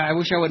 yeah, I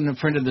wish I wouldn't have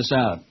printed this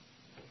out.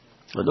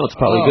 No, it's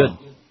probably good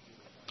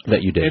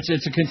that you did.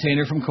 It's a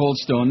container from Cold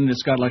Stone, and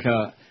it's got like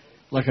a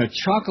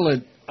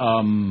chocolate.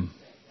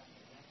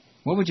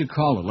 What would you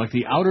call it? Like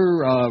the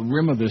outer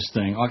rim of this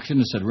thing. Oh, I shouldn't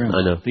have said rim.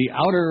 I know. The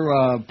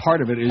outer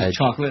part of it is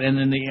chocolate, and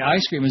then the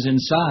ice cream is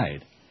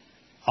inside,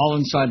 all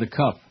inside the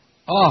cup.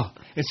 Oh,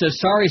 it says,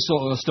 sorry,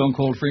 Stone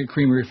Cold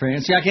Creamery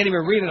fans. See, I can't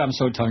even read it. I'm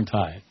so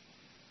tongue-tied.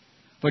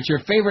 But your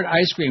favorite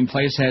ice cream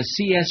place has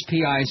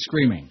CSPI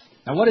screaming.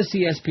 Now, what is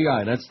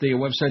CSPI? That's the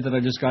website that I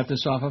just got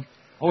this off of?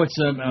 Oh, it's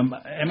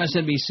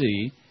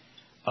MSNBC.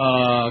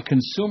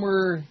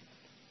 Consumer,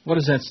 what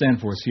does that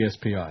stand for,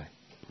 CSPI?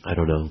 I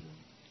don't know.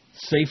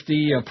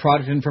 Safety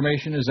Product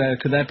Information,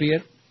 could that be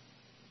it?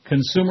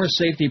 Consumer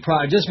Safety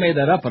Product. I just made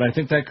that up, but I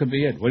think that could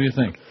be it. What do you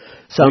think?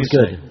 Sounds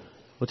good.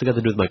 What's it got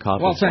to do with my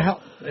coffee? Well,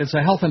 it's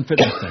a health and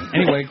fitness thing.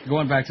 Anyway,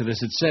 going back to this,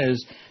 it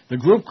says the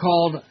group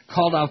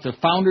called out the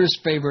founder's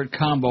favorite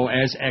combo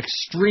as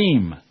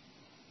extreme.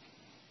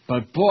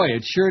 But boy,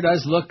 it sure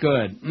does look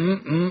good.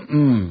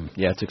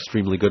 Yeah, it's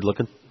extremely good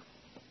looking.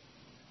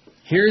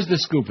 Here's the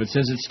scoop. It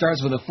says it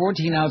starts with a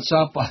 14-ounce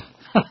softball.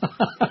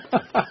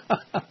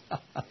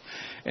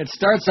 It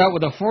starts out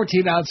with a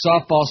 14-ounce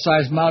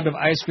softball-sized mound of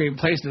ice cream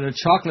placed in a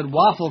chocolate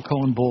waffle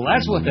cone bowl.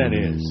 That's what that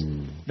is.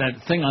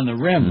 That thing on the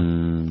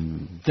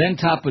rim. Then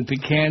topped with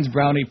pecans,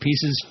 brownie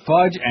pieces,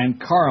 fudge,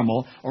 and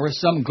caramel, or as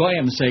some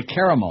goyim say,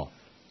 caramel.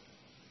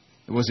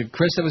 Was it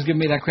Chris that was giving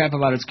me that crap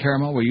about its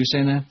caramel? Were you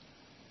saying that?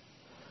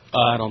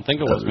 I don't think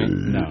it was me.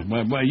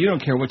 No. Well, you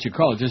don't care what you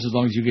call it, just as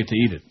long as you get to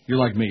eat it. You're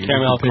like me.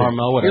 Caramel,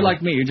 caramel, whatever. You're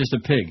like me. You're just a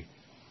pig.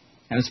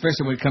 And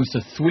especially when it comes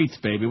to thweet,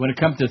 baby. When it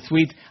comes to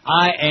thweet,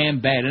 I am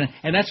bad.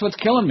 And that's what's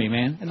killing me,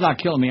 man. It's not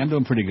killing me. I'm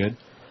doing pretty good.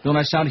 Don't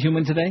I sound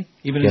human today?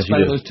 Even in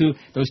spite of those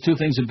two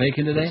things of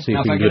bacon today? See if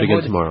we can do it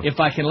again tomorrow. If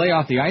I can lay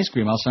off the ice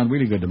cream, I'll sound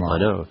really good tomorrow. I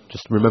know.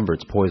 Just remember,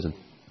 it's poison.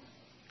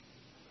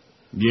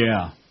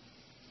 Yeah.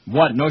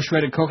 What? No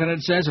shredded coconut,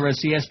 it says? Or a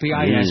CSPI?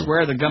 I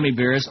swear the gummy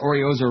bears,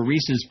 Oreos, or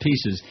Reese's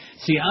Pieces.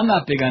 See, I'm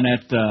not big on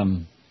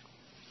that,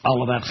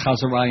 all of that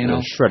chazara, you know?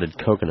 Shredded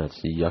coconut's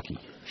yucky.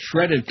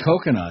 Shredded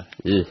coconut?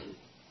 Ugh.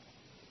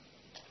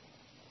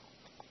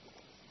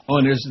 Oh,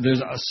 and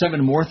there's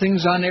 7 more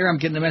things on there. I'm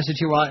getting the message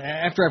here. Well,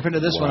 after I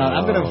printed this one out,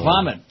 I'm going to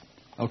vomit.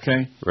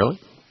 Okay? Really?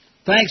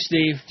 Thanks,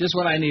 Steve. Just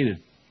what I needed.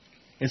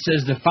 It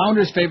says the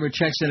founder's favorite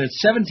checks in at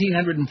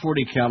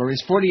 1,740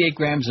 calories, 48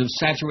 grams of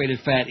saturated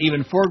fat,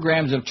 even 4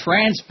 grams of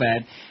trans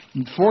fat,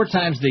 4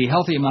 times the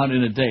healthy amount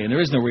in a day. And there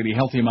is no really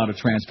healthy amount of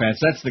trans fats.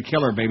 That's the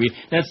killer, baby.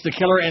 That's the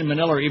killer in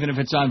Manila, even if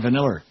it's on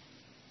vanilla.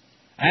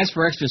 Ask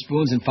for extra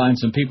spoons and find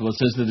some people. It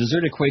says the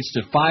dessert equates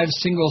to 5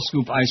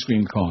 single-scoop ice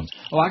cream cones.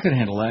 Oh, I could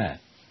handle that.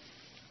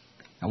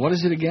 Now, what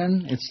is it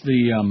again? It's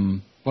the,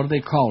 what do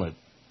they call it?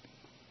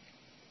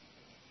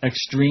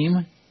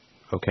 Extreme?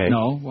 Okay.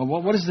 No.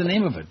 Well, what is the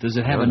name of it? Does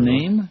it have a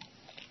name?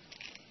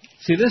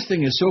 See, this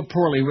thing is so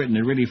poorly written,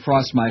 it really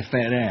frosts my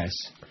fat ass.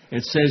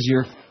 It says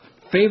your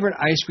favorite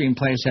ice cream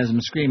place has them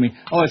screaming.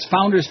 Oh, it's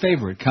Founder's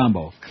Favorite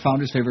Combo.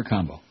 Founder's Favorite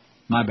Combo.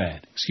 My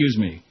bad. Excuse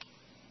me.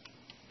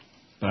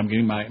 But I'm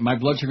getting my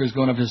blood sugar is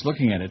going up just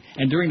looking at it.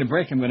 And during the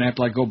break, I'm going to have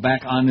to go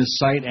back on this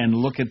site and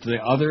look at the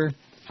other.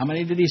 How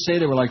many did he say?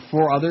 There were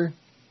 4 other.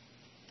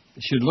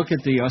 You should look at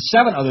the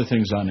 7 other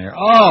things on there.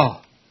 Oh.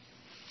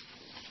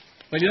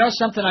 But you know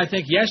something? I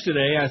think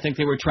yesterday,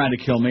 they were trying to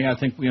kill me. I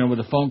think, with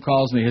the phone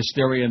calls and the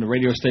hysteria and the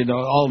radio station,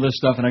 all this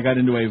stuff, and I got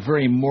into a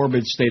very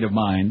morbid state of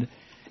mind.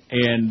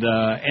 And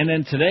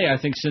then today, I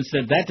think since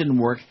that didn't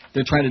work,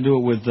 they're trying to do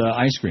it with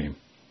ice cream.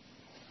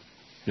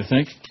 You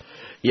think?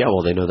 Yeah,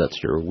 well, they know that's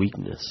your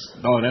weakness.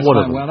 Oh, that's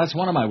that's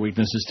one of my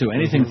weaknesses too.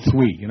 Anything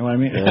sweet, you know what I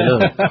mean? Yeah, I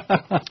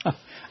know.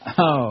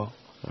 Oh.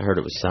 I heard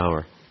it was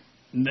sour.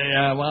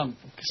 Yeah, well,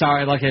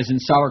 sorry, like as in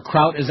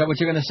sauerkraut. Is that what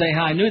you're going to say?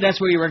 I knew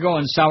that's where you were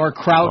going,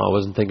 sauerkraut. Oh, I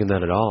wasn't thinking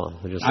that at all.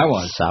 I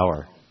was.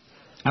 Sour.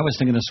 I was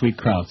thinking of sweet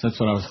krauts. That's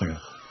what I was thinking.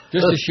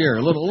 Just to share.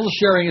 A little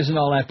sharing isn't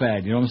all that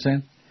bad. You know what I'm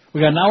saying?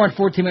 We got an hour and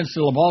 14 minutes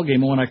till the ball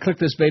game, and when I click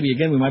this baby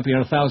again, we might be at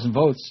 1,000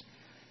 votes.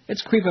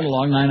 It's creeping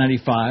along,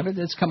 995.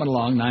 It's coming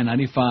along,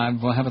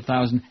 995. We'll have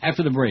 1,000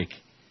 after the break.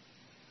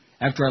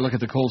 after I look at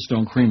the Cold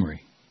Stone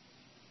Creamery.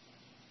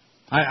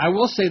 I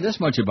will say this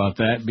much about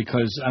that,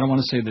 because I don't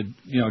want to say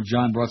that,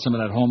 John brought some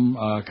of that home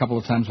a couple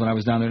of times when I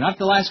was down there. Not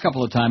the last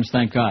couple of times,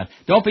 thank God.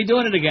 Don't be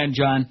doing it again,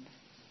 John.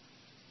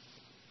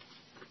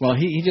 Well,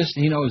 he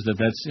knows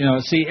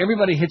that's, see,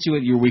 everybody hits you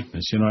at your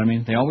weakness, you know what I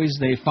mean?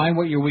 They find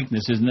what your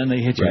weakness is, and then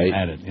they hit you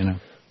at it,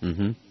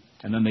 Mm-hmm.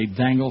 And then they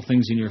dangle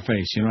things in your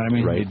face, you know what I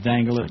mean? Right. They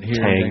dangle it here,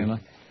 dangle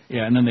it.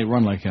 Yeah, and then they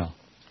run like hell.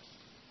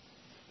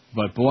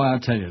 But, boy, I'll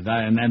tell you,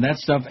 and that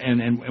stuff,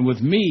 and with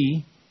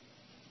me,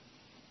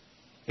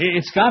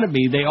 it's got to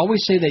be, they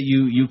always say that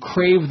you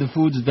crave the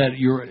foods that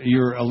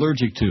you're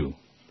allergic to,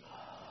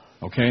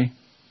 okay?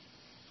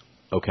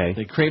 Okay.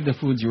 They crave the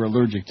foods you're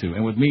allergic to.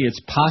 And with me, it's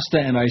pasta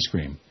and ice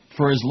cream.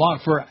 For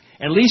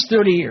at least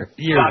 30 years.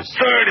 About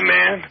 30,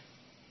 man.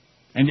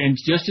 And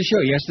just to show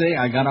you, yesterday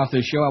I got off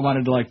the show, I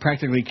wanted to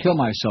practically kill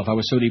myself. I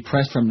was so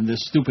depressed from this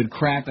stupid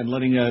crap and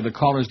letting the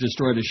callers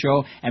destroy the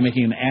show and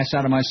making an ass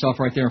out of myself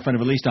right there in front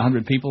of at least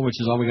 100 people, which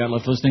is all we got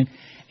left listening.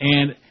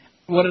 And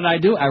what did I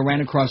do? I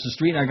ran across the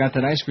street and I got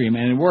that ice cream,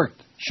 and it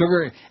worked.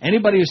 Sugar,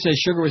 anybody who says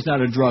sugar is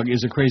not a drug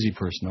is a crazy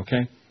person,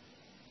 okay?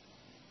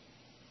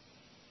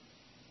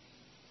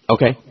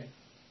 Okay.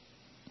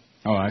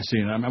 Oh, I see.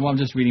 I'm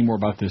just reading more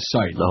about this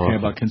site, okay,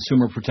 about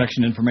consumer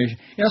protection information.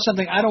 You know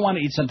something? I don't want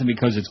to eat something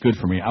because it's good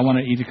for me. I want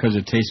to eat it because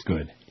it tastes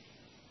good.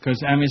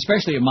 Because,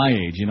 especially at my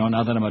age,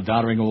 now that I'm a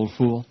doddering old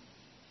fool.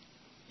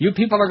 You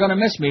people are going to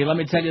miss me, let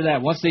me tell you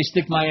that. Once they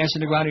stick my ass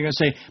in the ground, you're going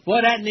to say,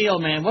 boy, that Neil,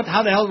 man,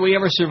 how the hell did we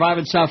ever survive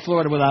in South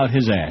Florida without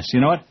his ass?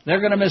 You know what? They're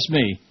going to miss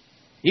me.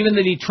 Even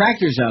the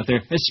detractors out there,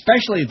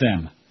 especially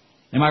them.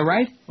 Am I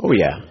right? Oh,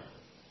 yeah.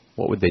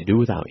 What would they do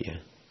without you?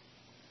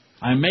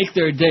 I make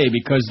their day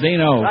because they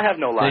know I have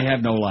no life. They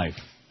have no life.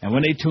 And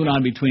when they tune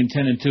on between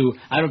 10 and 2,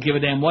 I don't give a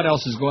damn what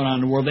else is going on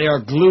in the world. They are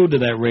glued to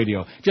that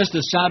radio. Just the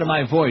sound of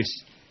my voice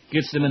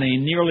gets them in a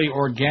nearly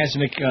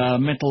orgasmic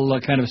mental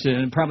kind of,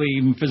 and probably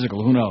even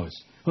physical. Who knows?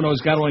 Who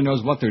knows? God only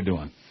knows what they're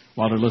doing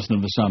while they're listening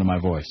to the sound of my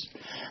voice.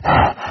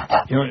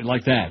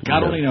 Like that.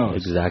 God only knows.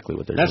 Exactly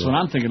what they're doing. That's what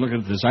I'm thinking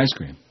looking at this ice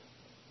cream.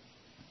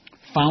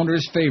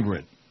 Founder's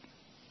favorite.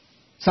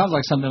 Sounds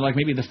like something like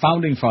maybe the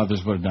Founding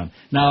Fathers would have done.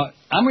 Now,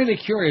 I'm really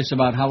curious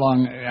about how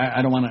long,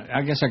 I don't want to,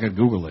 I guess I could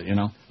Google it,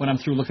 when I'm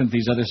through looking at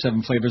these other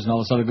 7 flavors and all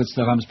this other good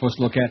stuff I'm supposed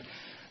to look at.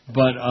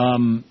 But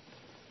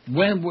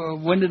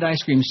when did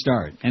ice cream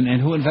start? And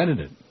who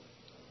invented it?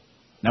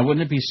 Now,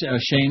 wouldn't it be a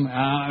shame?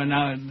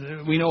 Now,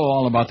 we know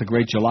all about the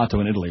great gelato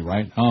in Italy,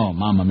 right? Oh,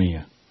 mamma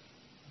mia.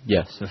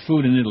 Yes. The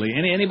food in Italy.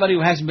 Anybody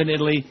who hasn't been to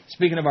Italy,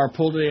 speaking of our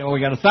poll today, we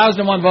got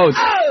 1,001 votes.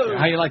 Oh!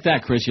 How you like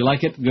that, Chris? You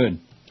like it? Good.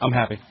 I'm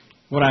happy.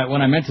 What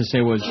I meant to say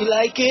was... You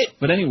like it?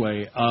 But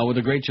anyway, with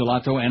the great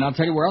gelato, and I'll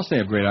tell you where else they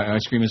have great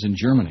ice cream is in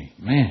Germany.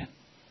 Man,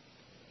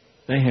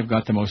 they have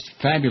got the most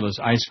fabulous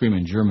ice cream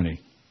in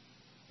Germany.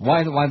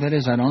 Why that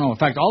is, I don't know. In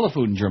fact, all the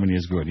food in Germany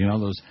is good.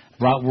 Those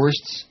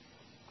bratwursts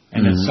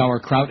and then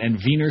sauerkraut and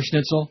Wiener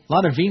Schnitzel. A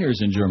lot of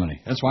Wieners in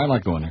Germany. That's why I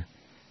like going there.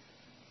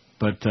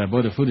 But,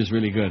 boy, the food is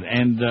really good.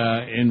 And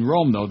in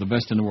Rome, though, the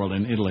best in the world,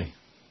 in Italy.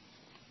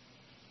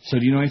 So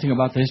do you know anything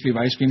about the history of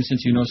ice cream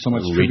since you know so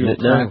much trivial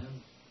crap?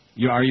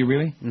 Are you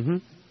really? Mm-hmm.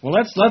 Well,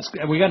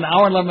 we got an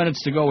hour and 11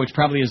 minutes to go, which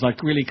probably is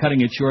really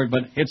cutting it short,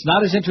 but it's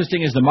not as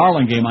interesting as the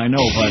Marlin game, I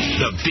know, but...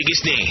 The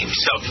biggest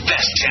names, the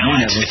best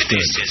talent.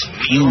 This is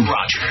Neil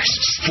Rogers,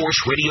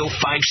 Sports Radio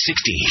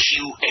 560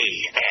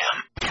 QAM.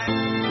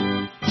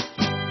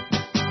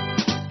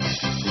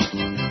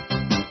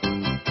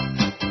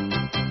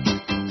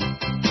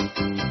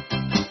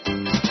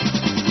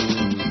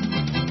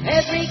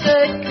 Every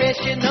good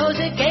Christian knows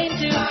a game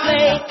to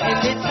play,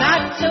 and it's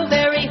not so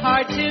very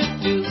hard to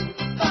do.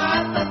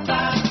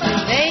 The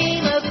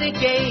name of the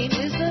game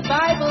is the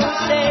Bible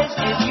says,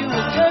 if you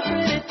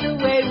interpret it the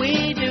way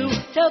we do,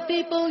 tell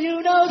people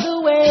you know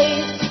the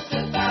way.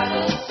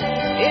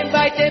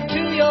 Invite them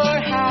to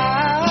your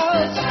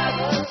house,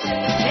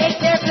 take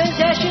their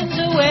possessions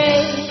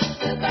away,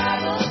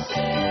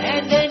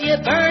 and then you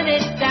burn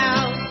it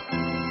down.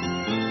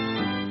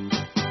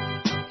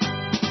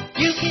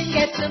 You can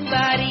get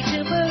somebody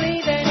to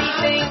believe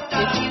anything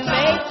if you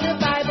make the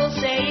Bible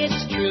say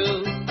it's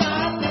true.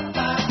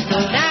 No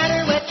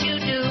matter what you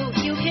do,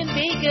 you can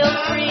be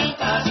guilt-free.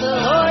 The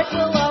Lord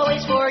will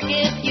always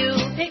forgive you.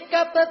 Pick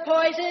up a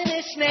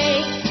poisonous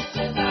snake,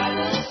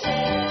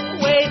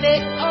 wave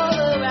it all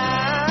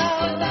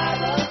around.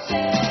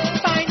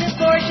 Find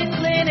abortion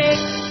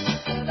clinics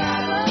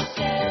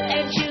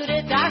and shoot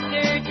a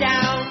doctor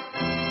down.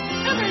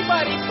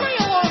 Everybody pray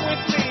along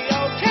with me,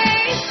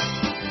 okay?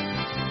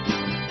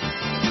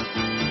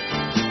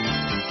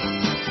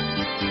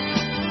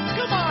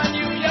 Come on,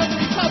 you young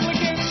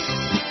Republicans.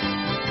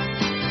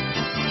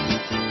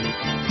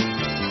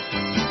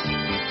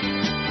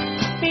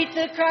 Beat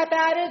the crap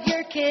out of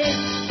your kids.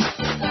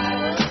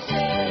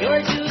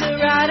 You're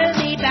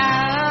Deuteronomy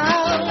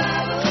bound.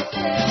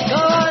 Go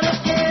on a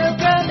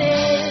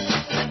pilgrimage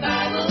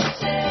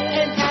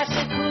and pass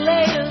the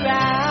Kool-Aid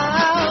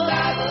around.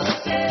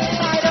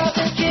 Fight off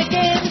the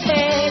chicken's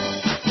head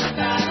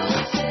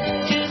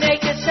to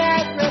make a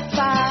sacrifice.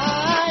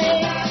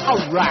 All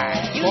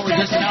Well, we're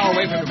just an hour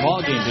away from the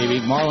ball game, baby.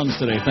 Marlins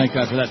today. Thank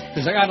God for that.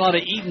 Because I got a lot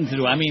of eating to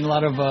do. I mean, a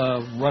lot of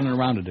running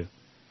around to do.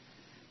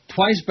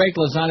 Twice baked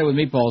lasagna with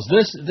meatballs.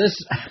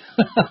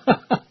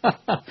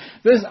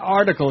 This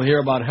article here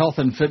about health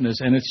and fitness,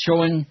 and it's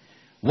showing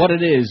what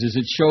it is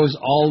it shows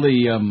all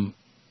the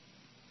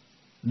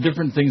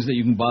different things that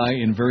you can buy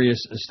in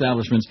various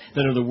establishments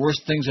that are the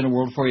worst things in the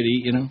world for you to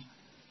eat, you know?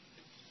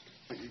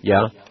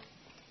 Yeah.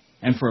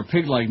 And for a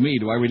pig like me,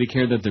 do I really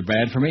care that they're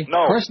bad for me?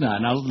 No. Of course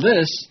not. Now,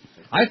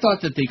 I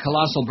thought that the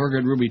Colossal Burger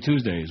at Ruby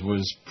Tuesdays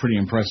was pretty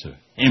impressive.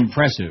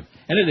 Impressive.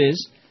 And it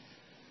is.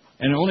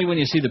 And only when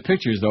you see the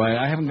pictures, though.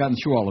 I haven't gotten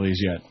through all of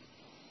these yet.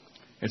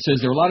 It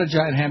says there are a lot of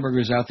giant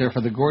hamburgers out there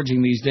for the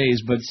gorging these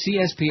days, but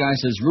CSPI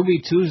says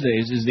Ruby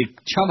Tuesdays is the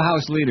Chubb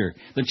House leader.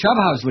 The Chubb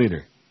House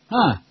leader.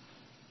 Huh.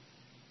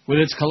 With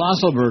its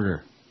Colossal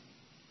Burger.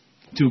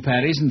 2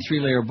 patties and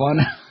 3-layer bun.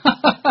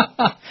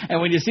 And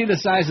when you see the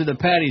size of the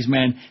patties,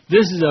 man,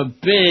 this is a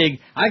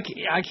big... I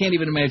can't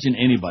even imagine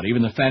anybody,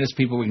 even the fattest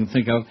people we can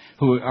think of,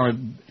 who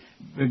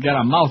got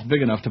a mouth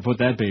big enough to put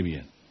that baby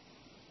in.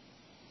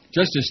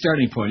 Just a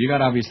starting point. You got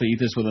to obviously eat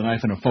this with a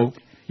knife and a fork.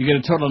 You get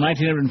a total of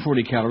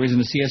 1,940 calories, and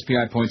the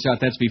CSPI points out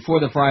that's before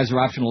the fries or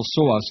optional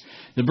sauce.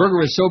 The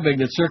burger is so big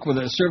that served with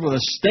a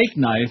steak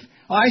knife.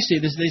 Oh, I see.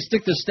 They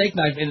stick the steak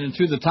knife in and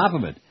through the top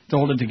of it to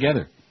hold it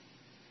together,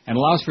 and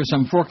allows for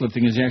some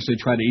forklifting as you actually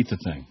try to eat the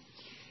thing.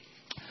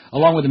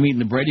 Along with the meat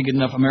and the bread, you get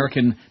enough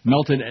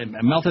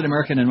melted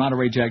American and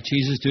Monterey Jack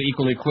cheeses to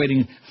equal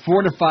equating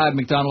 4 to 5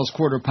 McDonald's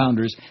quarter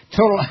pounders.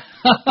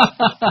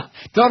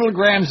 Total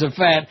grams of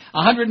fat,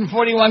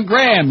 141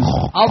 grams.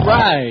 All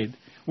right.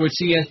 Which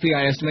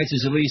CSPI estimates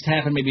is at least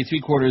half and maybe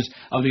 3/4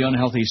 of the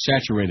unhealthy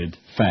saturated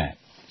fat.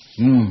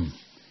 See,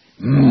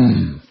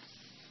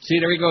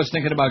 there he goes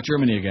thinking about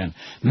Germany again.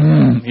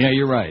 Yeah,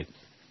 you're right.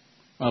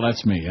 Well,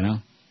 that's me, you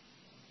know.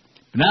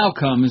 Now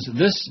comes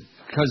this,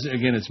 because,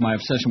 again, it's my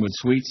obsession with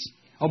sweets.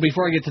 Oh,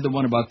 before I get to the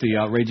one about the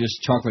outrageous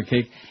chocolate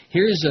cake,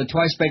 here's a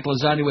twice-baked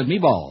lasagna with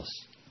meatballs.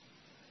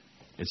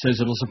 It says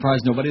it'll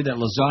surprise nobody that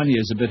lasagna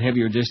is a bit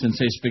heavier dish than,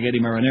 say, spaghetti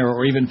marinara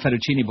or even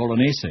fettuccine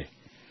bolognese.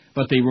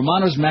 But the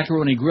Romano's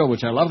Macaroni Grill,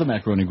 which I love the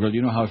Macaroni Grill,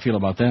 you know how I feel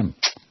about them.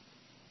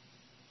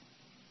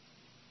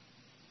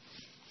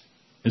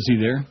 Is he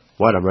there?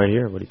 What? I'm right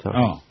here. What are you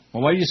talking about? Oh.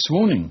 Well, why are you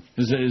swooning?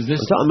 Is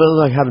this... I'm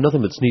like having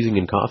nothing but sneezing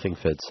and coughing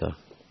fits, so...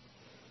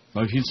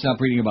 Well, if you'd stop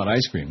reading about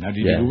ice cream. Now, did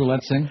you Google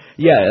that thing?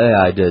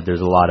 Yeah, I did.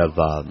 There's a lot of...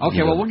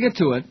 okay, well, we'll get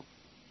to it.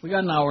 We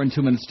got an hour and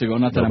 2 minutes to go.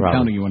 Not that I'm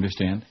counting, you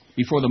understand.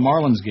 Before the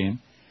Marlins game,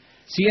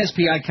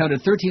 CSPI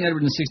counted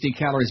 1,360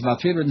 calories,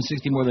 about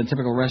 360 more than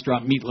typical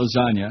restaurant meat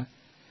lasagna.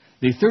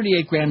 The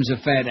 38 grams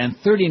of fat and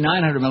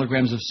 3,900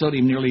 milligrams of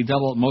sodium, nearly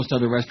double most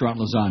other restaurant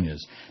lasagnas.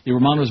 The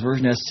Romano's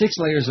version has 6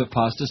 layers of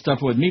pasta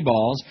stuffed with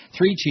meatballs,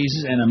 3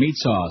 cheeses, and a meat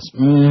sauce.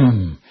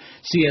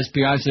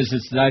 CSPI says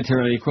it's the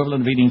dietary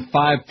equivalent of eating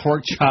 5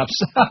 pork chops.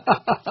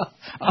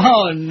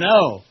 Oh,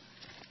 no.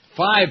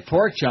 5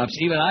 pork chops.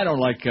 Even I don't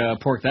like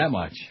pork that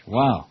much.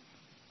 Wow.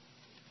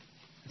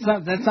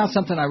 That's not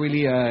something I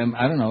really,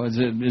 I don't know. Is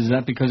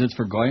that because it's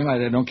for goyim?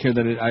 I don't care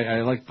that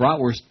I like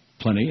bratwurst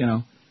plenty, you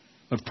know.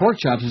 But pork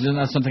chops, isn't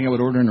that something I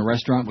would order in a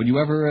restaurant? Would you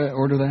ever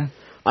order that?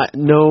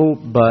 No,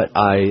 but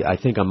I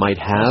think I might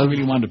have. I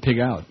really wanted to pig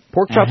out.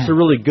 Pork chops are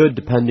really good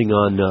depending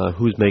on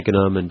who's making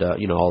them and,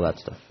 all that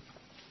stuff.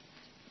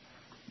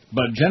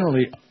 But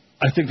generally,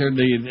 I think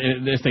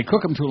if they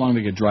cook them too long,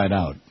 they get dried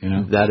out, you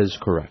know? That is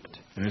correct.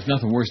 And there's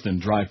nothing worse than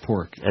dry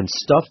pork. And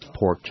stuffed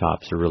pork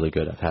chops are really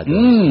good. I've had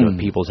them at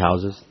people's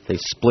houses. They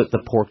split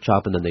the pork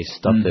chop and then they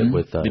stuffed it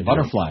with... the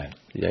butterfly.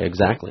 Yeah,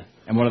 exactly.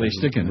 And what are they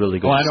sticking? Really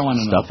good I don't want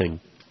to stuffing. Know.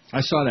 I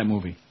saw that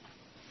movie.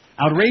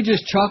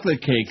 Outrageous chocolate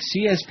cake.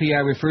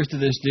 CSPI refers to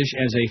this dish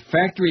as a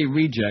factory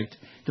reject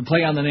to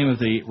play on the name of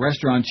the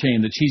restaurant chain,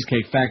 the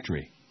Cheesecake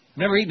Factory. I've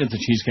never eaten at the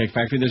Cheesecake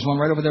Factory. There's one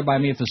right over there by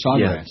me at the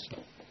Sawgrass. Yeah.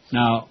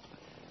 Now,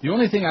 the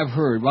only thing I've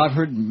heard,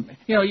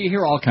 you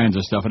hear all kinds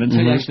of stuff, and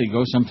until you actually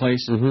go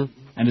someplace and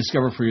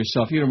discover for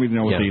yourself, you don't really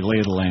know what the lay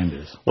of the land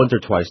is. Once or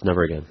twice,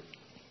 never again.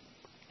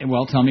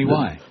 Well, tell me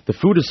why. The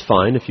food is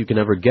fine if you can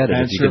ever get it.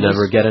 Bad if you service? can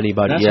never get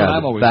anybody. That's what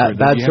I've always heard.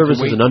 Bad service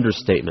is an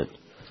understatement.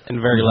 And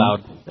very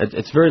loud.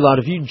 It's very loud.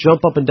 If you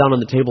jump up and down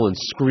on the table and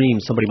scream,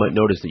 somebody might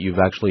notice that you've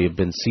actually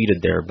been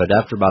seated there. But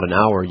after about an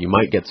hour, you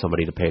might get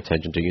somebody to pay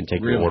attention to you and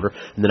take your order.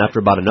 And then after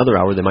about another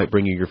hour, they might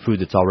bring you your food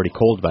that's already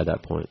cold by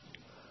that point.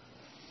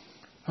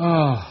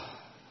 Oh.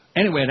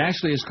 Anyway, it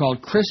actually is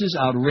called Chris's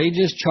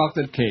Outrageous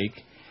Chocolate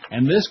Cake.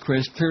 And this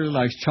Chris clearly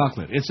likes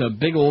chocolate. It's a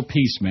big old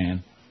piece,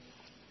 man.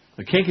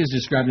 The cake is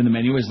described in the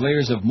menu as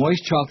layers of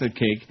moist chocolate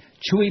cake,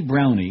 chewy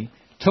brownie,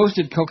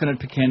 toasted coconut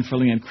pecan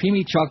filling, and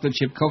creamy chocolate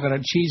chip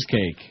coconut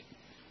cheesecake.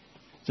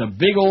 It's a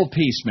big old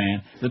piece,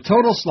 man. The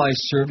total slice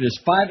served is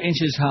 5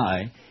 inches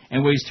high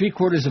and weighs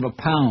 3/4 of a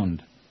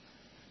pound.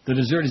 The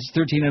dessert is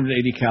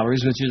 1,380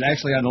 calories, which is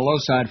actually on the low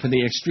side for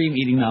the extreme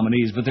eating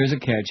nominees, but there's a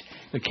catch.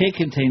 The cake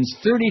contains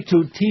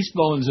 32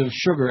 teaspoons of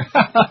sugar,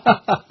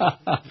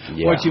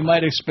 what you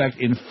might expect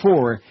in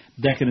 4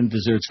 decadent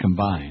desserts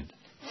combined.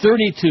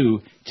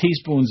 32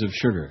 teaspoons of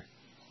sugar.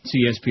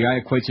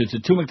 CSPI equates it to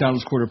 2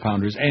 McDonald's Quarter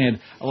Pounders and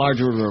a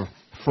large order of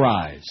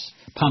fries,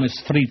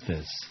 panes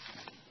fritas.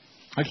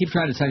 I keep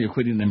trying to tell you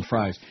quit eating them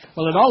fries.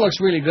 Well, it all looks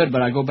really good,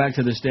 but I go back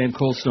to this damn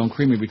Cold Stone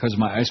Creamery because of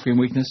my ice cream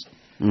weakness.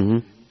 Mm-hmm.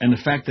 And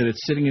the fact that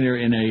it's sitting in there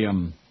in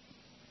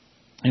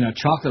a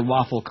chocolate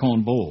waffle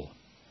cone bowl,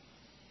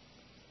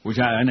 which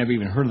I never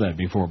even heard of that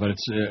before. But it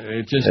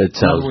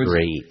sounds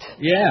great.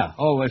 Yeah.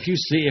 Oh, if you've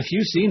seen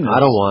this, I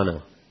don't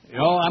wanna.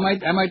 Oh, I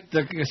might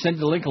send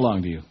the link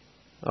along to you.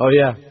 Oh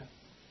yeah,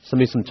 send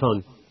me some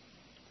tongue.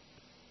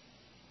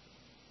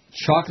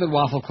 Chocolate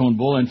waffle cone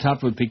bowl and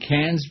topped with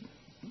pecans,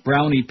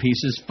 brownie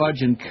pieces,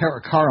 fudge, and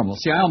caramel.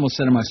 See, I almost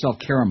said to myself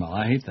caramel.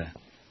 I hate that.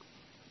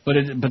 But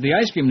the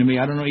ice cream to me,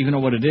 I don't even know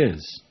what it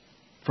is.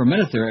 For a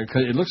minute there,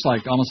 it looks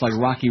like almost like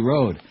Rocky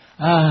Road.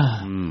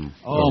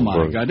 Oh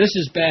my God, this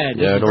is bad.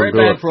 This is very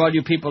bad for all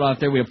you people out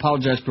there. We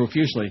apologize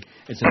profusely.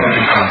 It's a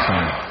bad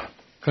thing.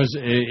 Because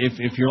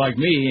if you're like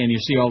me and you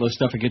see all this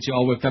stuff, it gets you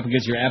all whipped up, it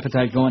gets your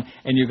appetite going,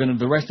 and you're going to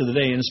the rest of the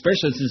day, and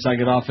especially since I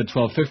get off at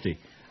 12:50.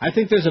 I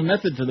think there's a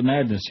method to the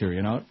madness here,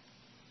 you know.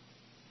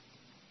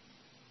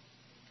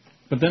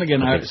 But then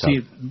again, I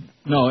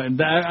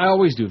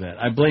always do that.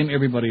 I blame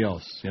everybody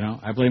else, you know.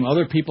 I blame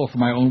other people for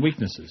my own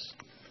weaknesses.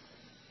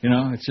 You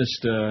know, it's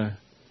just,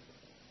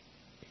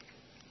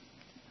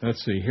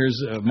 let's see. Here's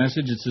a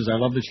message. It says, I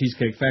love the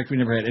Cheesecake Factory.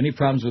 Never had any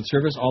problems with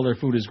service. All their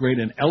food is great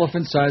in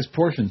elephant-sized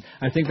portions.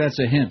 I think that's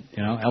a hint,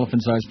 you know,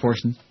 elephant-sized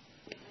portions.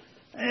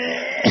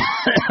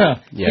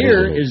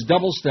 Here is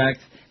double-stacked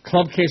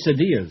club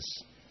quesadillas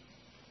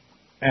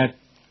at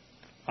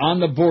On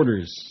the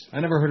Borders.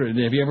 I never heard of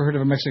it. Have you ever heard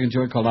of a Mexican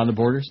joint called On the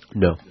Borders?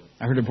 No.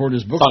 I heard of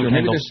Borders Bookstore. It's on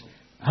Kendall.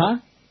 Huh?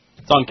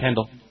 It's on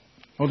Kendall.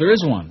 Oh, there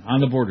is one, On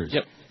the Borders.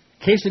 Yep.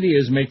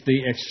 Quesadillas make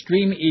the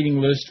extreme eating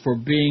list for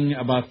being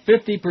about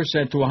 50%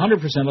 to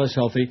 100% less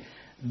healthy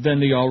than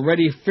the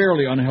already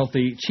fairly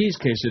unhealthy cheese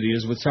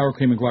quesadillas with sour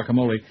cream and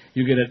guacamole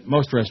you get at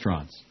most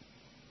restaurants.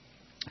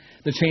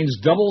 The chain's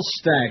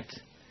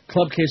double-stacked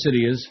club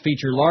quesadillas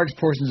feature large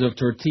portions of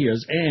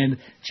tortillas and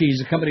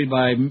cheese accompanied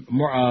by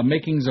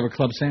makings of a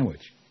club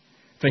sandwich.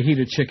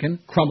 Fajita chicken,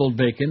 crumbled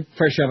bacon,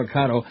 fresh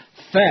avocado.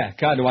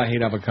 God, do I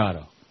hate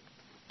avocado.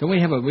 We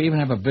even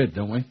have a bit,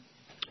 don't we?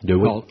 Do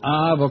we? Called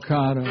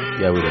avocado.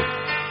 Yeah, we do.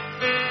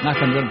 Not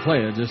that I'm going to play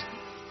it.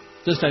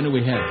 Just I knew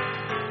we had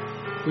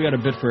it. We got a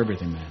bit for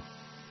everything, man.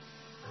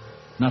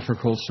 Not for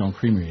Cold Stone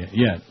Creamery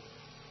yet.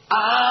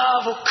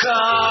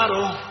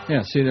 Avocado.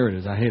 Yeah, see, there it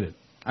is. I hate it.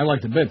 I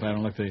like the bit, but I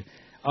don't like the...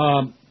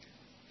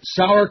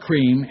 sour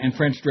cream and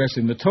French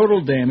dressing. The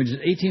total damage is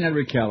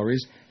 1,800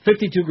 calories,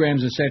 52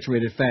 grams of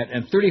saturated fat,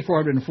 and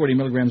 3,440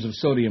 milligrams of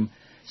sodium.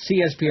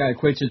 CSPI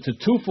equates it to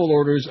 2 full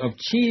orders of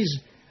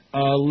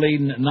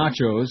cheese-laden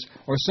nachos,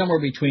 or somewhere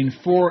between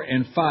 4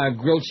 and 5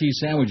 grilled cheese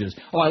sandwiches.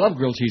 Oh, I love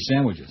grilled cheese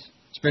sandwiches,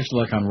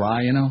 especially like on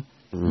rye, you know.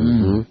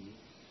 Mm-hmm.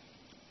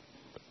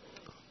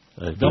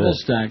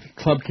 Double-stacked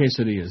club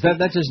quesadillas.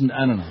 That just,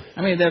 I don't know.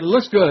 I mean, that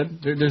looks good.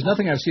 There's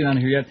nothing I've seen on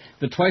here yet.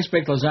 The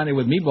twice-baked lasagna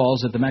with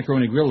meatballs at the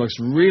Macaroni Grill looks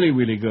really,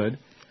 really good.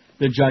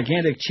 The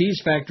gigantic Cheese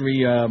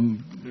Factory,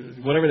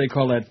 whatever they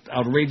call that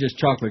outrageous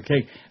chocolate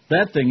cake,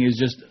 that thing is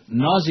just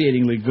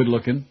nauseatingly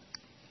good-looking,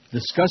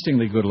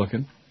 disgustingly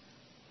good-looking.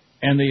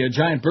 And the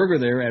giant burger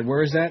there at,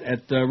 where is that?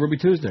 At Ruby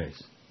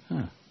Tuesdays.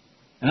 Huh.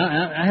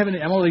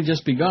 And I'm only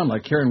just begun,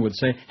 like Karen would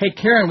say. Hey,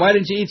 Karen, why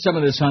didn't you eat some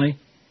of this, honey?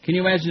 Can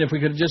you imagine if we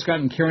could have just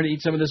gotten Karen to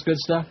eat some of this good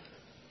stuff?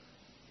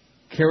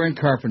 Karen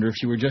Carpenter, if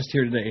she were just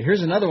here today.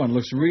 Here's another one.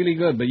 Looks really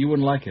good, but you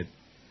wouldn't like it.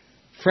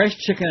 Fresh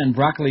chicken and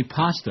broccoli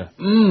pasta.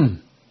 See,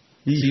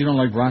 you don't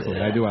like broccoli.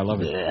 I do. I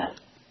love it.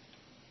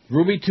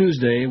 Ruby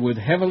Tuesday with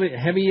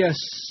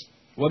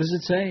what does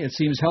it say? It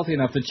seems healthy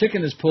enough. The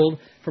chicken is pulled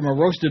from a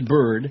roasted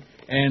bird,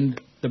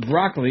 and the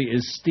broccoli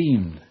is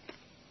steamed.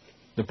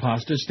 The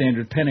pasta,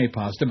 standard penne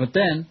pasta, but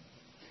then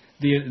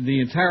the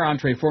entire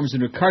entree forms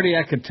into a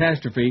cardiac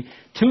catastrophe,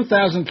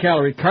 2,000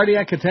 calorie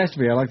cardiac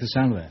catastrophe. I like the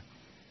sound of that.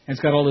 And it's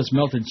got all this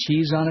melted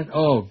cheese on it.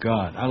 Oh,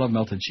 God, I love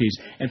melted cheese.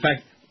 In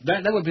fact,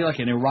 that would be like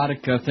an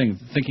erotic thing,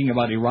 thinking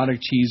about erotic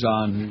cheese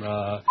on,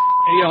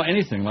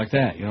 anything like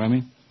that. You know what I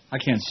mean? I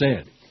can't say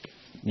it.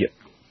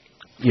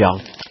 Yeah.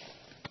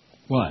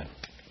 What?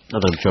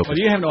 Nothing joking. Well,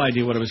 you have no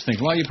idea what I was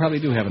thinking. Well, you probably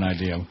do have an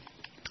idea.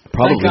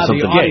 Probably Thank God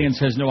something the audience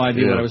has no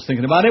idea what I was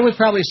thinking about. It was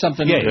probably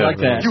something like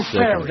that.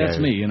 That's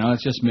me, you know.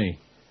 It's just me.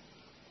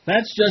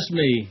 That's just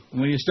me.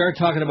 When you start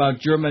talking about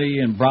Germany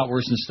and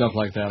bratwurst and stuff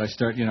like that, I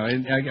start,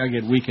 I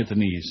get weak at the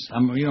knees.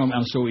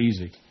 I'm so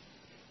easy.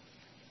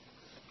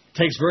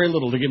 Takes very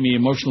little to get me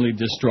emotionally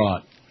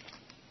distraught.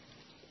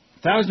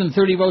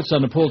 1,030 votes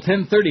on the poll.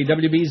 1030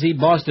 WBZ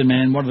Boston,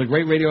 man. One of the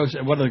great radios,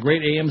 one of the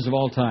great AMs of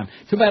all time.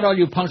 Too bad all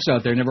you punks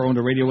out there never owned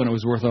a radio when it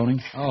was worth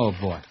owning. Oh,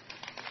 boy.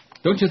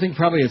 Don't you think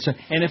probably it's...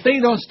 And if they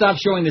don't stop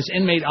showing this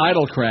Inmate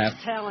Idol crap...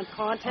 Talent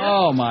contest?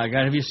 Oh, my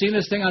God. Have you seen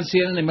this thing on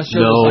CNN? They must show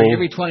this like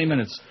every 20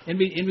 minutes. In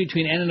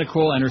between Anna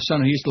Nicole and her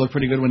son, who used to look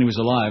pretty good when he was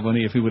alive,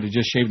 if he would have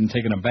just shaved and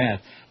taken a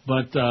bath.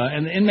 But,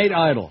 and the Inmate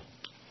Idol.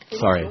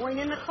 Sorry.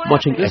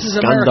 Watching This is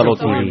Escándalo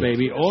America for you, TV.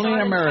 baby. Only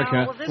in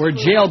America, where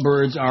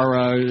jailbirds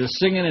are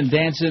singing and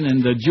dancing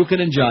and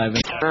juking and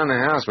jiving. Around the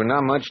house with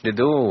not much to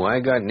do. I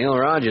got Neil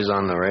Rogers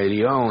on the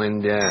radio,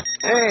 and,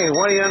 hey,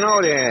 what do you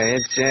know there?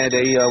 It's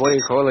the, what do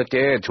you call it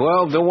there?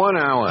 12 to 1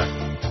 hour.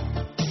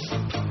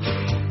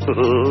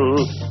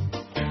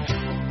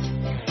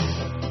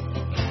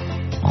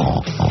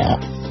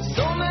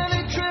 So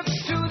many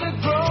trips to the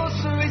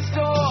grocery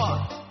store.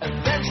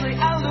 Eventually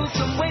I'll lose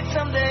some weight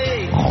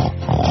someday.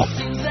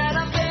 Seems that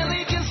I'm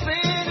barely just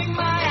fitting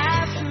my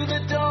ass through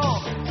the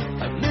door.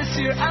 This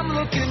year I'm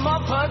looking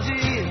more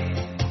pudgy.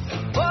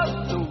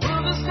 But the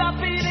world will stop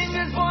eating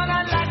this boy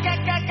I like.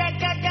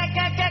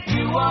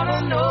 You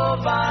wanna know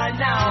by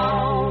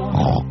now.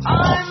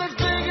 I'm as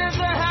big as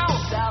a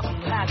house out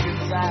in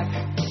Hackensack.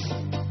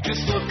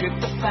 Just look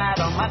at the fat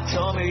on my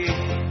tummy.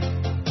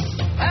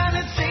 And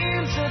it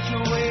seems such a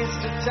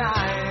waste of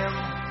time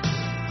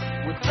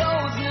with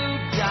those new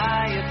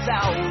diets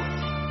out.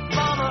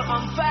 Mama,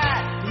 I'm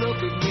fat. Look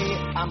at me,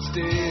 I'm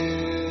still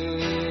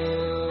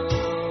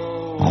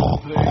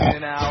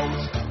pigging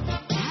out.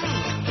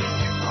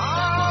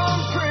 I'm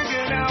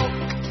pigging out.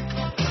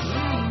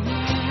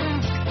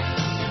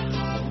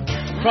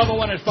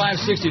 12:01 at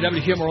 560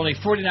 WQAM. We're only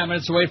 49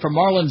 minutes away from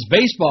Marlins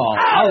baseball.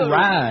 All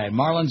right,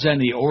 Marlins and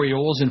the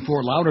Orioles in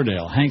Fort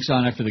Lauderdale. Hank's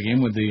on after the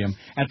game with the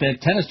at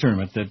that tennis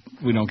tournament that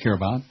we don't care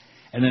about.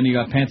 And then you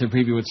got Panther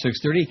preview at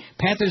 6:30.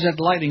 Panthers at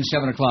the Lightning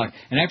 7 o'clock.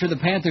 And after the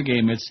Panther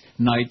game, it's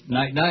night,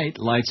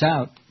 lights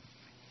out.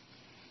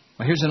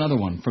 Well, here's another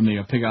one from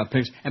the Pig Out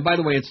Pigs. And by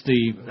the way, it's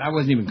I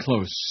wasn't even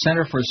close.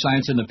 Center for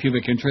Science in the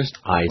Pubic Interest.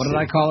 What did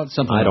I call it?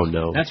 Something. I don't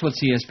know. That's what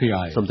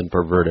CSPI is. Something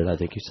perverted, I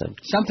think you said.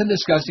 Something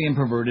disgusting and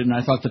perverted, and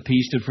I thought the P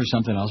stood for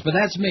something else. But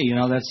that's me,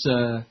 that's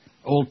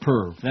old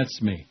perv.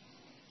 That's me.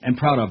 And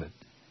proud of it.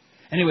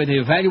 Anyway, they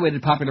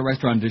evaluated popular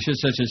restaurant dishes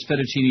such as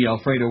fettuccine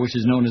alfredo, which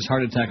is known as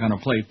heart attack on a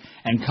plate,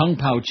 and kung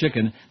pao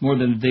chicken, more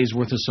than a day's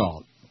worth of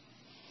salt.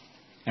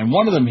 And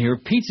one of them here,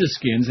 pizza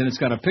skins, and it's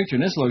got a picture,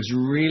 and this looks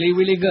really,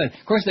 really good.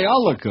 Of course, they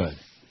all look good.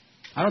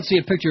 I don't see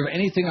a picture of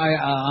anything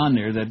on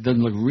there that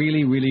doesn't look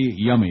really, really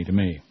yummy to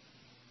me.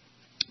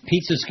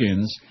 Pizza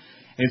skins,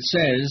 it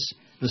says,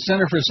 the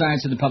Center for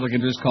Science in the Public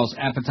Interest calls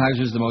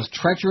appetizers the most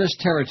treacherous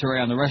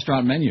territory on the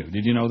restaurant menu.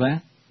 Did you know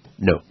that?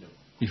 No.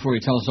 Before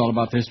you tell us all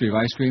about the history of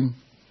ice cream?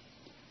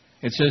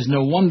 It says,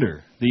 no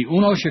wonder. The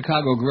Uno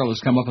Chicago Grill has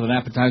come up with an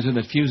appetizer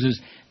that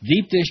fuses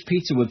deep dish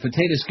pizza with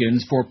potato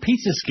skins for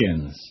pizza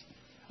skins.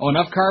 Oh,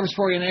 enough carbs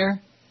for you in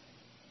there?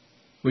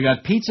 We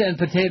got pizza and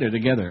potato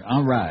together.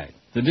 All right.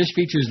 The dish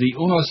features the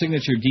Uno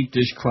signature deep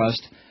dish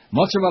crust,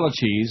 mozzarella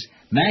cheese,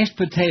 mashed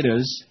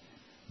potatoes,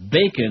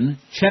 bacon,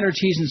 cheddar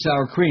cheese, and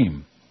sour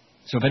cream.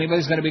 So if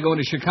anybody's going to be going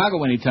to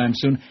Chicago anytime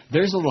soon,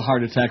 there's a little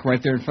heart attack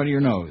right there in front of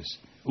your nose.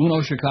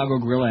 Uno Chicago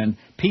Grill and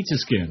pizza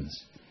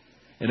skins.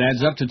 It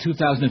adds up to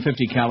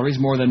 2,050 calories,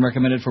 more than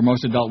recommended for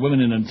most adult women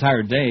in an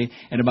entire day,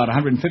 and about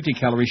 150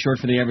 calories short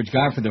for the average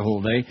guy for the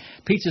whole day.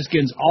 Pizza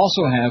skins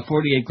also have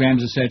 48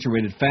 grams of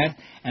saturated fat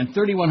and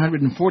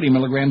 3,140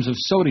 milligrams of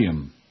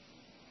sodium.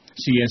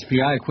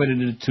 CSPI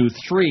equated it to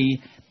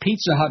 3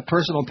 Pizza Hut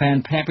Personal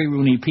Pan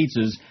Pepperoni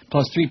pizzas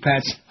plus 3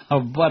 pats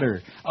of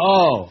butter.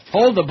 Oh,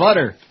 hold the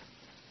butter.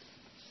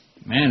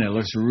 Man, it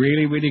looks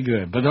really, really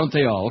good. But don't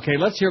they all? Okay,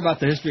 let's hear about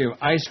the history of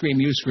ice cream,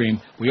 you scream.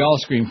 We all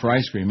scream for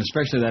ice cream,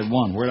 especially that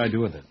one. What did I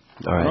do with it?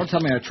 All right. Don't tell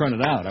me I turned it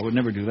out. I would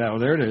never do that. Oh,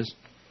 there it is.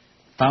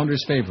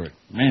 Founder's favorite.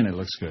 Man, it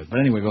looks good. But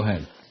anyway, go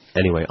ahead.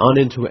 Anyway, on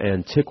into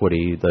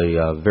antiquity,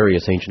 the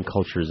various ancient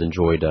cultures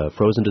enjoyed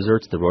frozen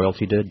desserts. The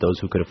royalty did. Those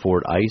who could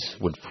afford ice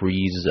would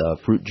freeze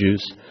fruit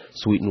juice,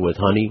 sweetened with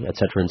honey,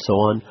 etc., and so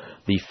on.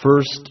 The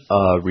first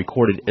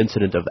recorded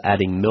incident of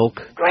adding milk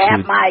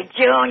Grandma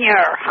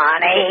Junior,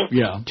 honey.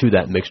 to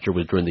that mixture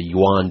was during the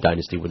Yuan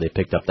dynasty, where they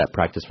picked up that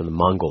practice from the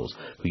Mongols,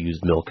 who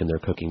used milk in their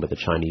cooking, but the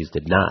Chinese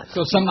did not.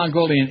 So some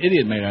Mongolian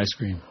idiot made ice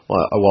cream.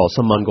 Well,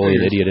 some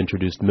Mongolian idiot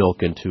introduced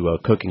milk into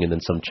cooking, and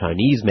then some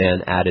Chinese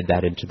man added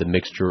that into the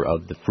mixture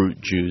of the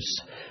fruit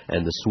juice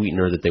and the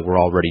sweetener that they were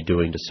already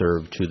doing to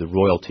serve to the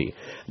royalty.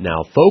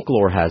 Now,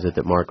 folklore has it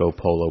that Marco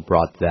Polo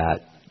brought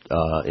that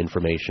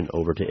information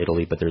over to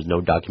Italy, but there's no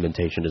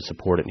documentation to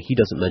support it, and he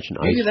doesn't mention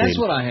ice cream. Maybe that's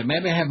what I have.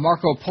 Maybe I have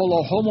Marco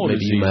Polo homo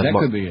disease. That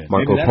could be it.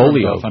 Marco Maybe that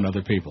Polio. rubbed off on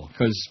other people.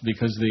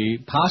 Because the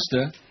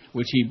pasta,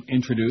 which he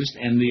introduced,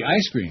 and the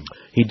ice cream.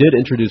 He did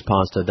introduce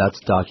pasta, that's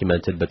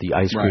documented, but the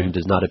ice cream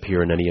does not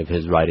appear in any of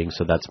his writings,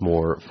 so that's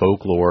more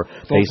folklore,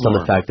 based on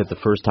the fact that the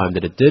first time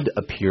that it did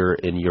appear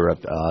in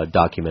Europe,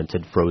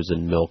 documented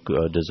frozen milk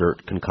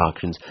dessert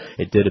concoctions,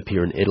 it did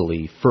appear in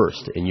Italy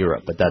first in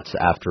Europe, but that's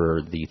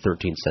after the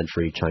 13th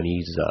century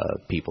Chinese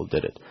people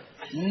did it.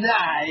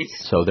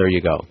 Nice. So there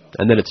you go.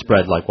 And then it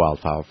spread like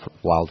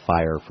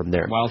wildfire from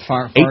there.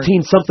 Wildfire.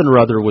 18-something or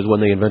other was when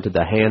they invented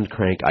the hand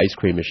crank ice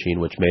cream machine,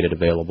 which made it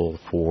available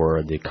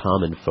for the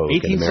common folk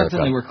in America.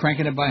 18-something, they were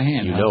cranking it by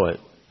hand. You know it.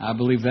 I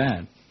believe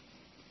that.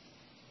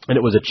 And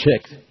it was a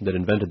chick that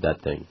invented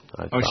that thing.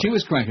 She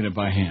was cranking it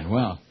by hand.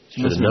 Well,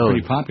 she Should must have have been known.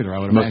 pretty popular, I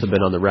would Must imagine. have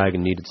been on the rag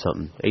and needed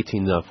something.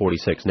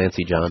 1846,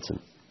 Nancy Johnson.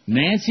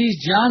 Nancy's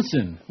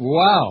Johnson.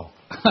 Wow.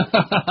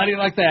 How do you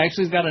like that?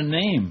 Actually, it's got a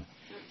name.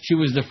 She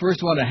was the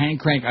first one to hand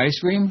crank ice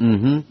cream?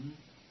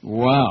 Mm-hmm.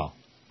 Wow.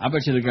 I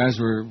bet you the guys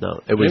were,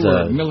 it was they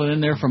were milling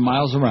in there from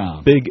miles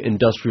around. Big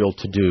industrial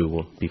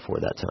to-do before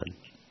that time.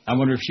 I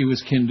wonder if she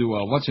was kin to,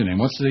 what's her name?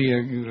 What's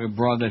the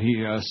broad that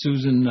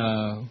Susan,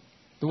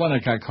 the one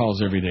that guy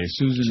calls every day?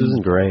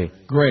 Susan Gray.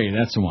 Gray,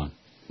 that's the one.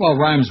 Well,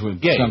 rhymes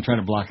with, Gay. so I'm trying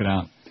to block it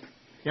out.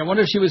 Yeah, I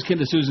wonder if she was kin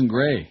to Susan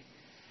Gray.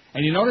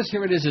 And you notice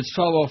here it is, it's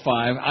 12:05.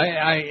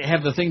 I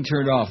have the thing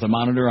turned off, the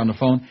monitor on the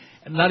phone.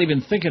 I'm not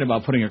even thinking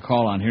about putting a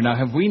call on here. Now,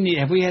 have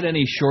we had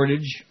any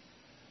shortage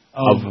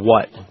of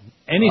what?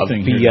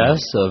 Anything. Of BS,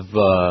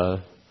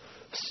 of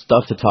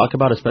stuff to talk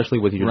about, especially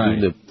with you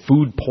doing the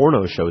food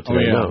porno show today. Oh,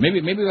 yeah. No.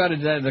 Maybe we ought to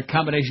do the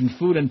combination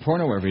food and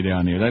porno every day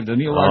on here. The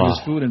Neil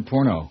Rogers food and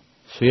porno.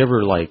 So you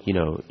ever,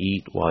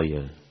 eat while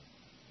you...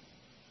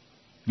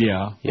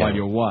 Yeah, while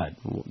you what?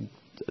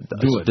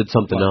 Did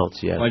something else,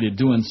 yeah. While you're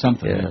doing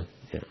something. Yeah.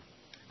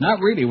 Not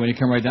really when you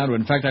come right down to it.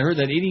 In fact, I heard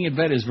that eating in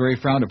bed is very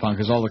frowned upon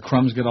because all the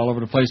crumbs get all over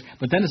the place.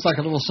 But then it's like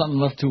a little something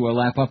left to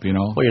lap up, you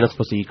know. Well, you're not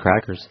supposed to eat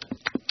crackers.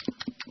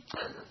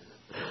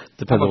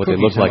 Depends on what they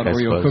look like, I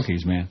Oreo suppose.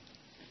 Cookies, man.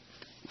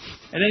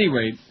 At any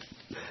rate,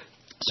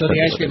 so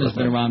the ice cream has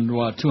been around,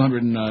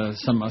 200 and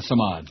some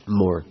odd.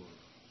 More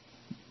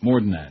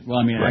than that. Well,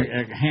 I mean,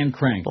 hand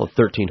cranked. Well,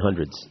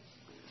 1300s.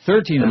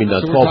 1300s. I mean,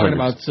 so we're talking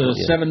about 1200s.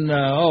 seven,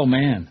 oh,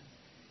 man.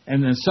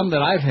 And then some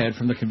that I've had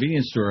from the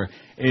convenience store,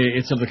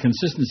 it's of the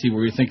consistency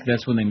where you think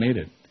that's when they made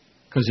it.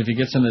 Because if you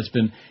get some that's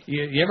been...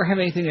 You ever have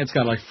anything that's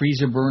got,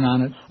 freezer burn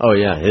on it? Oh,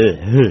 yeah.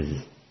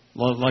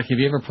 Well, have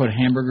you ever put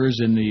hamburgers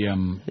in the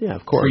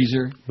of course.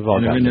 freezer? We've all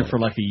and they're in gotten there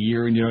for a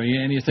year, and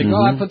you think,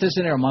 I put this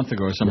in there a month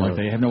ago or something like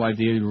that. You have no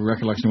idea,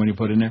 recollection when you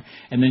put it in there.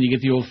 And then you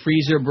get the old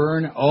freezer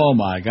burn. Oh,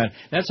 my God.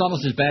 That's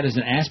almost as bad as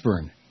an ass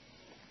burn.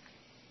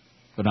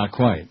 But not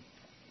quite.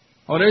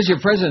 Oh, there's your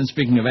president,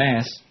 speaking of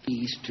ass.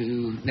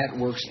 To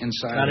networks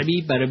inside. Bada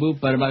beep, bada boop,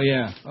 bada ba,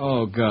 yeah.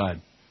 Oh,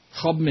 God.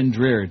 Hub and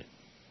Dreard.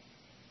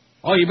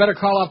 Oh, you better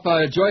call up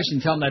Joyce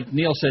and tell him that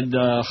Neil said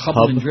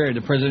Hub and Dreard,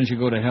 the president should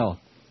go to hell.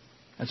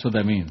 That's what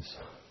that means.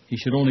 He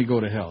should only go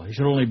to hell. He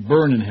should only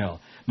burn in hell.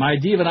 My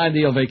idea of an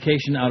ideal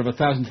vacation out of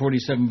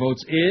 1,047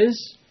 votes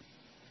is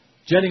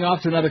jetting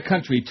off to another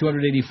country,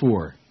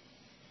 284.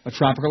 A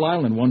tropical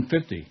island,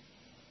 150.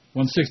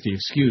 160,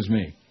 excuse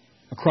me.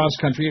 A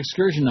cross-country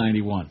excursion,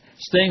 91.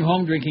 Staying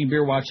home, drinking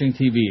beer, watching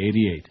TV,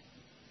 88.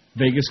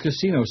 Vegas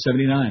casino,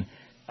 79.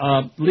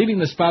 Leaving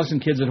the spouse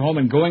and kids at home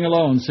and going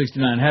alone,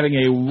 69. Having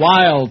a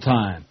wild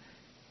time.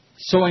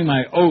 Sowing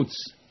my oats,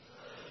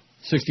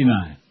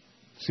 69.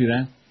 See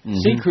that? Mm-hmm.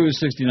 Sea cruise,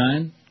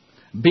 69.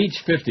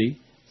 Beach, 50.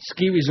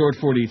 Ski resort,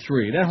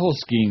 43. That whole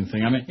skiing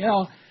thing. I mean,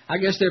 I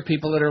guess there are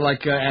people that are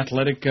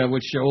athletic,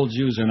 which old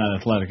Jews are not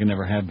athletic and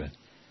never have been.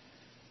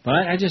 But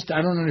I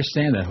don't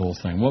understand that whole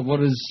thing.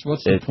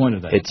 What's the point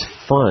of that? It's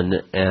fun,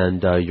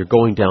 and you're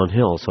going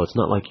downhill, so it's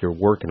not like you're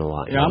working a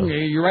lot. Yeah,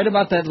 you're right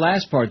about that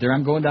last part there.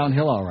 I'm going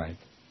downhill all right.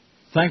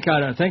 Thank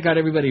God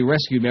everybody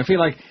rescued me. I feel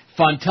like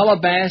Fontella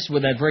Bass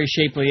with that very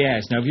shapely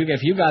ass. Now,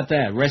 if you got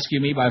that,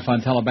 Rescue Me by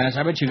Fontella Bass,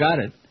 I bet you got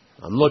it.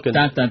 I'm looking.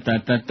 That's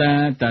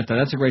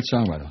a great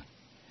song, by the way.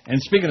 And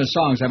speaking of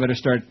songs, I better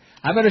start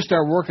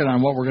working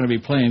on what we're going to be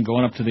playing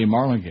going up to the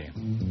Marlin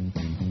game.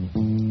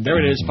 There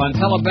it is,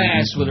 Fontella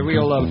Bass with a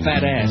real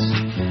fat ass.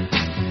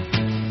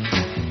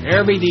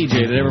 Every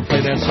DJ that ever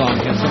played that song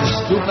had some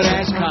stupid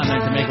ass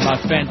comment to make about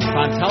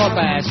Fontella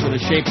Bass with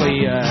a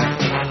shapely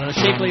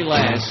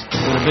lass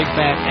with a big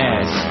fat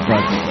ass.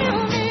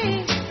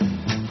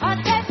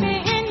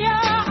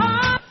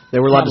 They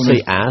were allowed to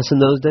say ass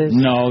in those days?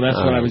 No, that's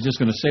what I was just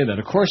going to say that.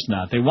 Of course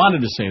not. They wanted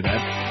to say that.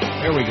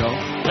 There we go.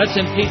 Let's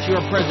impeach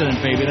your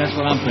president, baby. That's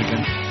what I'm thinking.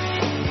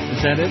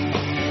 Is that it?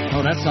 Oh,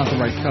 that's not the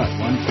right cut.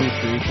 1, 2,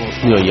 3,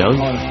 4, 5. Neil Young?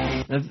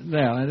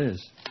 Yeah, it is.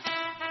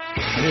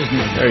 It is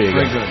Neil Young. There you go.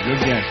 Very good.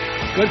 Good guess.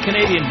 Good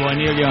Canadian boy,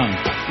 Neil Young.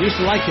 Used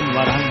to like him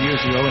about 100 years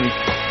ago, and he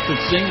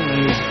could sing,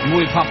 and he was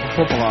muy popular.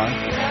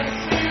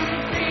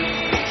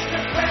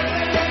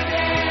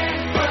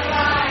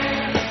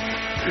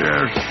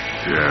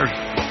 Yes.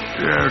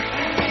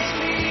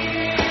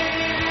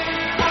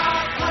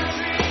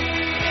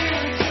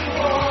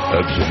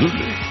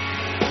 Absolutely.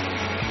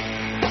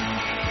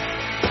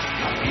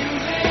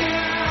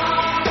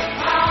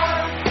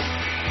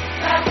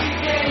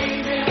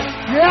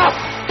 Yeah.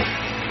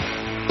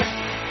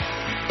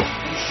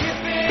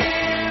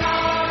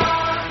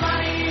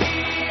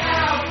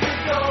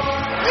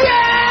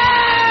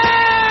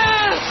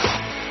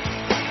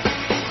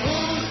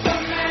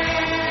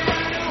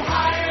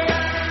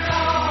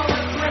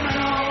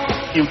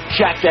 You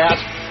jackass.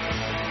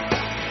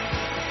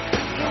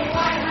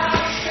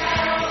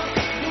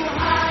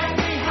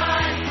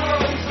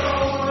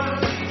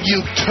 You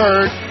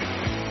turd.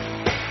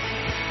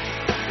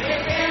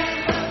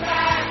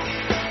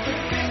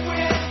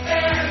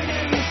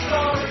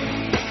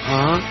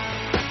 Huh?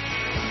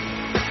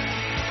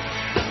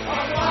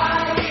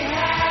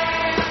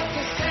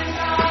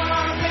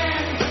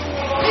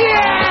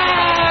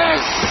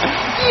 Yes!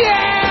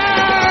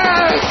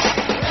 Yes!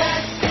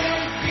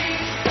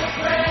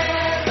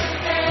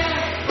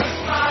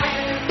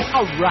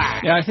 All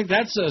right. Yeah, I think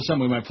that's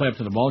something we might play up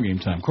to the ball game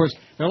time. Of course,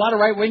 there are a lot of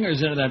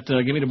right-wingers in it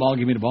that give me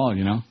the ball,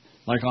 you know.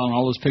 Like on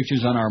all those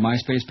pictures on our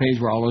MySpace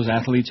page where all those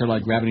athletes are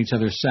like grabbing each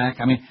other's sack.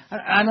 I mean,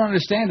 I don't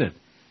understand it.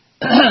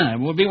 It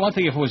would be one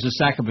thing if it was a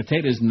sack of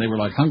potatoes and they were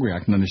like hungry. I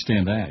can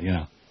understand that, you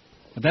know.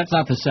 But that's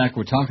not the sack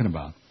we're talking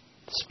about.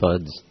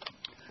 Spuds.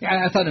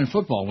 Yeah, I thought in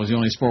football was the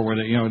only sport where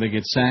they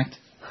get sacked.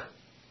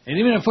 And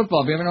even in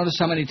football, have you ever noticed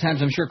how many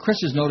times, I'm sure Chris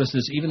has noticed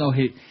this, even though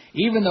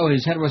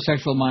his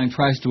heterosexual mind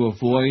tries to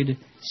avoid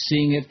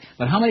seeing it,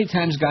 but how many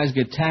times guys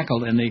get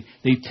tackled and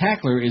the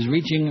tackler is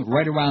reaching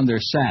right around their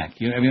sack?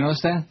 Have you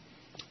noticed that?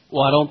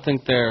 Well, I don't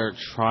think they're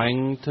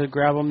trying to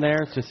grab them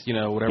there. Just,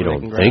 whatever you they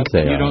don't can think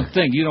grab. they You are. don't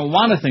think. You don't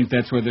want to think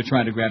that's where they're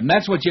trying to grab them.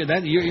 That's what you've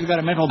got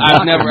a mental block.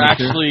 I've never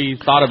actually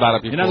thought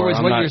about it before. In other words,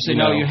 I'm what not, you're saying,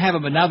 no, you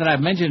haven't, but now that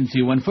I've mentioned it to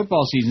you, when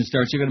football season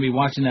starts, you're going to be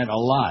watching that a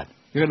lot.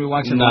 You're going to be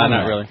watching a lot. No,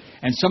 not really.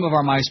 And some of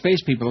our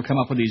MySpace people will come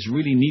up with these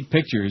really neat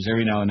pictures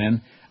every now and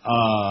then.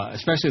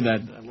 Especially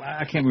that,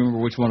 I can't remember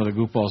which one of the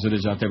goofballs it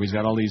is out there. He's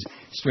got all these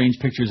strange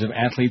pictures of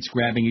athletes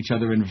grabbing each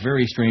other in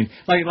very strange,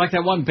 like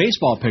that one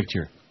baseball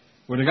picture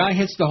where the guy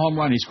hits the home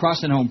run, he's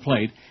crossing home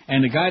plate,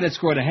 and the guy that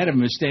scored ahead of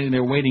him is standing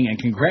there waiting and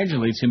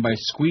congratulates him by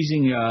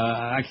squeezing,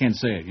 I can't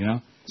say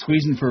it,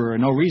 squeezing for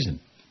no reason.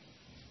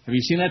 Have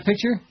you seen that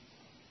picture?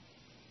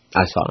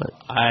 I saw it.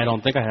 I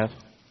don't think I have.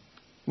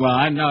 Well,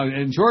 I know,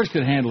 and George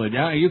could handle it.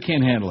 You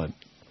can't handle it.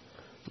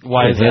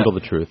 Why is handle that?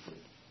 the truth.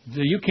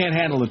 You can't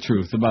handle the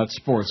truth about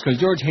sports because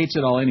George hates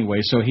it all anyway.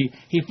 So he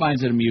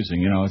finds it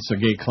amusing. It's a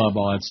gay club,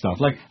 all that stuff.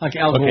 Like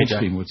Al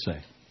Goldstein would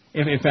say,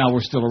 if Al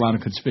were still around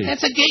and could speak.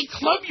 That's a gay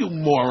club, you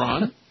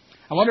moron.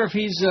 I wonder if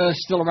he's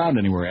still around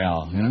anywhere,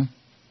 Al.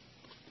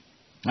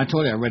 I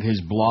told you I read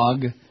his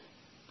blog.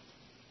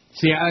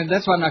 See,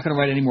 that's why I'm not going to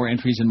write any more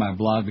entries in my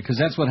blog because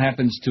that's what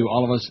happens to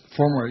all of us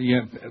former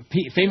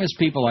famous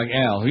people like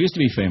Al, who used to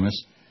be famous.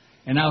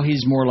 And now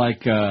he's more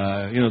like,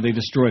 they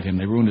destroyed him.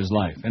 They ruined his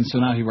life. And so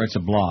now he writes a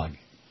blog.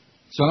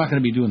 So I'm not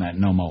going to be doing that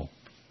no more.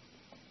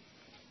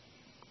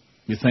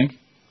 You think?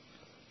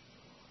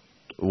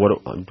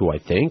 What do I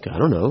think? I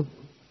don't know.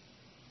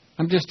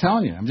 I'm just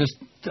telling you. I'm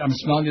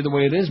smelling you the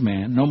way it is,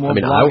 man. No more I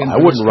mean, blogging. I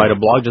wouldn't write a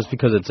blog just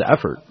because it's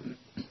effort.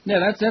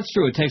 Yeah, that's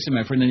true. It takes some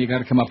effort, and then you got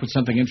to come up with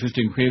something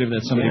interesting, creative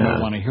that somebody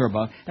might want to hear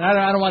about. And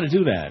I don't want to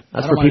do that.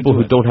 That's for people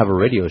who don't have a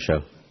radio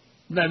show.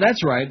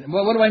 That's right.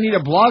 Well, what do I need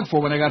a blog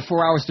for when I got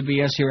 4 hours to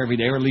BS here every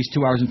day, or at least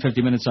 2 hours and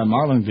 50 minutes on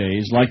Marlin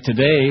days, like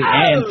today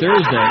and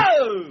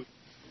Thursday?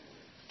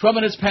 12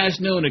 minutes past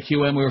noon at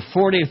QM. We're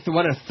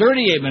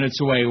 38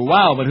 minutes away.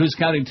 Wow, but who's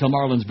counting till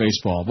Marlins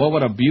baseball? Well,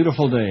 what a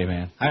beautiful day,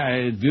 man.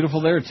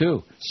 Beautiful there,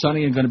 too.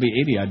 Sunny and going to be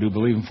 80, I do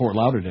believe, in Fort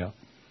Lauderdale.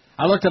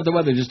 I looked up the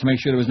weather just to make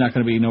sure there was not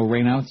going to be no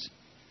rainouts.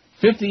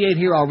 58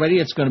 here already.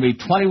 It's going to be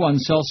 21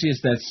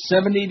 Celsius. That's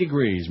 70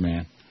 degrees,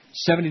 man.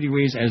 70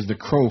 degrees as the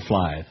crow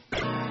flies.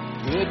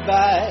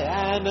 Goodbye,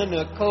 Anna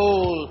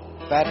Nicole,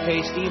 fat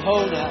pasty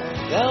hoe now.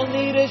 They'll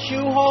need a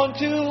shoehorn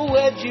to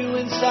wedge you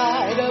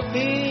inside a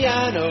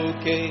piano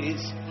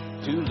case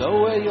to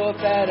lower your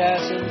fat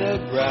ass in the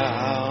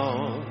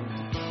ground.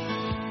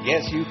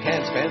 Yes, you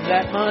can spend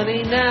that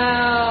money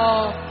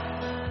now,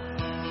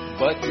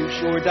 but you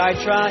sure die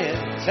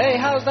trying. Say,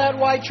 how's that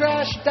white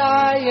trash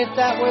diet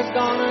that was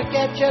gonna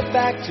get you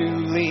back to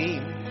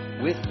lean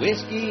with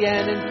whiskey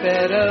and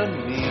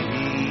amphetamine?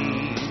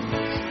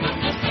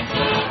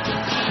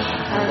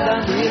 And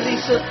I'm really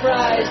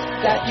surprised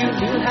that you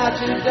knew how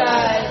to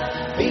die,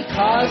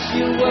 because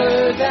you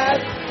were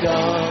that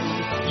dumb.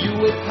 You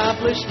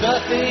accomplished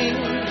nothing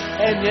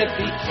and yet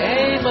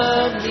became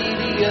a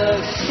media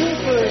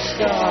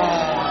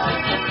superstar.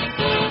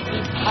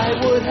 I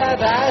would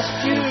have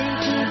asked you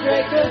to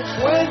break a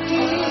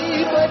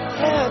 20, but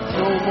can't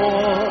no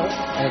more.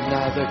 And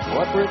now the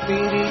corporate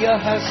media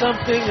has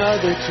something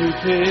other to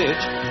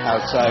pitch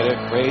outside a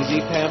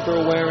crazy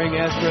pamper-wearing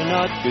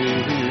astronaut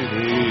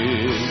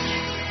bitch.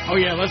 Oh,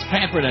 yeah, let's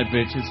pamper that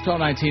bitch. It's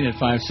 12:19 at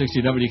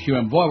 560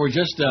 WQM. Boy, we're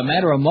just a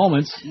matter of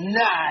moments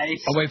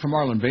away from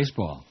Marlin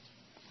baseball.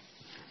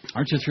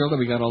 Aren't you thrilled that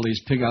we got all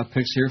these pig-out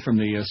pics here from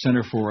the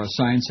Center for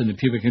Science and the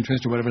Pubic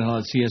Interest, or whatever the hell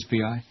it's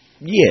CSPI?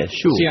 Yeah,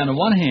 sure. See, on the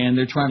one hand,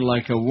 they're trying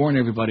to, warn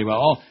everybody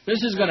about,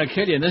 this is going to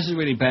kill you, and this is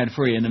really bad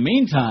for you. In the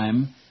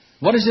meantime,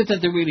 what is it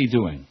that they're really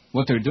doing?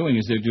 What they're doing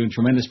is they're doing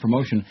tremendous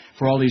promotion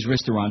for all these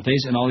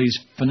restaurantes and all these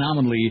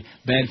phenomenally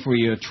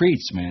bad-for-you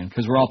treats, man,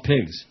 because we're all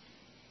pigs.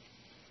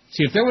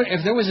 See, if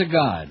there was a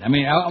God, I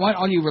mean, I want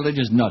all you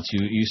religious nuts,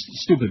 you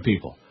stupid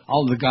people,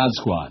 all the God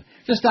squad,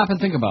 just stop and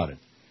think about it.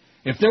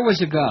 If there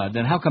was a God,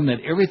 then how come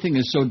that everything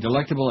is so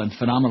delectable and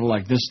phenomenal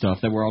like this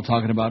stuff that we're all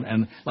talking about,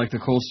 and like the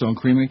Cold Stone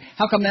Creamery?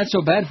 How come that's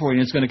so bad for you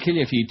and it's going to kill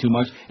you if you eat too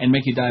much and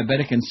make you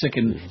diabetic and sick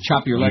and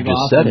chop your leg off? You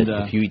just said it.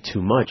 If you eat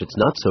too much, it's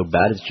not so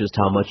bad. It's just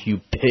how much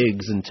you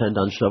pigs intend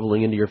on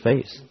shoveling into your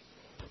face.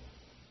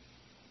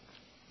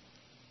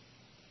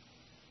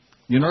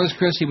 You notice,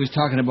 Chris, he was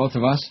talking to both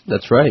of us?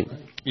 That's right.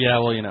 Yeah,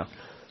 well, you know.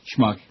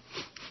 Schmuck.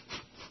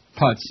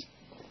 Putz.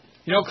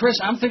 You know, Chris,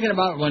 I'm thinking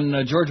about when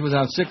George was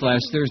out sick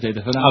last Thursday,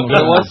 the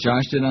phenomenal that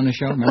Josh did on the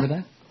show. Remember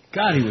that?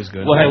 God, he was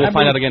good. Well, hey, we'll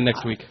find out again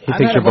next week. He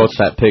thinks you're both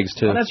fat pigs,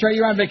 too. Oh, that's right.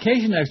 You're on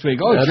vacation next week.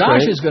 Oh, That's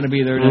Josh right. is going to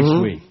be there next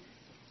week.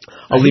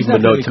 I'll leave He's him a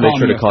not gonna note be to make calling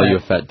sure me to call you a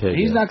fat pig.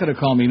 He's yeah. not going to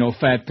call me no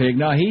fat pig.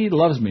 No, he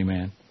loves me,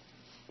 man.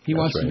 He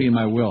wants to be in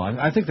my will.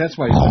 I think that's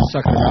why he's been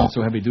sucking around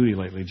so heavy duty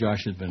lately.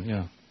 Josh has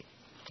been,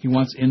 He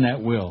wants in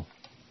that will.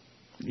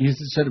 He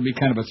said it'd be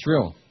kind of a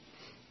thrill.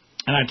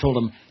 And I told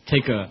him,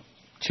 take a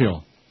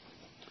chill.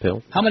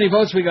 Pill? How many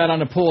votes we got on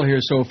the poll here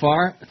so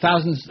far?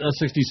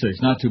 1,066.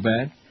 Not too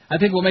bad. I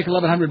think we'll make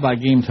 1,100 by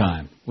game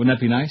time. Wouldn't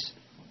that be nice?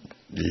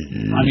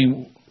 I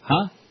mean,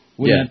 huh?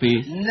 Wouldn't that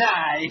be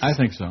nice? I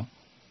think so.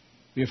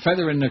 Be a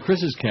feather in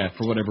Chris's cap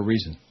for whatever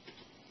reason.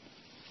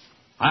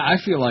 I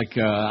feel like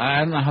I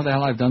don't know how the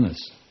hell I've done this.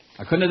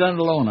 I couldn't have done it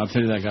alone. I'll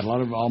tell you that. I got a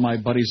lot of all my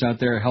buddies out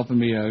there helping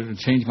me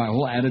change my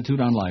whole attitude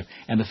on life,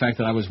 and the fact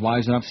that I was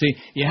wise enough. See,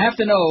 you have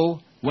to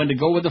know when to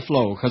go with the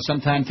flow, because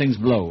sometimes things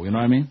blow. You know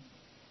what I mean?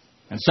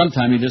 And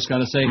sometimes you just got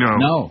to say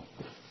no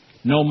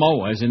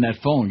mo, as in that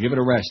phone. Give it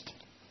a rest.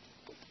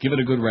 Give it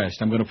a good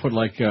rest. I'm going to put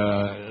like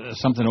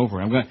something over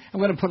it. I'm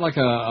going to put like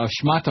a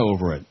schmata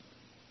over it,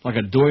 like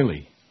a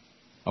doily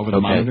over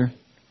the monitor.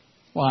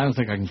 Well, I don't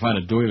think I can find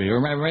a doily,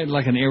 or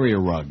like an area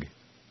rug.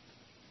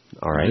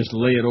 All right. Just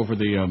lay it over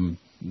the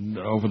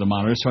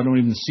monitor so I don't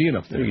even see it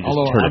up there. You can just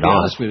Although, turn I'll it be on.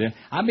 honest with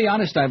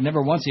you, I've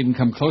never once even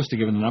come close to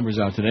giving the numbers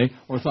out today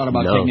or thought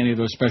about taking any of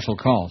those special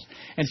calls.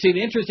 And see,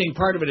 the interesting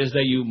part of it is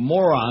that you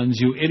morons,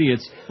 you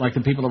idiots, like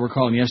the people that were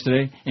calling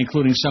yesterday,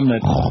 including some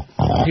that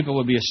people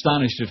would be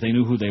astonished if they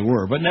knew who they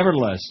were. But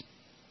nevertheless,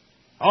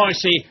 oh,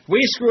 see, we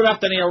screwed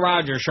up the Neil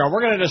Rogers show.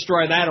 We're going to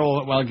destroy that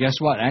old... Well, guess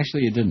what?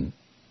 Actually, it didn't.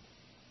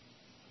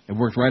 It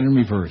worked right in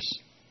reverse.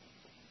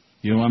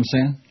 You know what I'm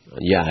saying?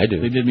 Yeah, I do.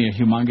 They did me a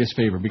humongous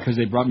favor because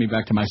they brought me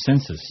back to my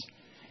senses.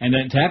 And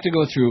then to have to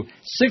go through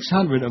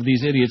 600 of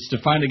these idiots to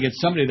finally get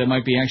somebody that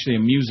might be actually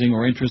amusing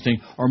or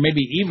interesting or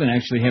maybe even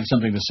actually have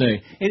something to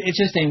say, it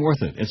just ain't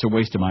worth it. It's a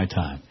waste of my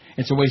time.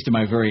 It's a waste of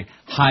my very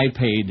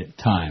high-paid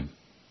time.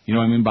 You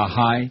know what I mean by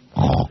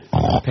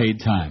high-paid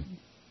time?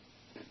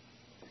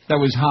 That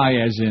was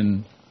high as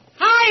in...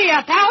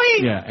 Hiya,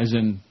 Pally! Yeah, as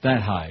in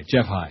that high,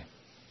 Jeff High.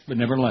 But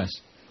nevertheless,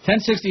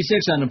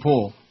 1066 on the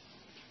poll.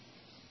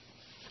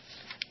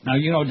 Now,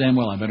 you know damn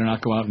well I better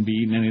not go out and be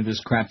eating any of this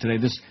crap today.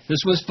 This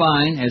was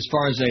fine as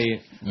far as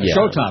a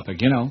show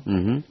topic, you know.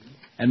 Mm-hmm.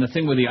 And the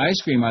thing with the ice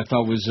cream I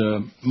thought was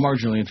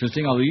marginally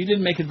interesting, although you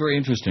didn't make it very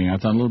interesting. I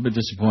thought I'm a little bit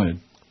disappointed.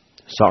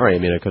 Sorry, I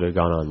mean, I could have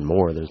gone on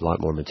more. There's a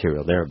lot more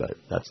material there, but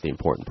that's the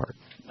important part.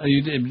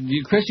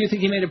 Chris, do you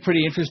think you made it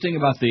pretty interesting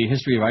about the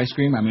history of ice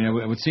cream? I mean,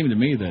 it would seem to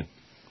me that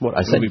what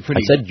I said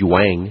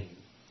Yuang.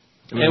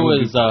 It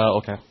was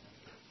okay.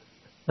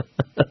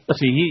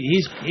 See,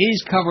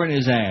 he's covering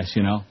his ass,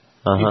 you know.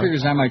 He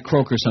figures I might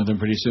croak or something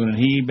pretty soon, and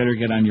he better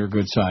get on your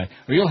good side.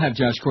 Or you'll have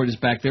Josh Cordes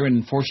back there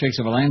in 4 shakes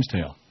of a lamb's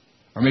tail.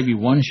 Or maybe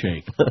 1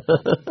 shake.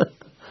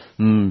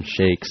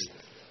 Shakes.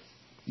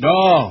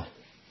 Oh,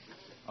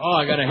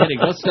 I got a headache.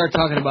 Let's start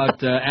talking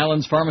about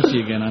Allen's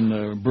Pharmacy again on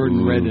the Bird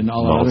and Red and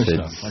all that other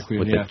stuff. Like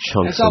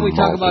that's all we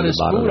talk about is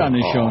food on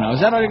this show now.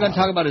 Is that all you're going to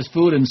talk about is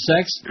food and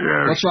sex?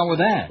 Yes. What's wrong with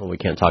that? Well, we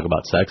can't talk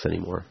about sex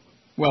anymore.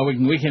 Well,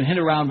 we can hint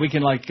around. We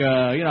can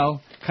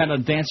kind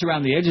of dance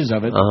around the edges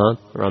of it.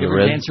 Around the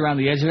ribs. Dance around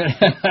the edge of it.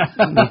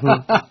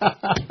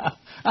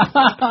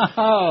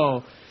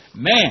 Oh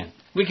man,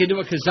 we can do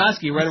a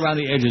Kazansky right around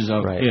the edges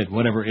of it,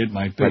 whatever it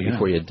might be. Right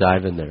before you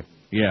dive in there.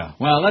 Yeah.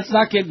 Well, let's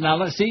not get now.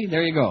 Let's see.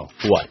 There you go.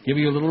 What? Give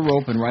you a little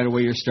rope, and right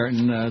away you're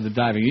starting the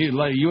diving.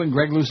 You and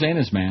Greg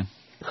Lousanis, man.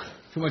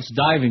 Too much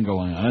diving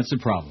going on. That's the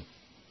problem.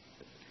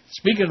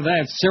 Speaking of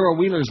that, Sarah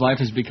Wheeler's life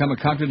has become a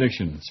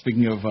contradiction.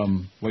 Speaking of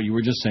what you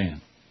were just saying.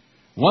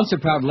 Once a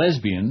proud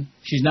lesbian,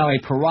 she's now a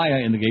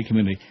pariah in the gay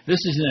community. This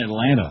is in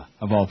Atlanta,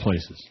 of all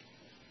places.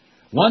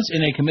 Once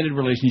in a committed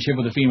relationship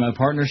with a female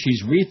partner,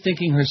 she's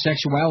rethinking her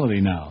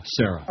sexuality now,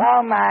 Sarah.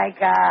 Oh, my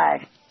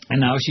God.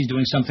 And now she's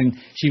doing something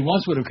she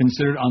once would have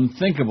considered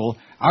unthinkable,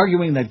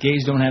 arguing that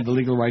gays don't have the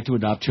legal right to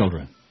adopt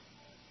children.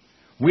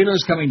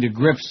 Wheeler's coming to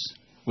grips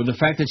with the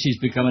fact that she's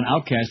become an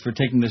outcast for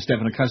taking this step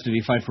in a custody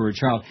fight for her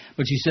child.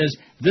 But she says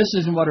this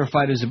isn't what her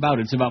fight is about.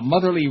 It's about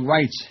motherly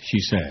rights, she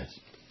says.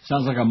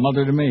 Sounds like a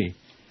mother to me.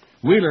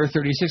 Wheeler,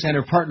 36, and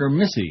her partner,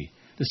 Missy,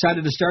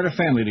 decided to start a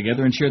family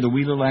together and share the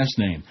Wheeler last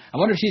name. I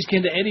wonder if she's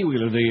kin to Eddie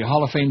Wheeler, the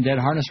Hall of Fame dead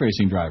harness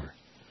racing driver.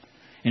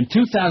 In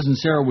 2000,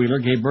 Sarah Wheeler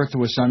gave birth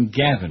to a son,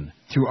 Gavin,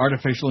 through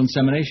artificial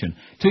insemination.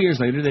 2 years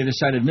later, they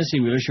decided Missy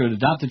Wheeler should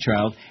adopt the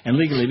child and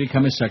legally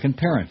become his second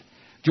parent.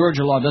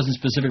 Georgia law doesn't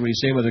specifically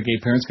say whether gay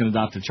parents can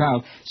adopt a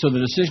child, so the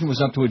decision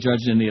was up to a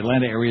judge in the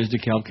Atlanta area's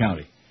DeKalb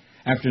County.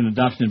 After an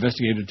adoption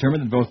investigator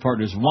determined that both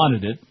partners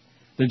wanted it,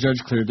 the judge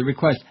cleared the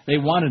request. They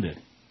wanted it.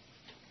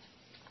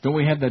 Don't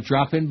we have that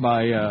drop-in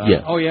by...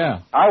 Yeah. Oh,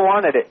 yeah. I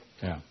wanted it.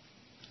 Yeah.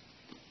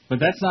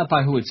 But that's not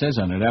by who it says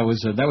on it. That was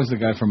the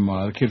guy from...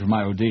 the kid from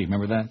IOD.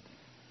 Remember that?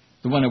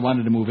 The one that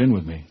wanted to move in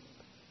with me.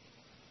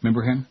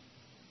 Remember him?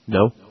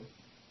 No.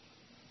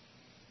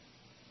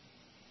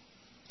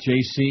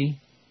 JC?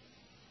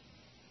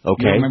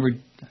 Okay.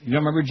 You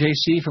don't remember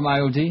JC from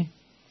IOD?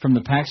 From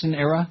the Paxson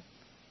era?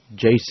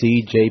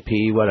 JC,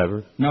 JP,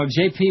 whatever. No,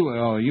 JP.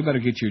 Oh, you better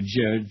get your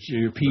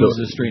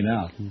P's straightened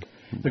out.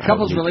 The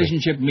couple's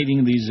relationship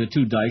meeting these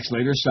two dykes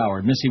later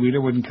soured. Missy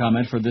Wheeler wouldn't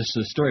comment for this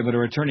story, but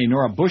her attorney,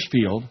 Nora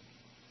Bushfield,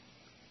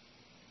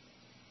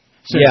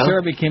 said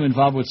Sarah became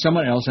involved with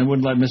someone else and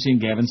wouldn't let Missy and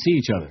Gavin see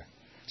each other.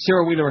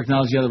 Sarah Wheeler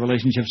acknowledged the other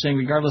relationship, saying,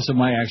 regardless of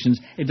my actions,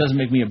 it doesn't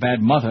make me a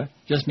bad mother,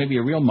 just maybe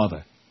a real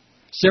mother.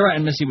 Sarah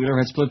and Missy Wheeler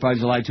had split by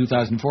July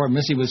 2004.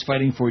 Missy was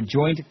fighting for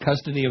joint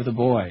custody of the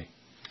boy.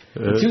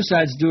 The two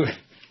sides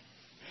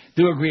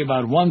do agree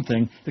about one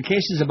thing. The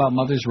case is about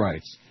mothers'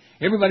 rights.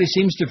 Everybody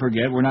seems to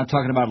forget we're not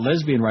talking about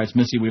lesbian rights,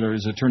 Missy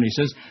Wheeler's attorney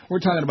says. We're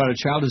talking about a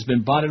child who's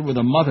been bonded with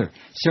a mother.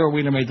 Sarah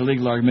Wheeler made the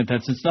legal argument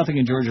that since nothing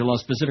in Georgia law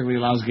specifically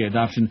allows gay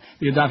adoption,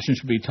 the adoption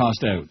should be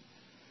tossed out.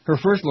 Her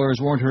first lawyers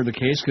warned her the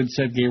case could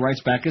set gay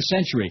rights back a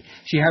century.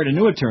 She hired a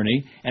new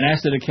attorney and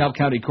asked the DeKalb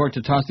County Court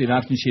to toss the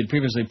adoption she had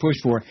previously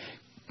pushed for,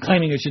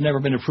 claiming it should never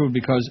been approved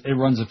because it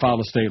runs afoul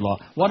of state law.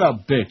 What a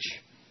bitch.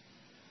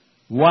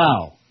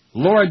 Wow.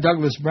 Laura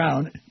Douglas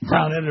Brown,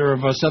 editor of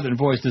Southern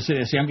Voice, the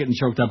city. See, I'm getting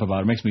choked up about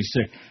it. It makes me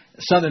sick.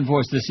 Southern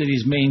Voice, the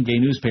city's main gay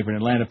newspaper in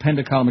Atlanta, penned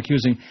a column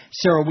accusing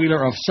Sarah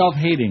Wheeler of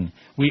self-hating.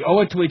 We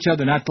owe it to each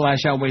other not to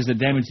lash out ways that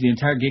damage the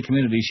entire gay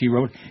community, she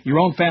wrote. Your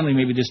own family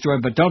may be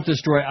destroyed, but don't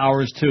destroy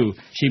ours, too,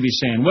 she'd be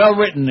saying. Well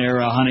written there,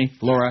 honey.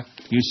 Laura,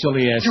 you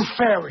silly ass. You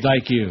fairy.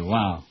 Dyke you.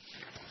 Wow.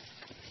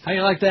 How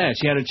you like that?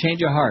 She had a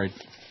change of heart.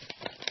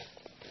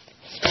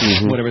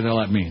 Whatever the hell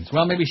that means.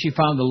 Well, maybe she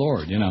found the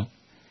Lord, you know.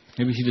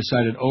 Maybe she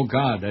decided, oh,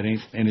 God, that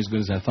ain't as good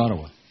as I thought it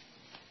was.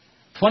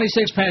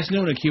 26 past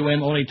noon at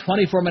QM, only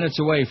 24 minutes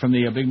away from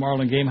the big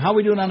Marlin game. How are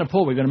we doing on the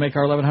poll? We going to make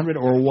our 1,100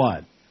 or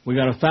what? We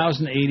got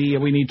 1,080.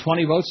 We need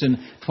 20 votes in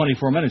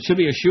 24 minutes. Should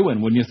be a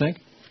shoo-in, wouldn't you think?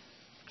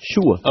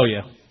 Shoo. Oh,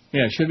 yeah.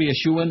 Yeah, should be a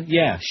shoo-in?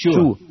 Yeah,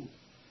 shoo.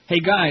 Hey,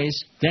 guys,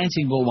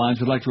 Dancing Bull Wines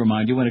would like to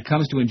remind you, when it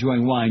comes to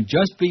enjoying wine,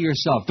 just be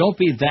yourself. Don't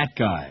be that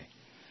guy.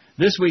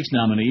 This week's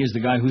nominee is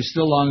the guy who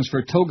still longs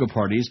for toga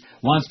parties,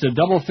 wants to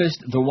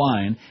double-fist the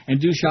wine, and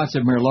do shots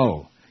of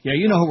Merlot. Yeah,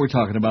 you know who we're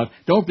talking about.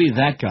 Don't be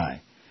that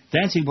guy.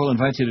 Dancing Bull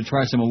invites you to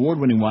try some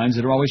award-winning wines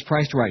that are always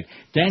priced right.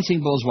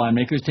 Dancing Bull's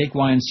winemakers take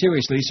wine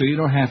seriously, so you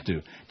don't have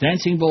to.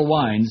 Dancing Bull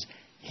Wines,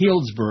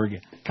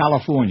 Healdsburg,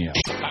 California.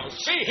 Now,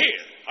 see here.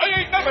 I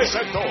ain't never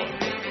said no.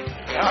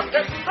 I'm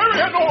getting very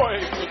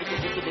annoyed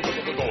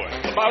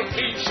about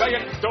me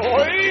saying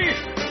doy.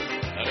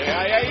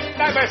 I ain't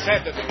never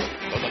said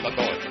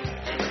doy.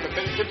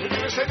 Continue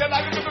to say that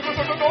I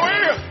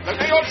then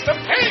they ought to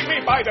pay me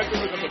by the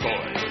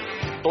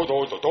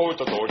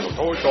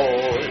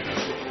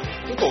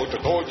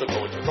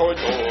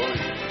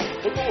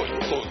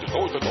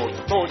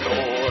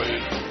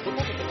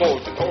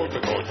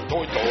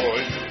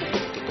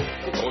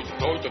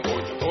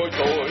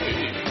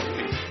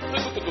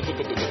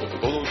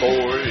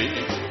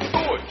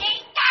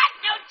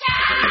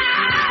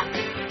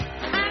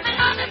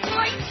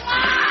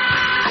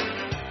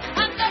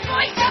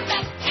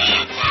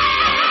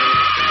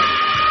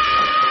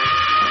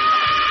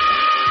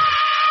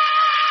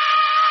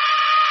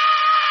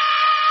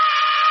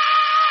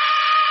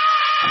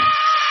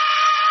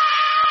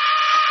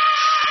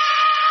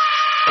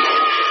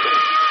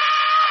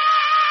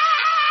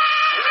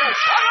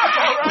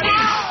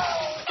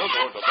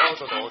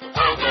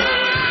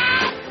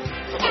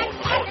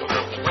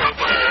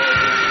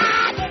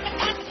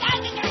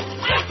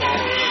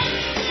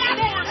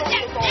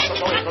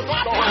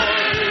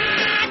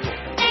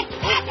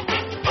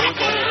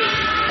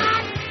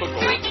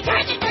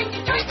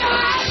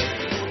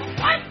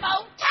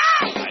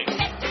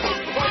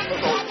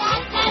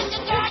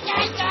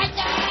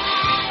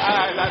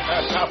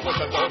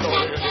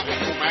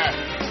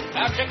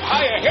I'm getting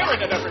tired of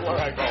hearing it everywhere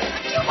I go.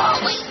 You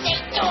always say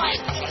doy.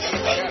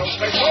 I don't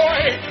say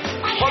doy.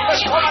 From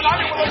this point on,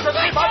 you will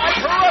agree about my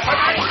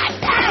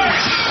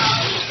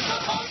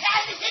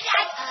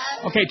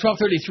Okay,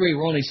 12:33.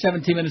 We're only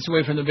 17 minutes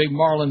away from the big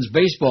Marlins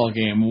baseball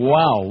game.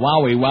 Wow,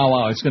 wowie,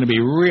 wow. It's going to be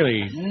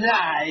really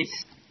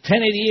nice.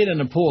 1088 in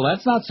the pool.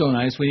 That's not so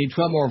nice. We need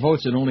 12 more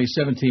votes in only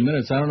 17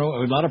 minutes. I don't know.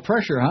 A lot of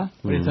pressure, huh?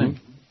 What do you think?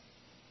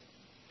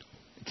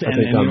 I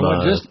think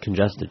I'm just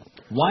congested.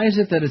 Why is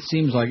it that it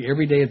seems like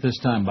every day at this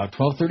time, about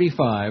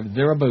 12:35,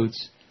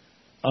 thereabouts,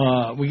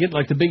 we get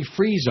like the big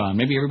freeze on?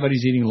 Maybe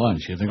everybody's eating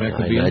lunch. You think that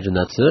could be it? I imagine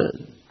that's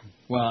it.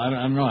 Well, I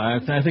don't know. I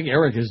think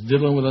Eric is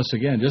diddling with us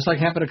again, just like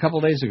happened a couple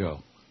days ago,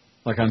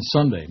 like on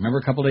Sunday. Remember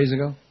a couple days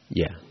ago?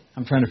 Yeah.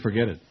 I'm trying to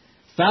forget it.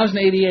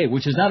 1,088,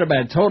 which is not a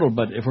bad total,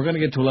 but if we're going to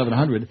get to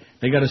 1,100,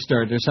 they got to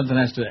start. There's something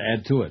has to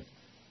add to it.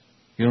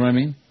 You know what I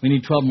mean? We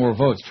need 12 more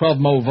votes, 12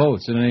 more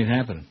votes, and it ain't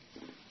happening.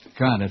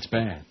 God, that's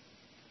bad.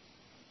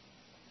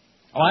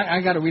 Oh, I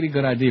got a really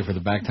good idea for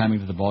the back timing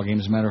to the ball game,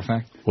 as a matter of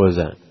fact. What is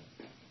that?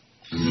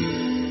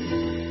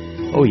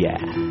 Oh, yeah.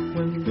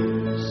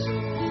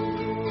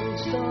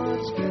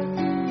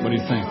 What do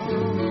you think?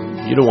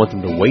 You don't want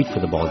them to wait for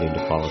the ball game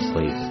to fall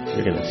asleep.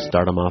 You're going to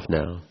start them off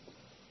now.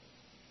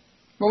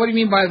 Well, what do you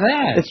mean by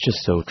that? It's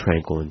just so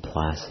tranquil and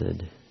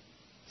placid.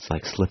 It's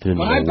like slipping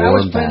into Well, a I warm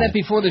was playing that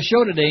before the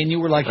show today, and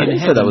you were like I in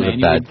didn't heaven, say that was man.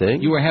 a bad thing.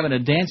 You were having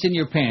a dance in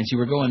your pants. You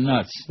were going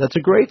nuts. That's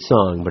a great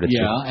song, but it's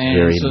and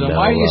very so then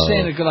why are you mellow.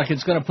 saying it like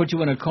it's going to put you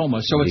in a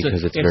coma? So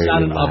Because it's it's very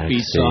not an upbeat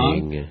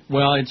relaxing. song.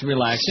 Well, it's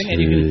relaxing,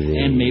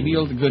 and maybe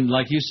you'll,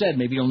 like you said,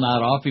 maybe you'll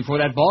nod off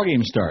before that ball game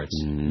starts.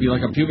 It'll be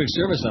like a pubic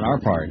service on our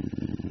part.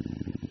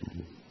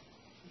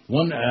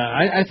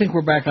 I think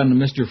we're back on the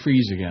Mr.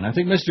 Freeze again. I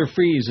think Mr.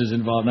 Freeze is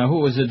involved. Now,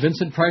 who was it?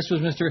 Vincent Price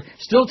was Mr.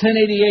 Still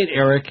 1088,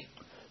 Eric.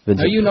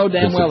 Now, you know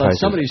damn well that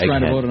somebody's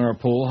trying to vote in our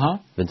poll, huh?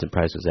 Vincent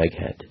Price was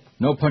Egghead.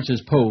 No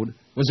punches pulled.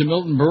 Was it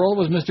Milton Berle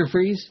was Mr.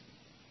 Freeze?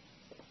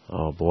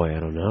 Oh, boy,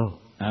 I don't know.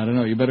 I don't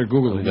know. You better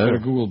Google it. You better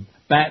Google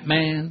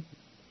Batman.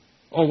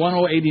 Oh,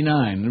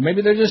 1089.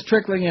 Maybe they're just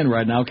trickling in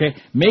right now, okay?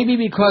 Maybe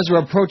because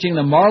we're approaching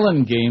the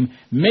Marlin game.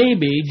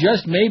 Maybe,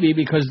 just maybe,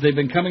 because they've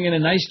been coming in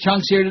nice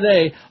chunks here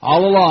today.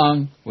 All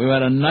along, we've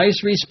had a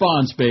nice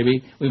response,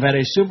 baby. We've had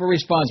a super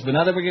response. But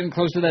now that we're getting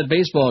close to that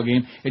baseball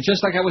game, it's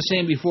just like I was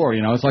saying before,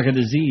 it's like a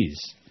disease.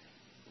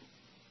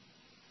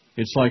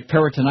 It's like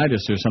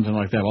peritonitis or something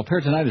like that. Well,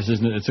 peritonitis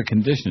isn't it? It's a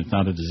condition. It's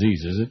not a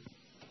disease, is it?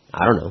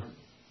 I don't know.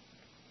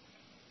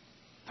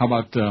 How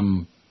about,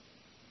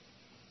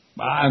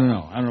 I don't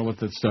know. I don't know what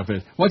that stuff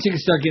is. Once you can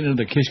start getting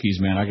into the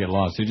kishkis, man, I get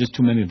lost. There's just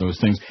too many of those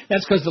things.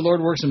 That's because the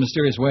Lord works in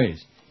mysterious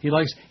ways. He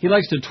likes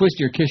to twist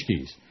your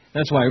kishkis.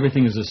 That's why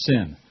everything is a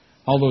sin.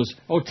 All those,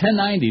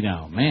 1090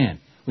 now. Man,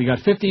 we got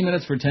 15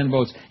 minutes for 10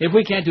 votes. If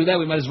we can't do that,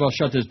 we might as well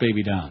shut this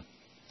baby down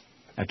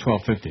at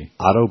 12:50.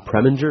 Otto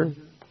Preminger?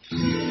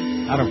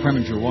 Otto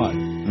Preminger what?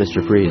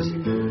 Mr. Freeze.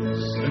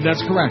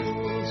 That's correct.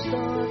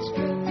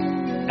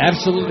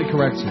 Absolutely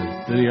correct,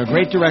 sir. The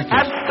great director.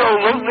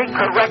 Absolutely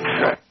correct,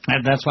 sir.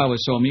 And that's why it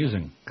was so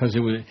amusing, because it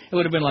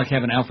would have been like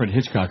having Alfred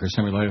Hitchcock or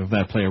somebody like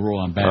that play a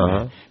role on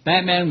Batman.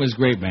 Batman was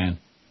great, man.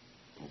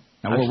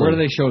 Now, where do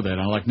they show that?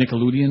 On like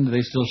Nickelodeon? Do they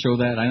still show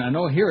that? I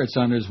know here it's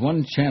on. There's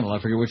one channel. I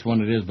forget which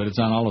one it is, but it's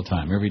on all the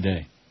time, every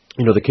day.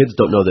 The kids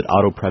don't know that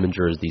Otto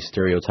Preminger is the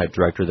stereotype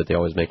director that they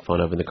always make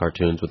fun of in the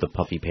cartoons with the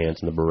puffy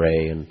pants and the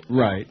beret and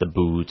the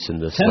boots and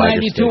the swagger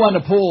 1092 stick. on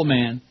the poll,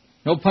 man.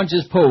 No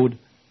punches pulled.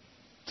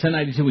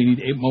 1092. We need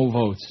 8 more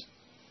votes.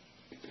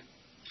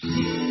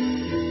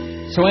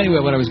 So anyway,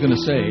 what I was going to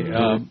say,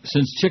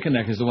 since Chicken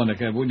Neck is the one that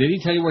got, did he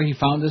tell you where he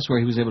found this, where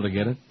he was able to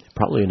get it?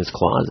 Probably in his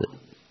closet.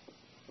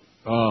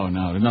 Oh,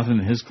 no, there's nothing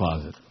in his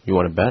closet. You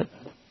want to bet?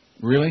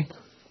 Really?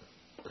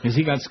 Has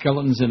he got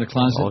skeletons in the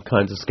closet? All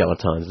kinds of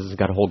skeletons. He's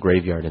got a whole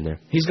graveyard in there.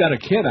 He's got a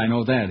kid, I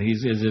know that.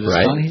 Is it his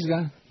son he's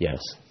got? Yes.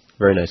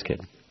 Very nice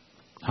kid.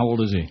 How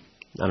old is he?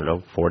 I don't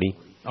know, 40.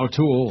 Oh,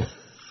 too old.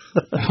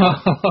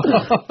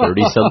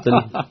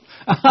 30-something.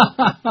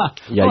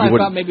 Yeah, well,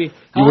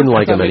 you wouldn't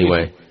like him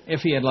anyway. If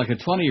he had like a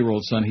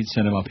 20-year-old son, he'd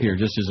send him up here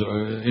just as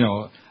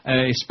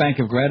a spank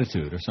of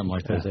gratitude or something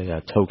like that. As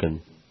a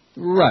token.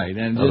 Right.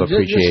 And of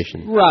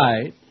appreciation.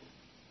 Right.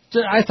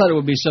 I thought it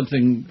would be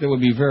something that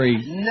would be very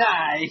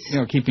nice.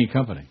 Keep me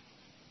company.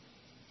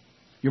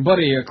 Your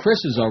buddy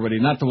Chris is already,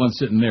 not the one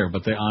sitting there,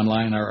 but the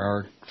online,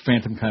 our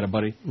phantom kind of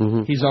buddy.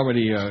 Mm-hmm. He's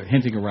already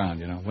hinting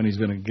around, when he's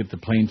going to get the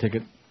plane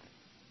ticket.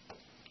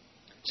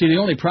 See,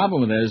 the only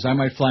problem with that is I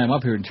might fly him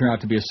up here and turn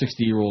out to be a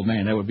 60-year-old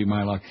man. That would be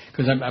my luck.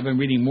 Because I've been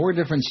reading more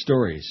different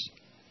stories.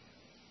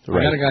 Right.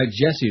 I got a guy,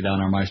 Jesse,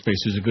 down on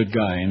MySpace, who's a good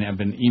guy, and I've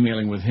been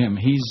emailing with him.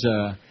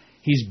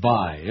 He's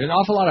bi. There's an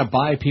awful lot of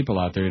bi people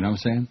out there, you know what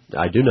I'm saying?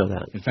 I do know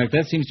that. In fact,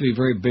 that seems to be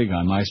very big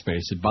on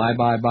MySpace. Bi,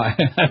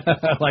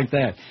 like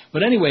that.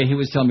 But anyway, he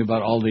was telling me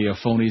about all the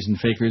phonies and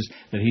fakers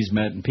that he's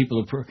met, and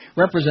people who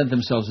represent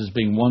themselves as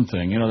being one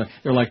thing.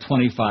 They're like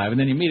 25, and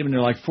then you meet them and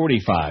they're like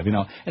 45,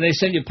 and they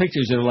send you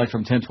pictures that are like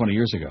from 10, 20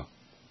 years ago.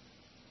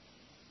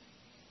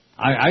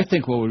 I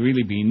think what would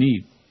really be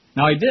neat.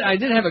 Now, I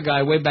did have a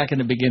guy way back in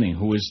the beginning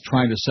who was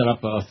trying to set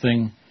up a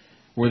thing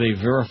where they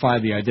verify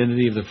the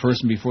identity of the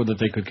person before that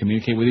they could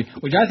communicate with you,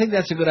 which I think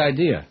that's a good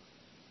idea.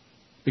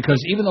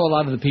 Because even though a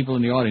lot of the people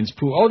in the audience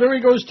there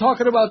he goes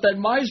talking about that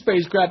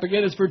MySpace crap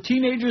again, it's for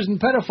teenagers and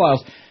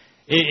pedophiles.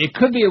 It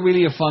could be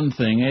really a fun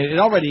thing. It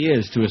already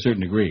is to a certain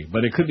degree,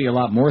 but it could be a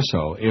lot more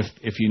so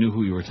if you knew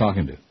who you were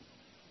talking to.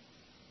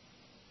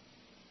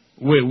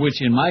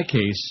 Which, in my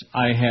case,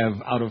 I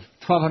have out of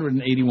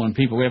 1,281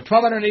 people. We have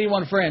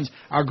 1,281 friends.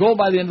 Our goal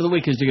by the end of the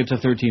week is to get to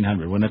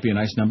 1,300. Wouldn't that be a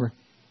nice number?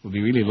 We'll be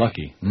really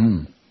lucky.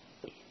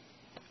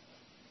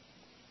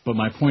 But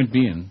my point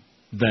being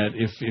that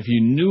if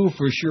you knew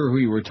for sure who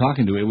you were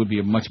talking to, it would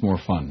be much more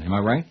fun. Am I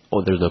right?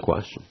 Oh, there's no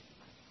question.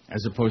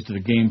 As opposed to the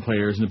game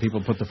players and the people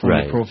who put the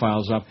phony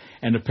profiles up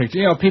and the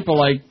picture. People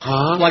like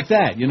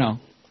that,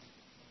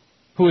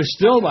 who is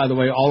still, by the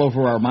way, all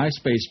over our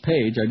MySpace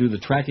page. I do the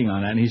tracking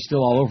on that, and he's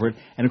still all over it.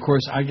 And, of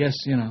course, I guess,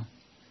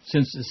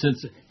 since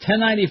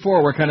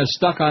 1094, we're kind of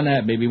stuck on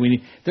that, baby.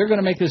 They're going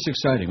to make this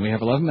exciting. We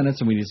have 11 minutes,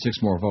 and we need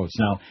 6 more votes.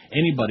 Now,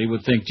 anybody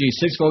would think,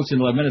 6 votes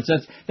in 11 minutes,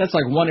 that's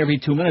like 1 every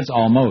 2 minutes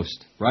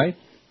almost, right?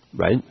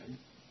 Right.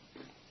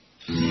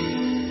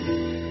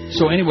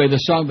 So anyway, the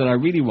song that I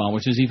really want,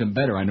 which is even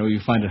better, I know you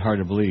find it hard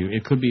to believe,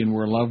 it could be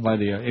 "We're in Love" by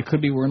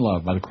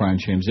the Crying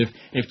Shames.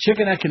 If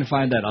Chicken Neck can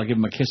find that, I'll give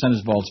him a kiss on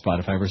his bald spot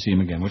if I ever see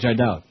him again, which I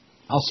doubt.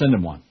 I'll send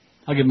him one.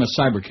 I'll give him a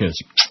cyber kiss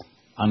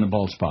on the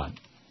bald spot.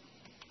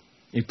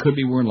 It could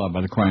be "We're in Love"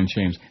 by the Crying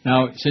Shames.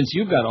 Now, since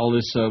you've got all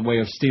this way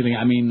of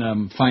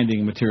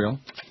finding material.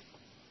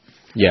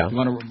 Yeah.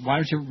 Why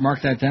don't you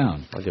mark that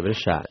down? I'll give it a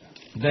shot.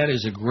 That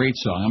is a great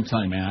song, I'm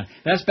telling you, man.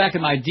 That's back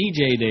in my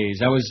DJ days.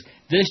 I was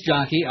disc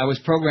jockey, I was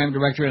program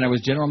director, and I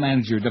was general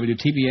manager of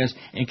WTBS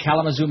in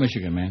Kalamazoo,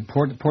 Michigan, man.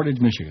 Portage,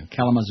 Michigan,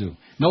 Kalamazoo.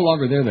 No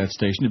longer there, that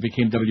station. It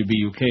became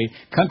WBUK,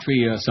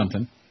 country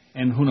something,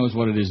 and who knows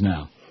what it is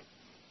now.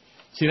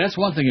 See, that's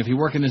one thing. If you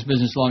work in this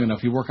business long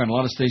enough, you work on a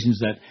lot of stations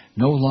that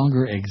no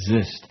longer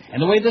exist. And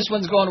the way this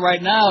one's going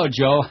right now,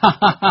 Joe,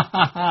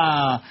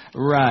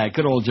 right,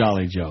 good old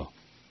Jolly Joe.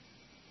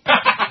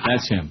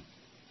 That's him.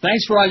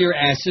 Thanks for all your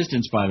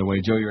assistance, by the way,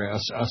 Joe. You're a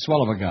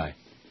swell of a guy.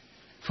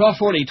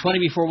 12:40, 20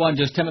 before 1,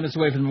 just 10 minutes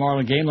away from the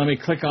Marlin game. Let me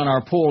click on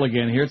our poll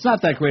again here. It's not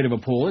that great of a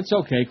poll. It's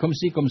okay. Cum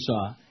si, cum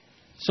sa.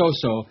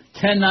 So.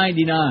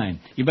 $10.99.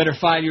 You better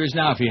 5 years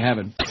now if you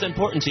haven't. It's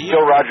important to you.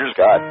 Joe Rogers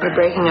got. For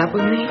breaking up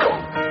with me?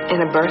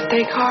 In a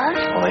birthday card?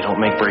 Well, they don't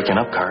make breaking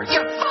up cards.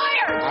 You're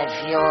fired! I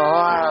feel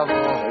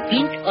horrible. I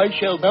think I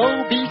shall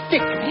now be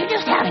sick. You're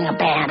just having a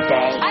bad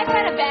day. I've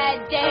had a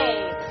bad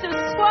day. So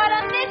swat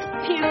on this,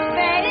 puke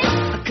fetish.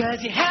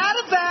 Because you had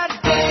a bad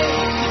day.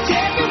 You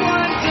take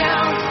everyone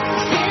down. You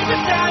sing a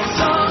sad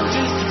song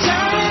just to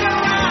turn it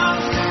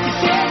around. You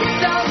said you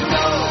don't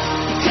know.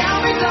 You tell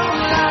me don't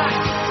lie.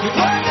 You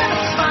work at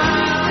a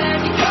smile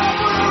and you go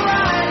for a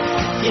ride.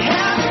 You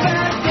had a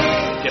bad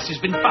day. Guess he's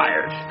been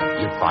fired.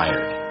 You're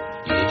fired.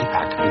 You need to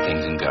pack up your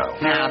things and go.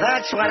 Now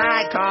that's what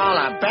I call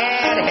a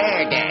bad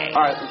hair day.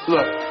 All right,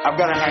 look, I've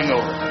got a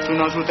hangover. Who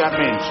knows what that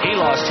means? He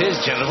lost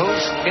his genitals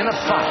in a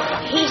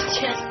fire. He's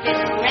just been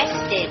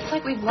arrested. It's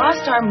like we've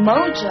lost our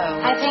mojo.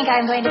 I think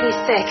I'm going to be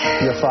sick.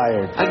 You're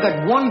fired. I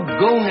got one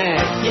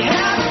gonad. You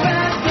had a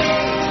bad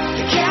day.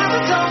 The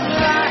camera don't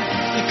lie.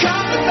 You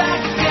come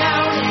back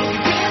down and you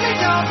really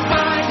don't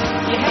mind.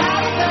 You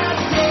had a bad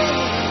day.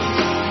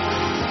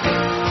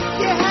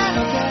 You had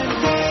a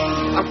bad day.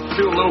 I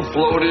feel a little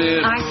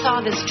bloated. I saw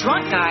this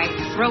drunk guy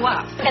throw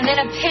up. And then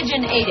a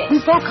pigeon ate it. We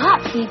broke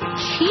up. He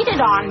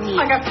cheated on me.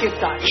 I got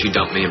puked on. She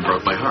dumped me and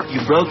broke my heart.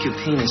 You broke your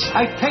penis.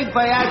 I take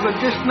Viagra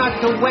just not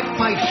to wet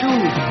my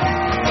shoes.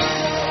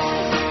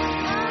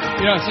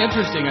 You know, it's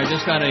interesting. I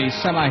just got a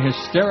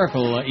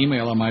semi-hysterical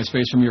email on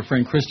MySpace from your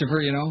friend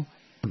Christopher, you know.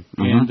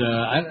 And,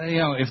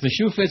 if the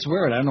shoe fits,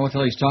 wear it. I don't know what the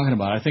hell he's talking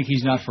about. I think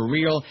he's not for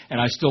real,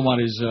 and I still want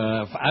his,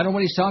 I don't know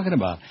what he's talking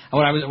about.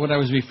 What I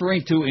was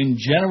referring to in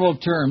general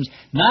terms,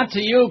 not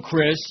to you,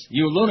 Chris,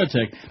 you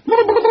lunatic,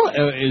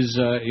 is,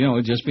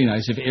 it'd just be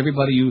nice if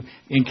everybody you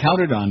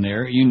encountered on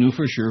there, you knew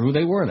for sure who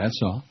they were, that's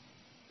all.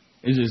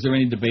 Is there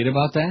any debate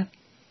about that?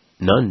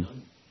 None.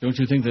 Don't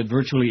you think that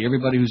virtually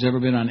everybody who's ever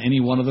been on any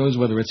one of those,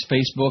 whether it's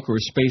Facebook or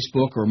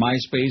Spacebook or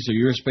MySpace or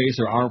Your Space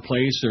or Our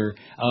Place or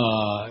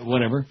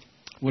whatever,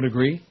 would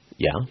agree?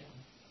 Yeah.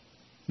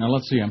 Now,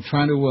 let's see. I'm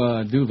trying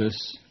to do this.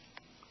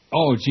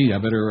 Oh, gee, I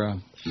better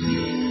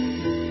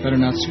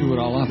not screw it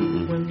all up. Did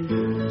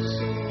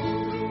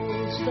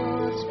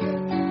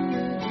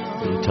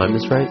you time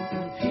this right?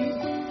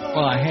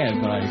 Well, I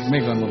had, but I may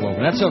go a little over.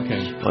 That's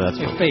okay. Oh, that's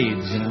fine. It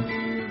fades, you know.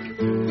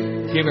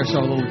 Give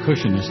ourselves a little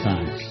cushion this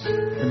time.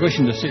 A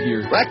cushion to sit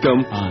your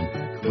rectum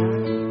on.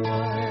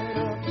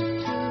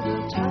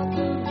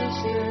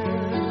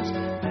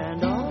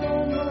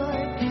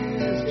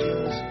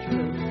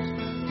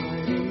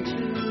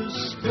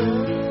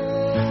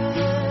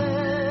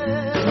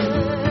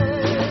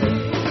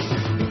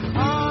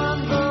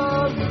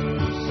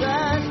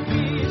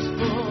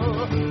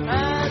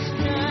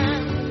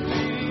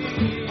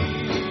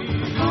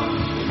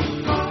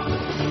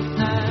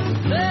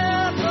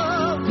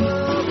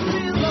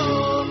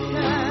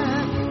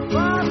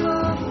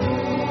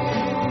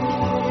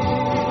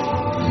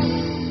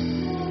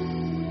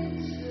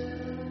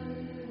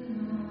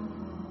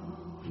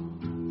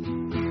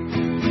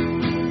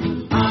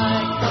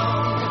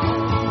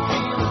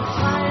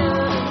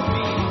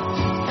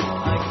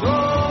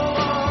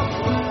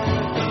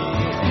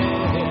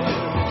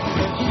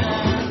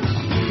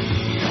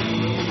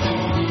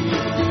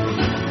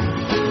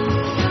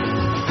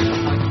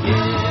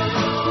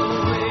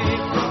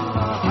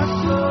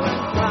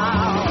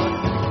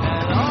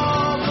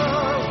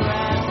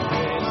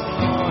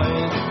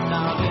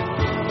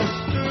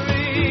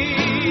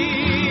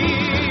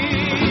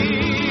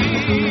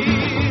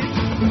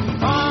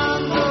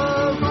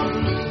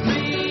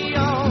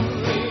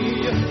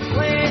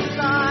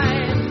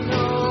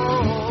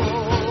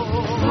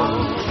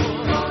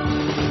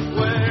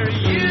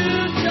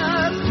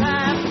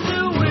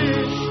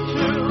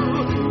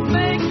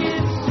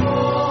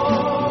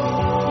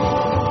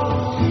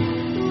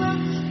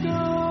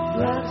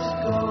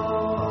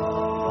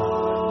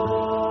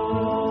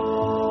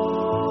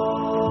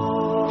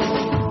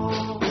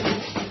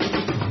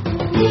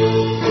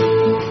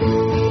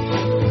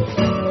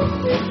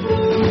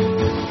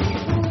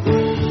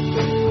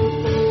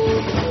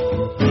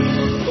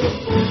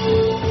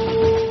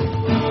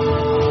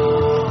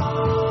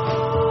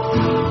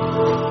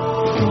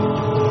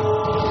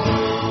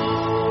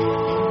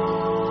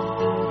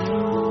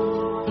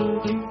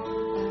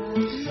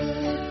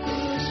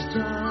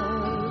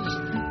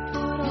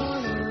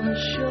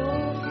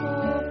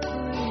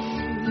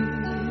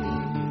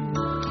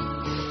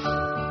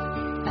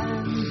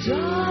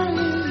 Darling.